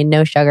caffeine,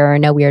 no sugar,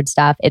 no weird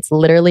stuff. It's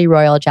literally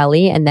royal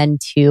jelly and then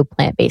 2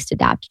 plant-based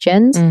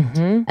adaptogens.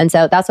 And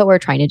so that's what we're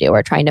trying to do.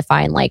 We're trying to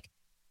find like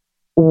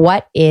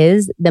what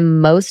is the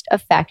most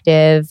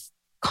effective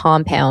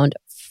compound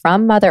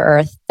from Mother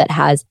Earth that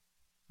has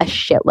a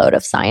shitload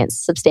of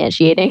science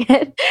substantiating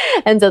it.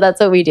 And so that's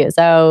what we do.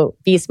 So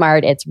Be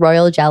Smart, it's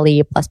royal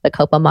jelly plus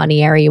Bacopa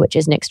monnieri, which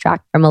is an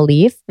extract from a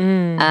leaf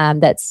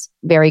that's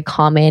very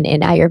common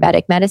in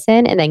Ayurvedic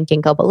medicine. And then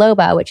ginkgo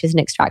biloba, which is an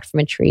extract from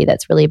a tree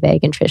that's really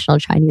big in traditional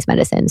Chinese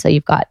medicine. So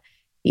you've got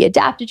the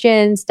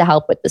adaptogens to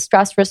help with the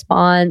stress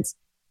response.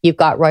 You've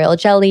got royal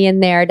jelly in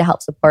there to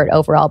help support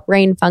overall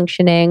brain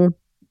functioning.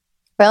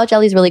 Royal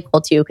jelly is really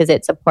cool too because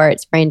it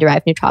supports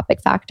brain-derived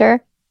nootropic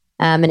factor.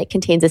 And it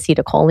contains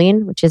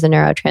acetylcholine, which is a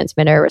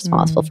neurotransmitter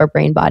responsible for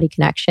brain-body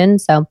connection.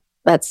 So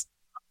that's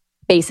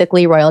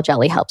basically royal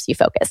jelly helps you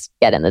focus,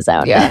 get in the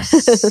zone.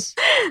 Yes.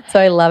 So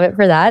I love it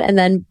for that. And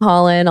then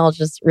pollen, I'll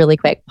just really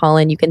quick,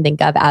 pollen you can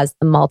think of as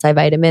the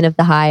multivitamin of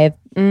the hive.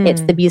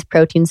 It's the bee's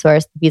protein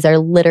source. The bees are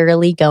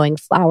literally going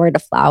flower to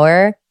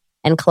flower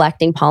and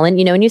collecting pollen.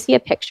 You know, when you see a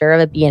picture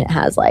of a bee and it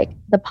has like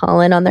the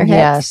pollen on their hips,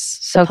 yes,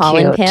 so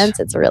pollen cute. pants,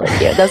 it's really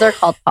cute. Those are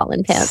called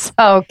pollen pants.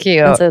 So cute.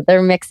 And so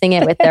they're mixing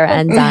it with their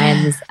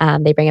enzymes.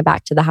 They bring it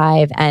back to the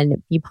hive,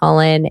 and bee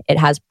pollen, it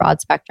has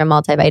broad spectrum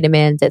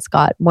multivitamins. It's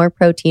got more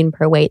protein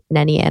per weight than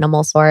any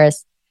animal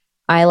source.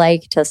 I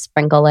like to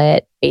sprinkle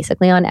it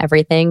basically on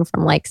everything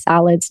from like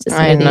salads to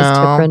smoothies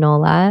to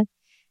granola.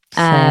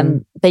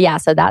 But yeah,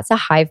 so that's a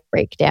hive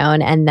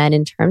breakdown. And then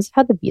in terms of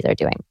how the bees are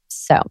doing.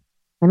 So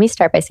let me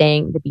start by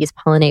saying the bees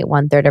pollinate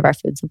 1/3 of our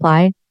food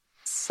supply.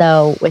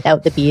 So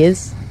without the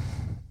bees,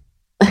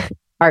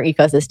 our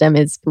ecosystem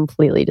is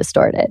completely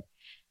distorted.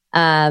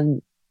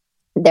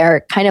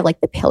 They're kind of like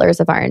the pillars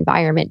of our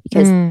environment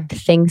because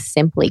things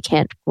simply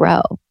can't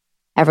grow.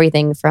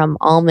 Everything from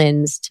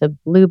almonds to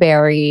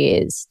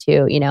blueberries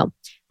to, you know,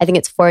 I think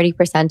it's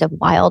 40% of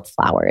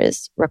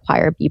wildflowers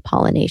require bee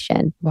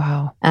pollination.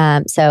 Wow.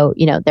 So,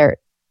 you know, they're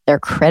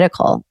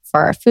critical for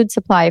our food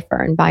supply, for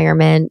our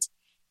environment.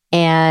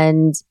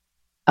 And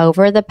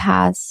over the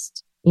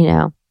past, you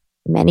know,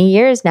 many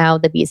years now,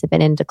 the bees have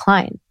been in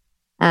decline.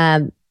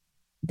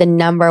 The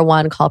number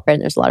one culprit,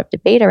 and there's a lot of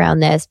debate around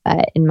this,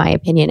 but in my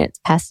opinion, it's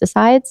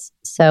pesticides.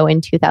 So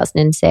in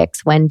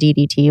 2006, when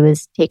DDT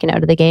was taken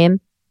out of the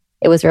game,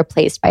 it was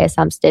replaced by a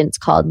substance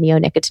called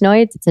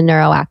neonicotinoids. It's a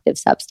neuroactive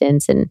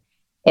substance, and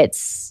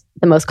it's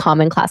the most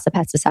common class of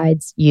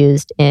pesticides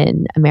used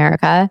in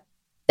America.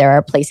 There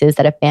are places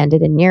that have banned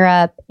it in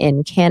Europe,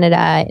 in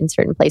Canada, in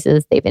certain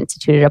places they've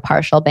instituted a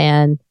partial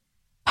ban.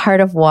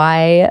 Part of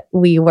why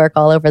we work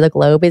all over the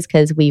globe is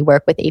because we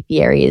work with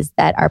apiaries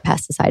that are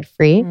pesticide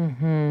free.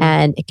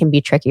 And it can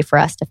be tricky for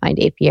us to find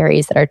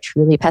apiaries that are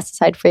truly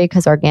pesticide free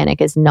because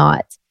organic's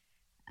not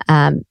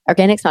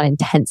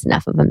intense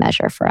enough of a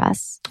measure for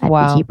us at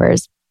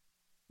beekeepers.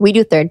 We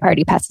do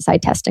third-party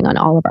pesticide testing on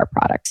all of our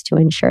products to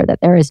ensure that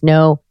there is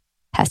no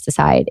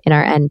pesticide in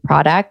our end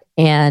product,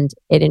 and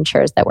it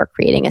ensures that we're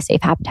creating a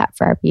safe habitat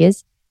for our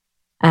bees.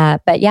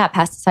 But yeah,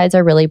 pesticides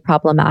are really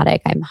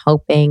problematic. I'm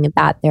hoping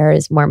that there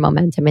is more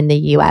momentum in the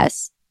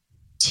US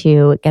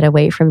to get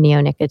away from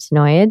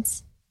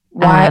neonicotinoids.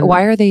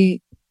 Why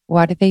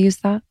did they use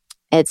that?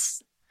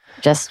 It's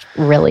just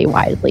really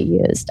widely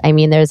used. I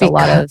mean, there's a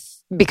lot of...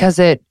 Because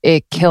it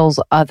kills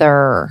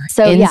other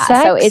insects?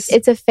 Yeah, so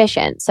it's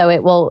efficient. So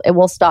it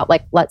will stop,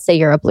 like, let's say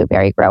you're a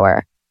blueberry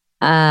grower.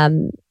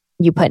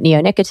 You put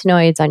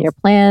neonicotinoids on your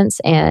plants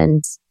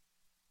and,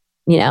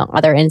 you know,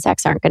 other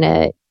insects aren't going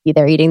to be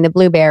there eating the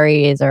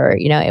blueberries, or,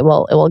 you know, it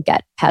will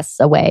get pests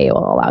away. It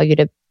will allow you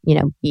to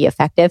be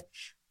effective.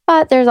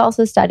 But there's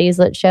also studies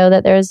that show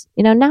that there's,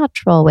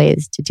 natural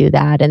ways to do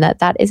that, and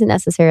that isn't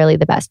necessarily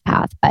the best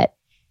path. But,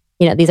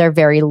 these are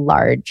very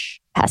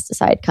large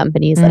pesticide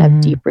companies that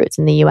have deep roots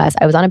in the US.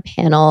 I was on a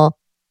panel.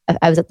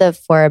 I was at the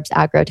Forbes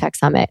Agro-Tech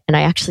Summit, and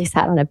I actually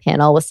sat on a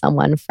panel with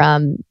someone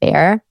from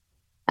Bayer,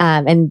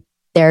 and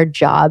their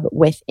job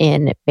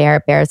within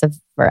Bayer is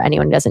for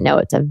anyone who doesn't know,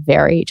 it's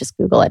just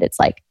Google it. It's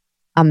like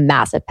a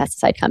massive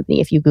pesticide company.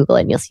 If you Google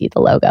it and you'll see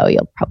the logo,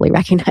 you'll probably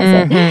recognize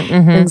it.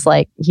 It's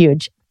like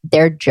huge.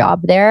 Their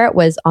job there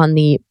was on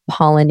the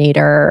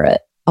pollinator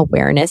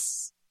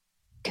awareness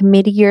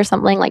committee or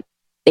something. Like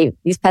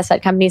these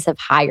pesticide companies have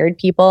hired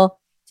people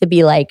to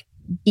be like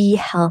bee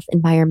health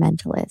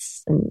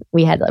environmentalists. And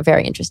we had a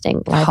very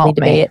interesting, lively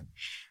debate.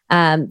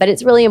 But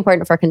it's really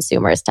important for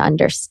consumers to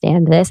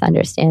understand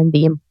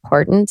the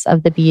importance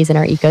of the bees in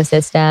our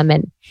ecosystem,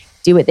 and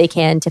do what they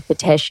can to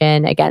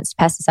petition against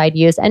pesticide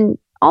use. And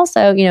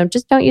also,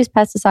 just don't use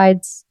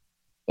pesticides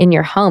in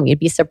your home. You'd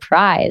be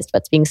surprised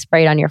what's being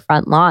sprayed on your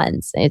front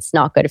lawns. It's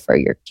not good for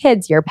your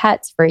kids, your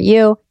pets, for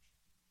you.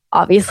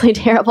 Obviously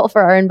terrible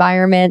for our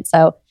environment.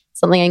 So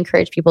something I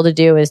encourage people to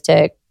do is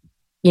to,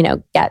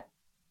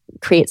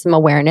 create some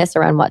awareness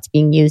around what's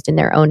being used in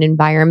their own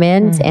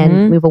environment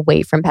and move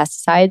away from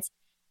pesticides.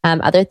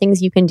 Other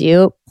things you can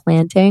do,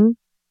 planting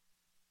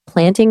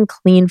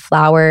clean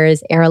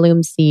flowers,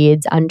 heirloom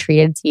seeds,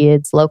 untreated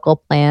seeds,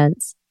 local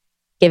plants.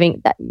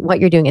 What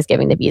you're doing is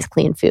giving the bees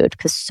clean food,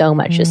 because so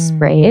much is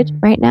sprayed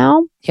right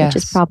now, which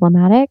is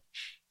problematic.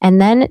 And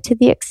then to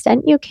the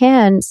extent you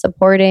can,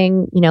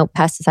 supporting,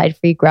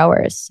 pesticide-free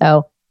growers.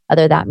 So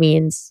whether that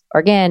means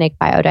organic,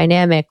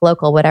 biodynamic,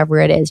 local, whatever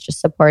it is,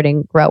 just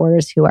supporting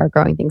growers who are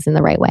growing things in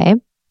the right way.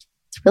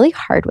 It's really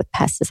hard with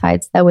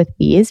pesticides though, with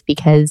bees,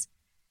 because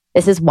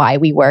this is why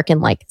we work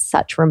in like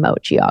such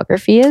remote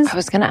geographies. I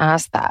was going to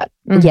ask that.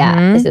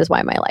 Yeah, this is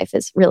why my life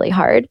is really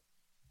hard.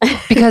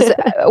 Because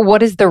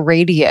what is the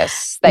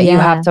radius that you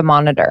have to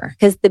monitor?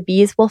 Because the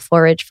bees will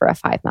forage for a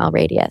 5-mile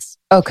radius.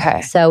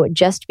 Okay. So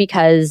just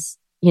because,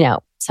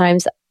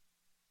 sometimes,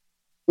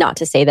 not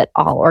to say that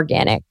all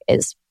organic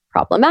is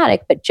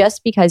problematic, but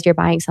just because you're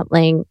buying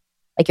something,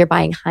 like you're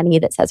buying honey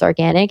that says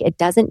organic, it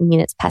doesn't mean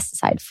it's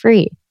pesticide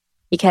free.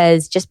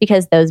 Because just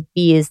because those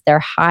bees, their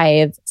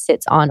hive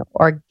sits on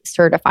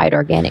certified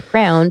organic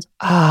ground,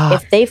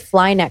 if they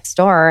fly next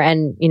door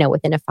and,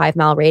 within a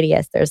 5-mile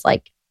radius, there's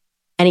like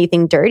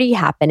anything dirty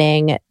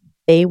happening,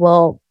 they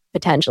will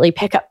potentially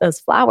pick up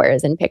those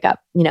flowers and pick up,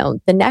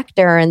 the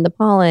nectar and the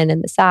pollen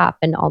and the sap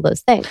and all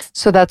those things.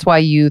 So that's why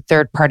you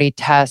third-party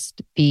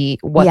test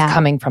what's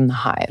coming from the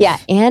hive. Yeah.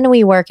 And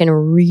we work in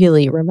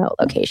really remote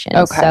locations.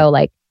 Okay. So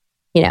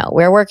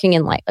we're working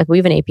in we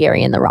have an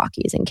apiary in the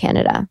Rockies in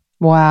Canada.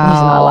 Wow.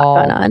 There's not a lot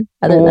going on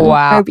other than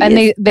our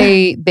bees. And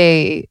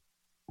they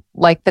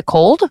like the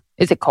cold?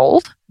 Is it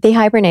cold? They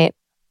hibernate.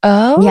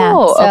 Oh, yeah.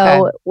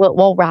 So okay.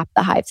 we'll wrap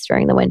the hives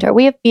during the winter.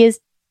 We have bees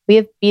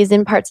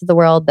in parts of the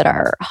world that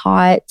are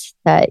hot,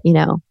 that,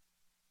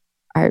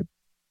 are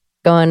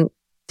going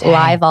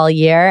live all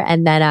year.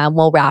 And then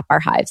we'll wrap our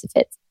hives if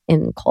it's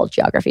in cold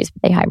geographies,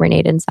 but they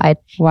hibernate inside.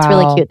 Wow. It's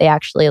really cute. They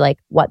actually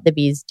what the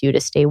bees do to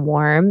stay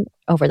warm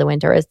over the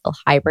winter is they'll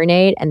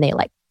hibernate and they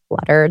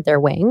flutter their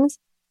wings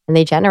and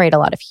they generate a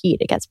lot of heat.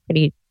 It gets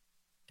pretty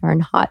darn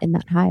hot in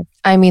that hive.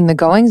 I mean, the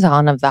goings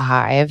on of the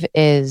hive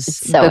is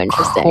so the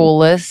interesting.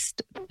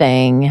 Coolest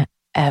thing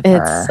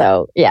ever. It's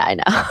so, yeah, I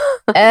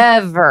know.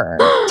 Ever.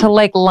 To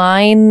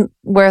line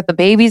where the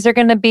babies are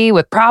going to be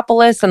with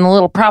propolis and the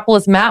little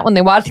propolis mat when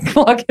they walk in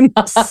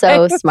the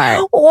So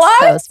smart.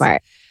 What? So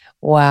smart.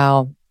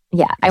 Wow.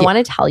 Yeah. I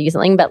want to tell you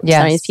something, but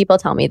sometimes people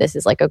tell me this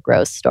is a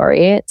gross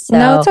story. So,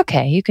 no, it's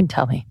okay. You can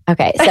tell me.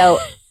 Okay. So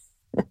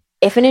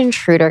if an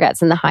intruder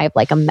gets in the hive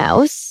like a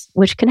mouse,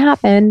 which can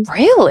happen.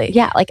 Really?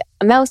 Yeah. Like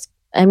a mouse.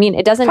 I mean,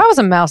 it doesn't. If I was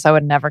a mouse, I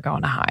would never go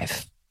in a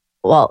hive.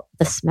 Well,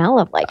 the smell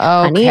of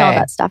honey, all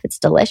that stuff, it's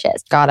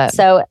delicious. Got it.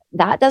 So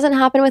that doesn't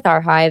happen with our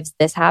hives.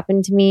 This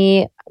happened to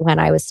me when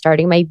I was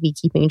starting my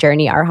beekeeping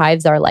journey. Our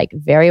hives are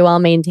very well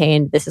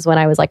maintained. This is when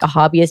I was a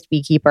hobbyist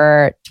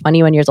beekeeper,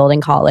 21 years old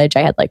in college.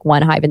 I had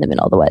one hive in the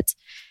middle of the woods.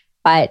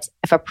 But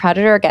if a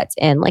predator gets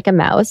in like a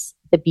mouse,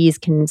 the bees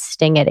can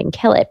sting it and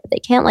kill it, but they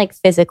can't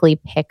physically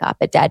pick up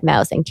a dead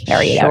mouse and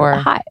carry it out of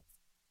the hive.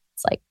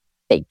 It's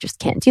they just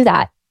can't do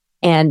that.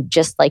 And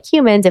just like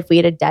humans, if we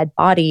had a dead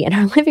body in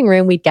our living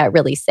room, we'd get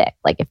really sick.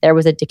 If there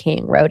was a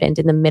decaying rodent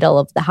in the middle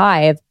of the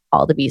hive,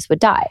 all the bees would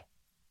die.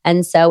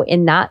 And so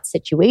in that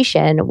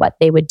situation, what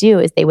they would do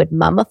is they would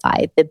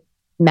mummify the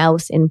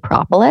mouse in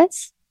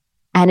propolis.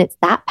 And it's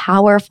that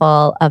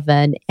powerful of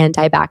an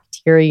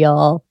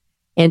antibacterial,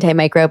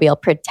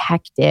 antimicrobial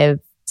protective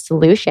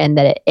solution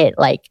that it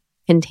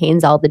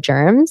contains all the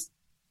germs.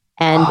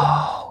 And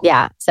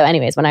yeah. So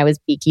anyways, when I was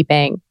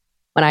beekeeping,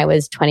 when I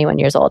was 21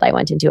 years old, I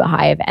went into a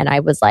hive and I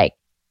was like,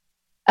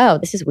 oh,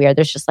 this is weird.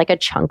 There's just a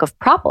chunk of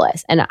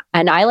propolis. And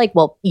I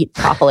will eat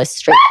propolis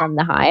straight from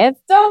the hive.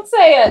 Don't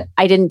say it.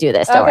 I didn't do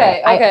this. Don't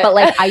worry. Okay.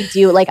 But I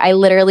do, I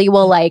literally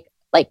will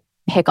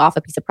pick off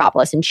a piece of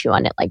propolis and chew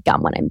on it like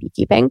gum when I'm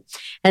beekeeping.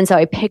 And so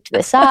I picked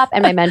this up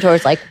and my mentor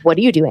was like, what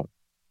are you doing?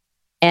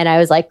 And I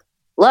was like,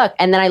 look.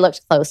 And then I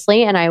looked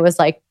closely and I was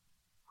like,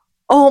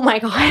 oh my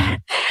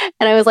God.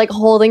 And I was like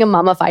holding a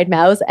mummified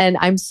mouse, and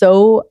I'm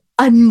so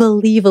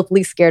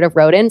unbelievably scared of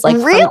rodents. Like,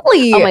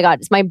 really? Oh my God.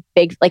 It's my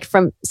big, like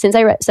since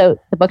I read, so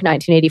the book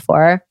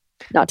 1984,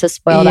 not to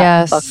spoil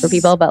that book for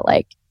people, but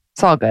like.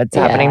 It's all good. It's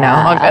happening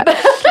now. All good.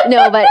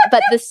 No, but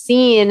the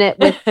scene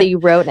with the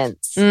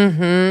rodents.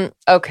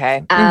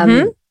 Okay.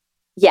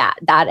 Yeah,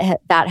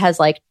 that has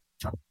like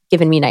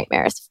given me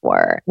nightmares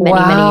for many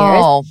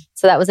years.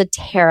 So that was a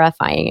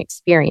terrifying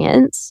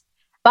experience.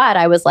 But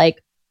I was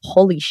like,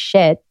 holy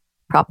shit,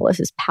 propolis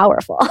is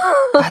powerful.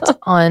 That's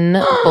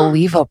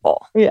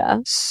unbelievable. Yeah.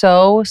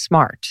 So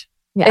smart.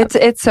 Yeah.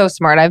 It's so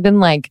smart. I've been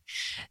like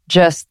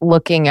just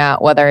looking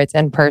at whether it's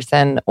in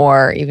person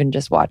or even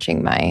just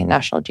watching my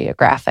National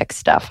Geographic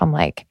stuff. I'm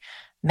like,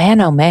 man,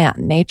 oh man,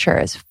 nature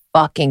is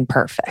fucking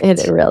perfect.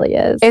 It really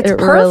is. It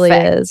perfect. Really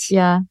is.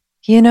 Yeah.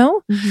 You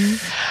know,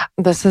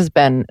 This has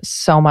been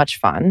so much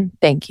fun.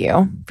 Thank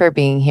you for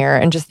being here.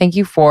 And just thank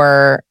you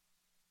for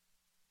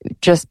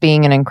just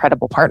being an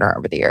incredible partner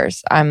over the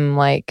years.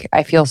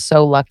 I feel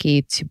so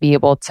lucky to be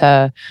able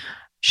to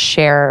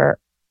share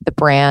the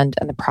brand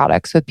and the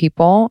products with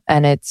people.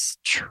 And it's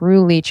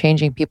truly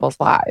changing people's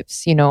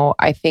lives. You know,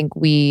 I think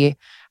we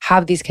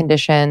have these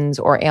conditions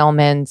or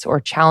ailments or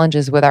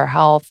challenges with our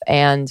health,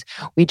 and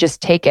we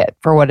just take it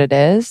for what it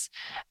is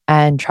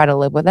and try to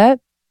live with it.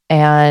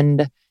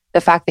 And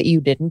the fact that you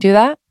didn't do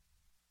that,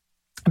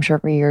 I'm sure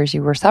for years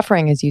you were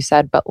suffering, as you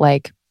said, but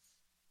like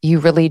you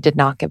really did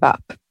not give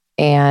up.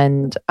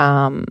 And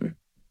I'm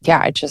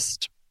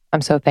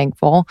so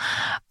thankful.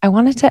 I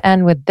wanted to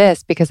end with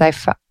this because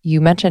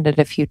you mentioned it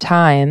a few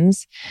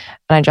times,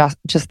 and I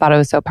just thought it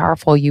was so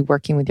powerful. You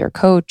working with your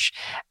coach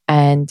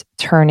and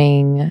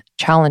turning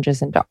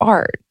challenges into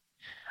art.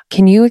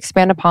 Can you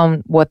expand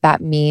upon what that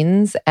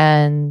means?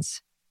 And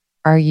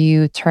are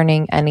you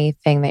turning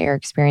anything that you're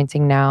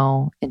experiencing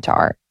now into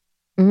art?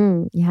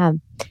 Yeah.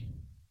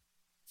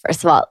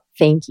 First of all,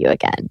 thank you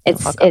again.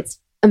 It's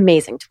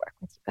amazing to work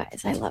with you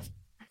guys. I love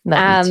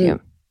that. Me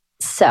too.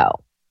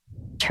 So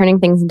turning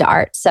things into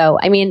art. So,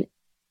 I mean,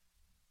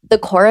 the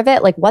core of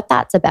it, like what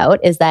that's about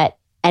is that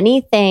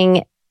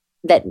anything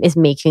that is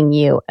making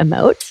you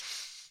emote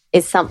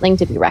is something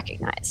to be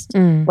recognized,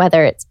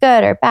 whether it's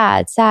good or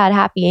bad, sad,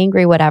 happy,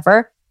 angry,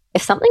 whatever.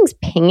 If something's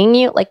pinging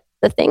you, like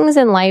the things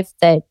in life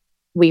that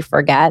we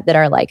forget that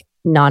are like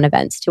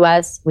non-events to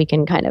us, we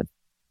can kind of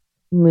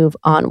move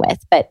on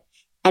with. But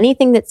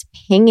anything that's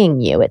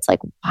pinging you, it's like,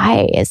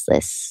 why is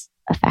this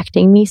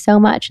affecting me so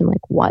much? And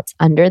like, what's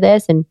under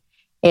this? And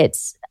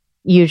it's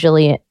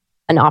usually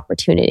an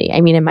opportunity.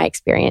 I mean, in my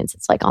experience,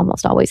 it's like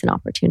almost always an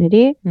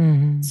opportunity.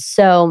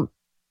 So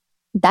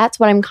that's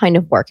what I'm kind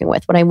of working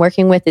with. What I'm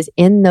working with is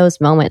in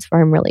those moments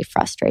where I'm really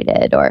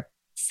frustrated or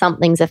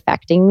something's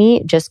affecting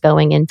me, just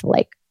going into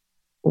like,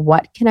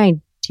 what can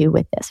I do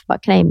with this?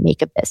 What can I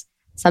make of this?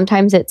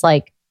 Sometimes it's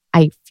like,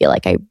 I feel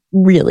like I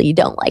really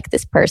don't like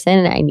this person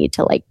and I need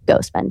to like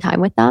go spend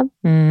time with them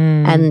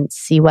and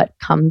see what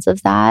comes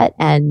of that.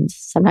 And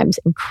sometimes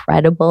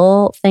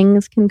incredible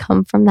things can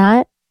come from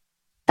that.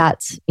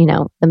 That's, you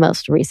know, the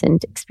most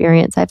recent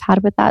experience I've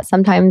had with that.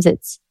 Sometimes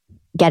it's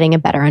getting a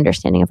better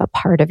understanding of a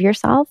part of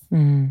yourself.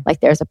 Like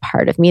there's a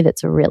part of me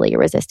that's really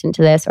resistant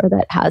to this or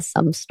that has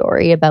some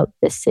story about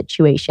this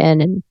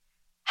situation and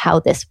how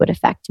this would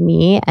affect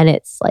me. And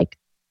it's like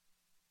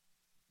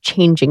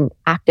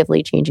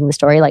actively changing the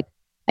story. Like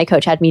my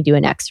coach had me do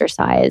an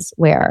exercise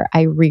where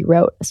I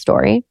rewrote a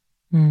story.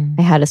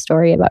 I had a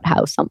story about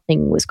how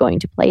something was going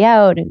to play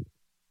out and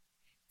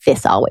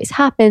this always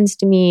happens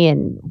to me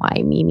and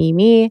why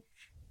me.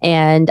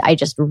 And I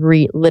just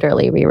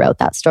literally rewrote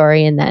that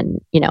story. And then,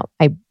 you know,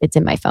 it's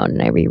in my phone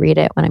and I reread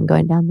it when I'm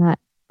going down that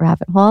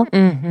rabbit hole.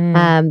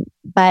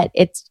 But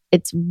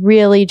it's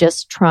really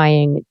just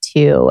trying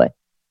to,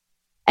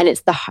 and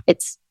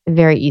it's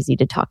very easy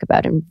to talk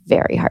about and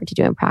very hard to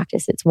do in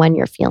practice. It's when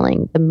you're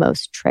feeling the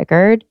most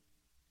triggered,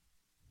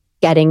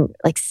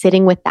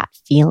 sitting with that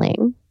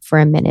feeling for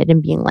a minute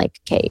and being like,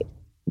 okay,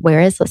 where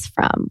is this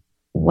from?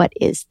 What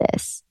is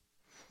this?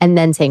 And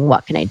then saying,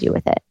 what can I do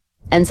with it?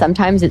 And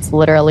sometimes it's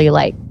literally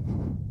like,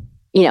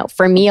 you know,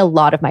 for me, a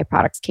lot of my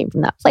products came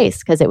from that place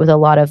because it was a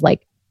lot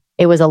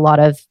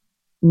of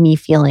me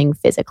feeling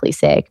physically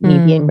sick, me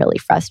being really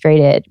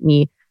frustrated,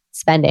 me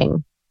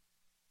spending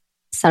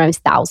sometimes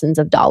thousands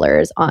of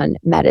dollars on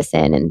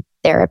medicine and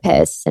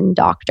therapists and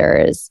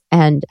doctors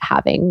and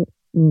having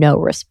no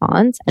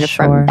response. And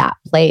from that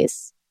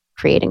place,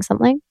 creating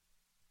something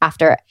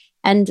after,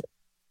 and,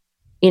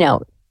 you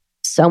know,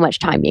 so much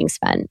time being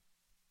spent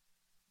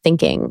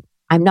thinking,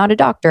 I'm not a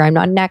doctor, I'm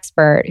not an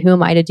expert, who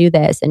am I to do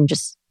this? And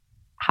just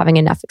having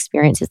enough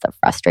experiences that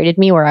frustrated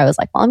me where I was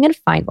like, well, I'm going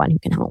to find one who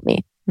can help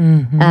me.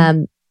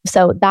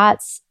 So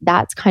that's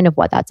kind of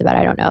what that's about.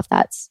 I don't know if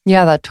that's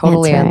that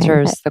totally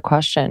answers the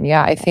question.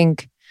 Yeah, I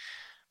think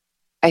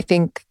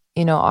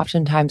you know,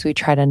 oftentimes we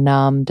try to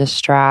numb,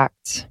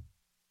 distract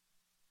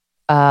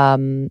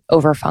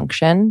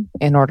overfunction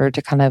in order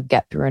to kind of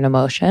get through an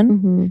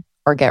emotion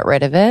or get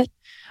rid of it.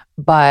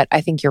 But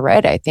I think you're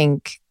right. I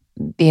think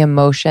the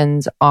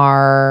emotions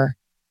are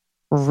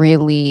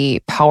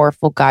really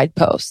powerful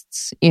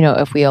guideposts,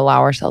 if we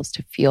allow ourselves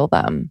to feel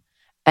them,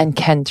 and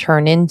can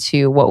turn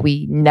into what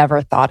we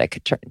never thought it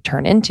could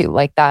turn into,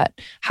 like that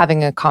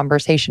having a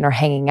conversation or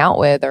hanging out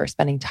with or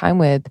spending time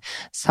with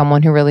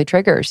someone who really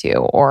triggers you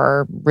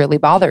or really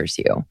bothers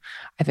you.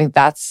 I think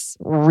that's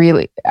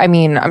really,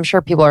 I'm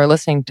sure people are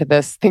listening to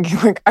this thinking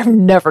like, I've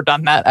never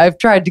done that. I've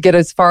tried to get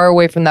as far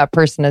away from that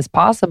person as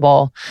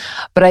possible.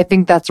 But I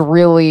think that's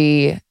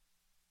really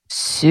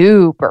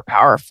super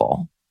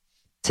powerful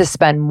to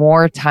spend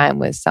more time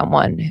with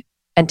someone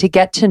and to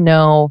get to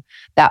know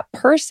that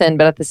person,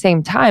 but at the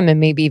same time, and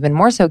maybe even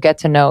more so, get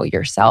to know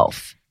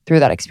yourself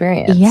through that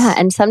experience. Yeah.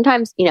 And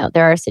sometimes,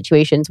 there are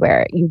situations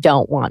where you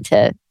don't want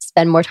to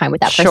spend more time with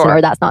that person or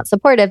that's not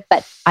supportive,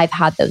 but I've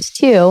had those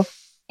too.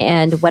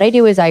 And what I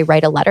do is I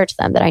write a letter to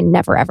them that I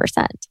never ever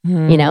sent,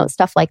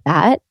 stuff like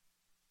that.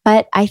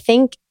 But I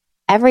think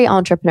every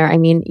entrepreneur,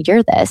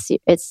 you're this,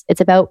 it's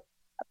about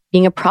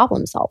being a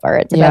problem solver.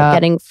 It's about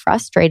getting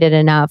frustrated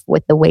enough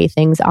with the way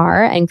things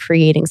are and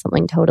creating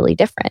something totally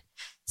different.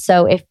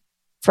 So if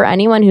for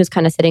anyone who's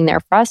kind of sitting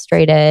there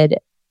frustrated,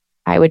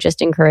 I would just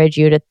encourage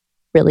you to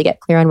really get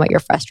clear on what you're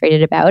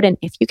frustrated about. And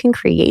if you can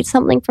create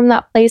something from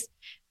that place,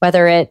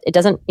 whether it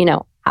doesn't,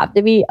 have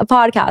to be a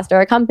podcast or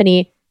a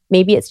company,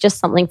 maybe it's just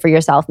something for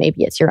yourself.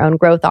 Maybe it's your own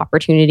growth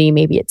opportunity.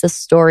 Maybe it's a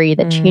story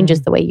that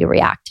changes the way you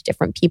react to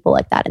different people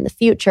like that in the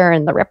future,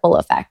 and the ripple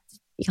effect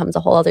becomes a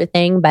whole other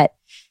thing. But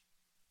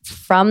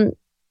from,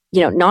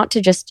 not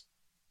to just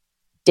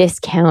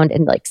discount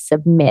and like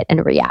submit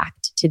and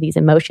react to these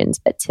emotions,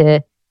 but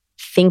to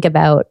think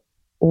about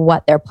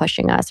what they're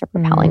pushing us or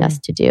propelling us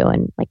to do,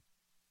 and like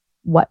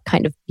what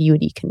kind of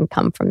beauty can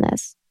come from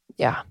this.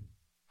 Yeah.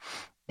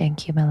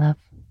 Thank you, my love.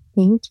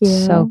 Thank you.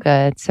 So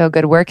good. So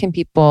good. Where can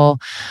people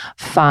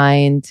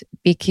find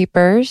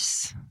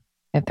Beekeepers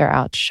if they're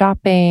out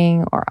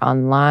shopping or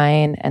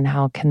online, and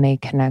how can they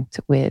connect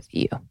with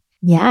you?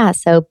 Yeah.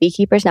 So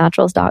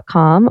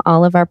beekeepersnaturals.com.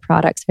 All of our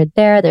products are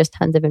there. There's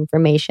tons of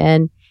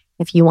information.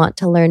 If you want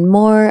to learn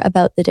more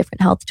about the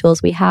different health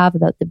tools we have,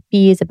 about the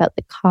bees, about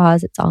the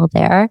cause, it's all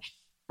there.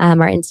 Our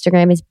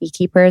Instagram is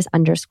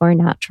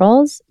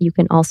beekeepers_naturals. You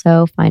can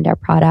also find our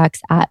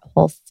products at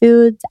Whole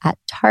Foods, at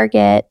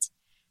Target,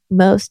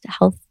 most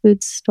health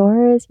food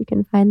stores. You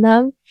can find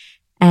them.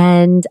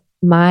 And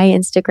my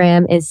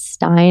Instagram is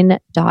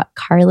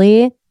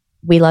stein.carly.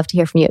 We love to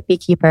hear from you at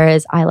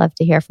Beekeepers. I love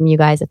to hear from you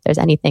guys. If there's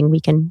anything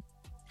we can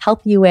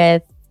help you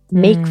with,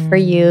 make for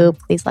you,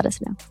 please let us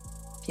know.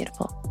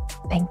 Beautiful.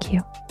 Thank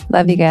you.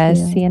 Love you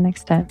guys. See you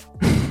next time.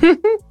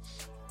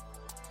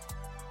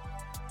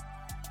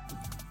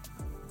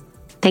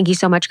 Thank you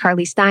so much,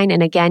 Carly Stein.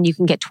 And again, you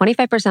can get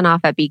 25%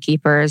 off at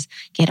Beekeepers.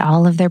 Get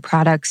all of their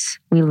products.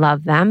 We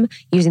love them,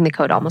 using the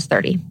code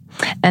almost30.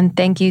 And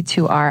thank you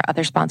to our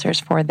other sponsors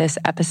for this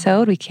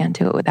episode. We can't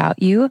do it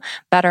without you.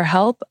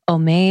 BetterHelp,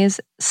 Omaze,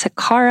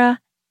 Sakara,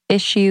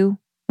 Issue,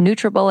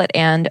 NutriBullet,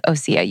 and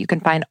Osea. You can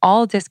find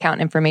all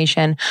discount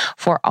information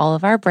for all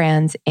of our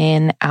brands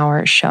in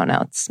our show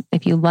notes.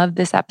 If you love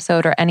this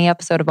episode or any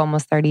episode of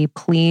Almost 30,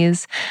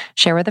 please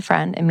share with a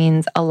friend. It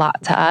means a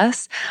lot to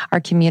us.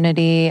 Our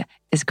community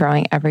is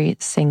growing every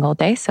single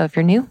day. So if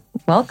you're new,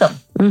 welcome.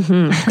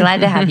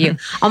 Glad to have you.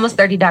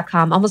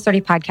 Almost30.com, Almost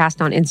 30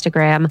 podcast on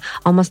Instagram.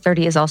 Almost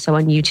 30 is also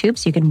on YouTube,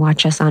 so you can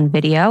watch us on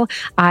video.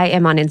 I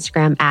am on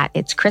Instagram at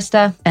It's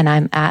Krista. And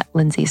I'm at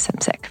Lindsay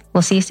Simsick.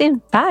 We'll see you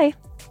soon. Bye.